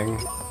annoying.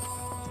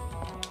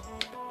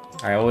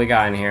 Alright, what we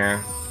got in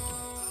here?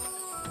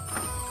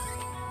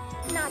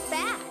 Not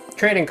bad.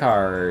 Trading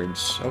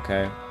cards.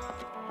 Okay.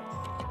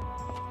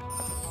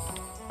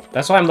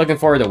 That's why I'm looking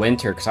forward to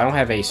winter, because I don't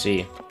have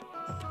AC.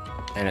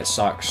 And it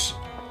sucks.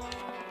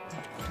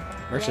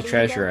 Where's the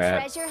treasure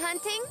at? Treasure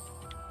hunting?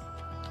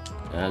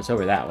 It's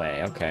over that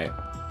way, okay.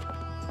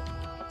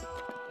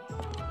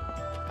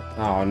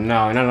 Oh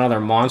no, not another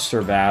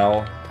monster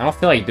battle. I don't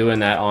feel like doing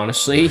that,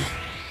 honestly.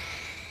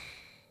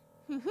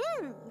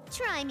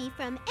 Try me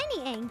from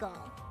any angle.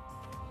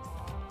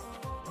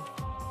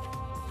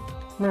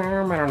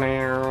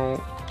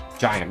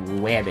 Giant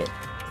wabbit.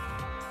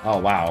 Oh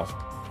wow.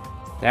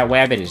 That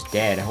wabbit is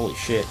dead, holy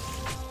shit.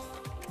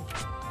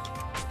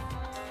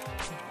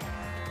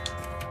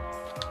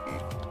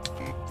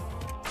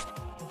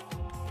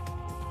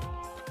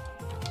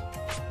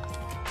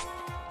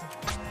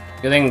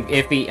 Good thing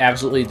if he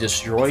absolutely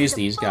destroys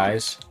these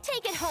guys.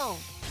 Take it home.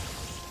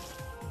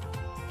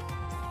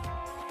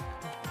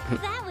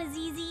 That was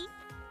easy.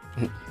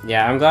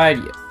 Yeah, I'm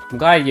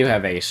glad you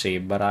have AC,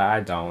 but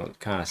I don't.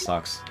 Kinda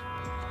sucks.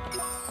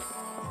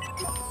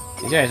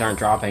 These guys aren't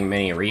dropping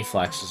many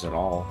reflexes at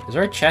all. Is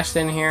there a chest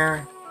in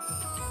here?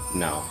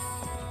 No.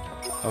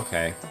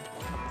 Okay.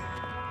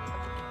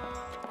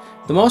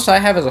 The most I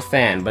have is a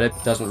fan, but it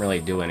doesn't really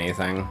do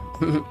anything.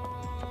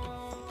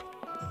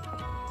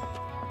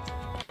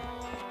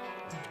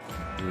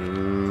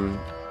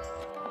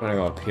 I'm gonna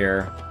go up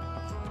here.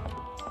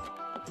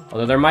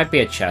 Although there might be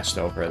a chest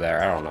over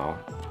there, I don't know.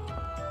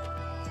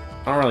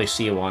 I don't really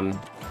see one.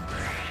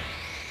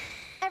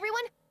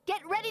 Everyone,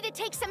 get ready to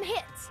take some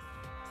hits.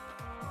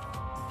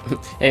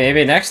 Hey,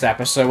 maybe next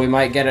episode we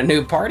might get a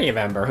new party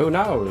member, who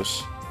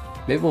knows?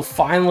 Maybe we'll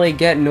finally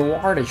get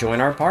Noir to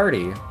join our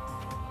party.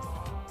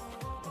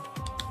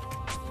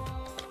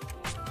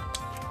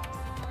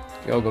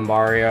 Go,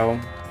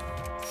 Gumbario.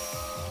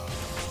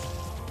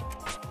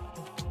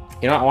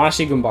 You know, I want to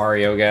see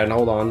Gumbario again,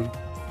 hold on.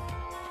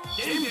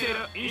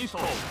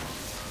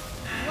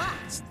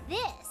 Watch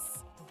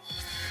this.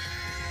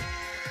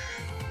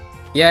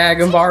 Yeah,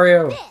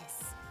 Gumbario!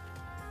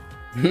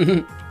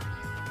 This.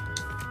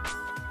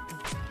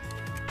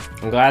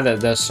 I'm glad that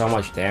it does so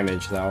much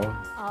damage, though.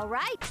 All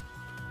right.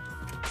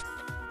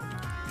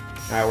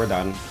 Alright, we're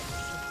done.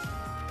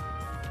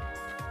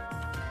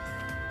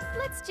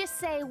 Let's just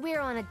say we're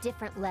on a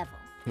different level.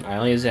 I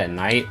only use it at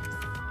night.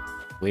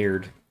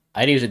 Weird.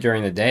 I'd use it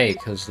during the day,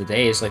 because the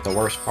day is like the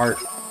worst part.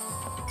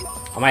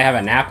 I might have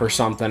a nap or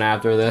something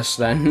after this,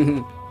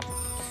 then.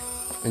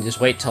 And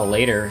just wait till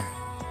later.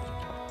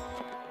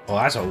 Oh,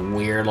 that's a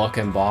weird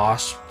looking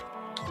boss.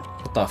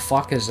 What the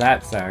fuck is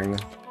that thing?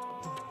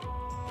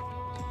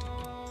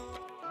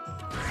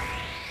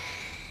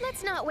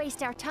 Let's not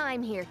waste our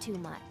time here too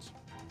much.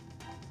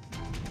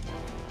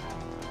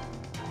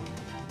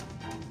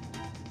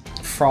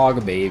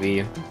 Frog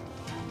baby.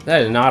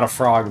 That is not a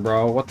frog,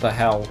 bro. What the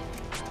hell?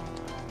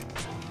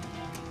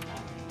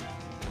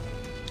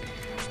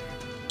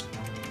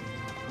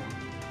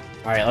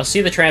 Alright, let's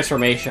see the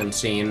transformation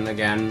scene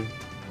again.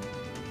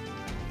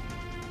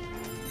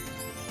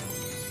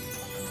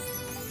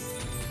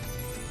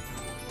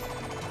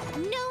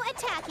 No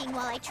attacking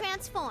while I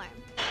transform.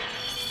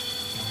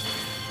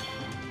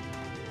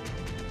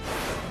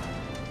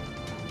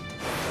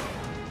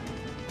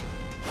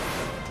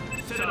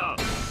 Set up!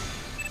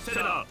 Set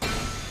up!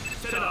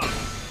 Set up!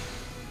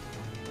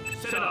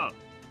 Set up!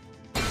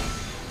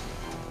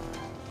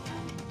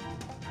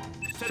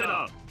 Set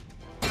up!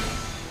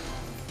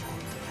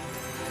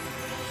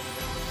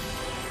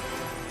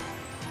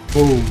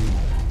 Boom.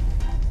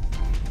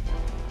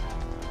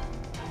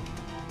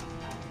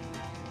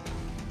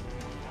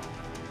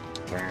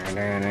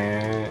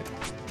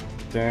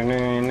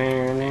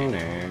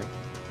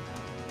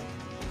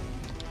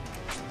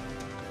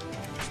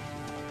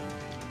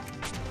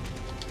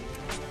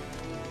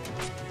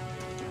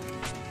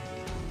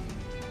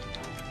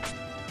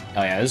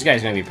 Oh yeah, this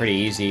guy's gonna be pretty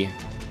easy.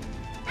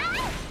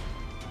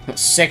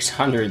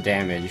 600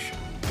 damage.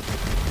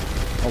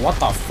 Oh, what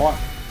the fuck?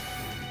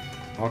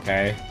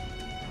 Okay.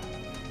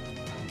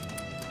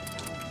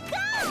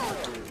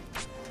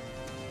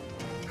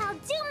 I'll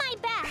do my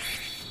best.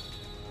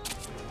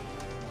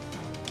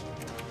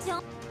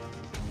 Don't.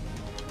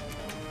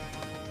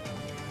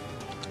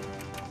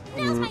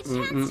 Now's my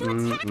chance to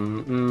attack.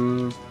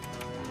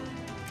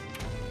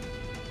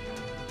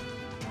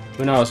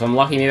 Who knows? I'm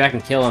lucky maybe I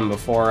can kill him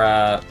before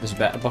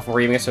before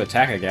he even gets to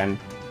attack again.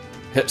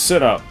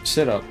 Sit up,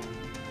 sit up.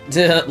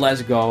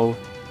 Let's go.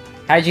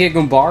 How'd you get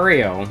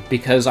Gumbario?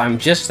 Because I'm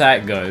just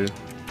that good.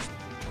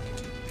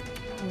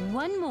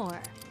 One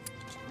more.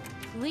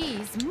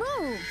 Please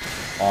move.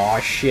 Aw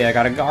shit, I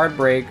got a guard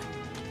break.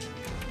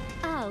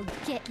 I'll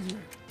get you.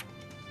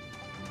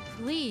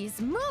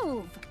 Please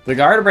move. The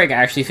guard break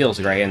actually feels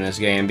great in this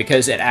game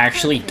because it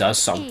actually does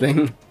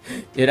something.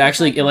 It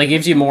like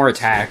gives you more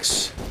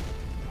attacks.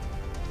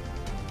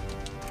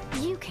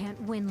 You can't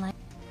win like.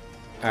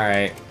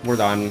 Alright, we're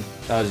done.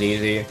 That was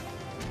easy.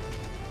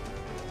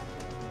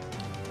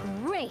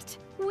 Great.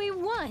 We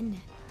won.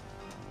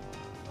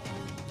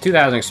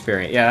 2,000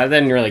 experience. Yeah, that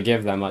didn't really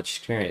give that much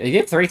experience. They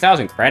give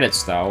 3,000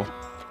 credits though.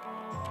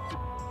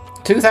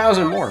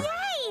 2,000 more.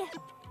 Hey!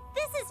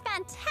 This is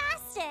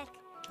fantastic!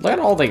 Look at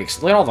all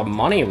the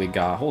money we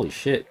got. Holy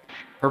shit.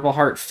 Purple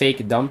heart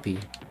fake dumpy.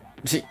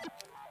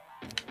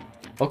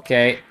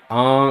 Okay.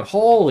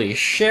 Holy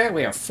shit,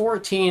 we have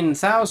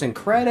 14,000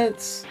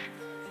 credits.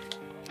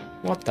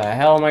 What the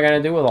hell am I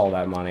gonna do with all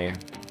that money?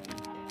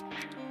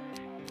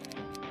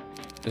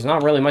 There's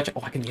not really much.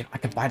 Oh, I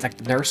can buy the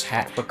nurse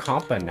hat for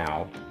Compa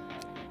now.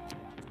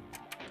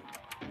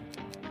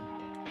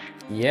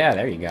 Yeah,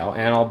 there you go.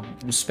 And I'll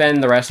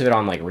spend the rest of it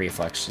on like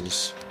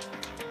reflexes.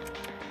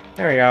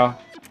 There we go.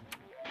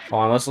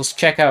 Hold on, let's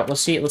check out.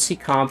 Let's see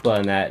Compa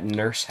in that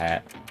nurse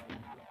hat.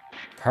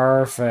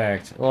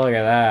 Perfect. Look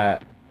at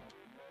that.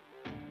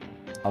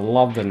 I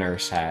love the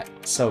nurse hat.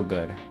 It's so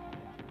good.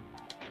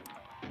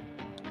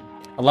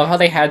 I love how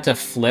they had to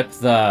flip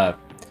the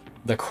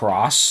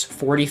cross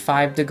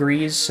 45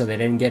 degrees so they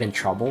didn't get in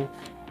trouble.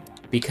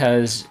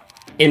 Because,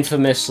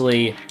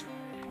 infamously,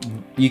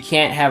 you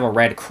can't have a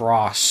red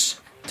cross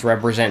to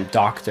represent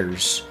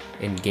doctors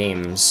in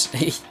games.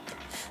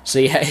 So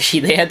yeah,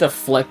 they had to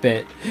flip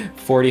it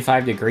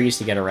 45 degrees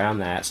to get around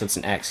that, so it's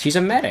an X. She's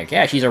a medic.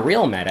 Yeah, she's a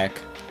real medic.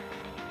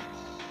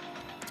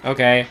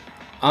 Okay.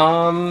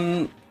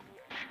 I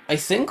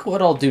think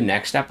what I'll do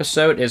next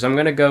episode is I'm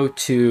gonna go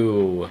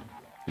to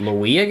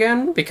Louis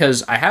again,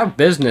 because I have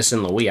business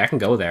in Louis. I can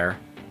go there.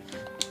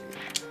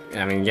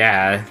 I mean,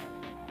 yeah,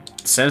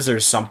 it says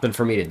there's something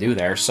for me to do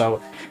there,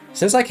 so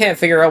since I can't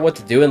figure out what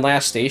to do in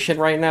Last Station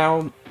right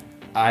now,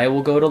 I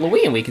will go to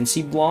Louis and we can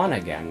see Blonde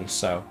again.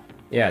 So,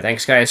 yeah,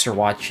 thanks guys for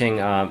watching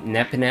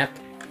Nep.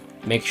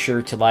 Make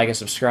sure to like and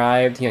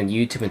subscribe on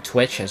YouTube and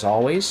Twitch as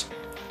always.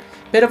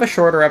 Bit of a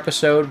shorter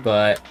episode,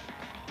 but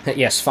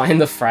yes,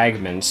 find the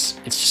fragments.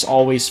 It's just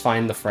always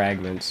find the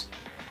fragments.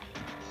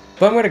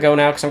 But I'm gonna go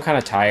now because I'm kind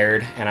of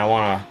tired and I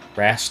want to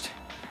rest.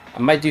 I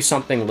might do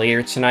something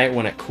later tonight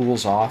when it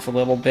cools off a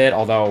little bit,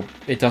 although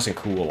it doesn't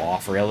cool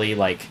off really.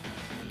 Like,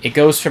 it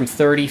goes from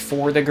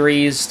 34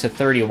 degrees to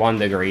 31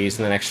 degrees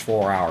in the next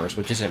 4 hours,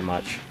 which isn't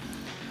much.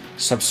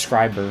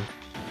 Subscriber.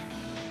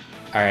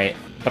 Alright,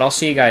 but I'll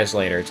see you guys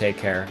later. Take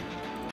care.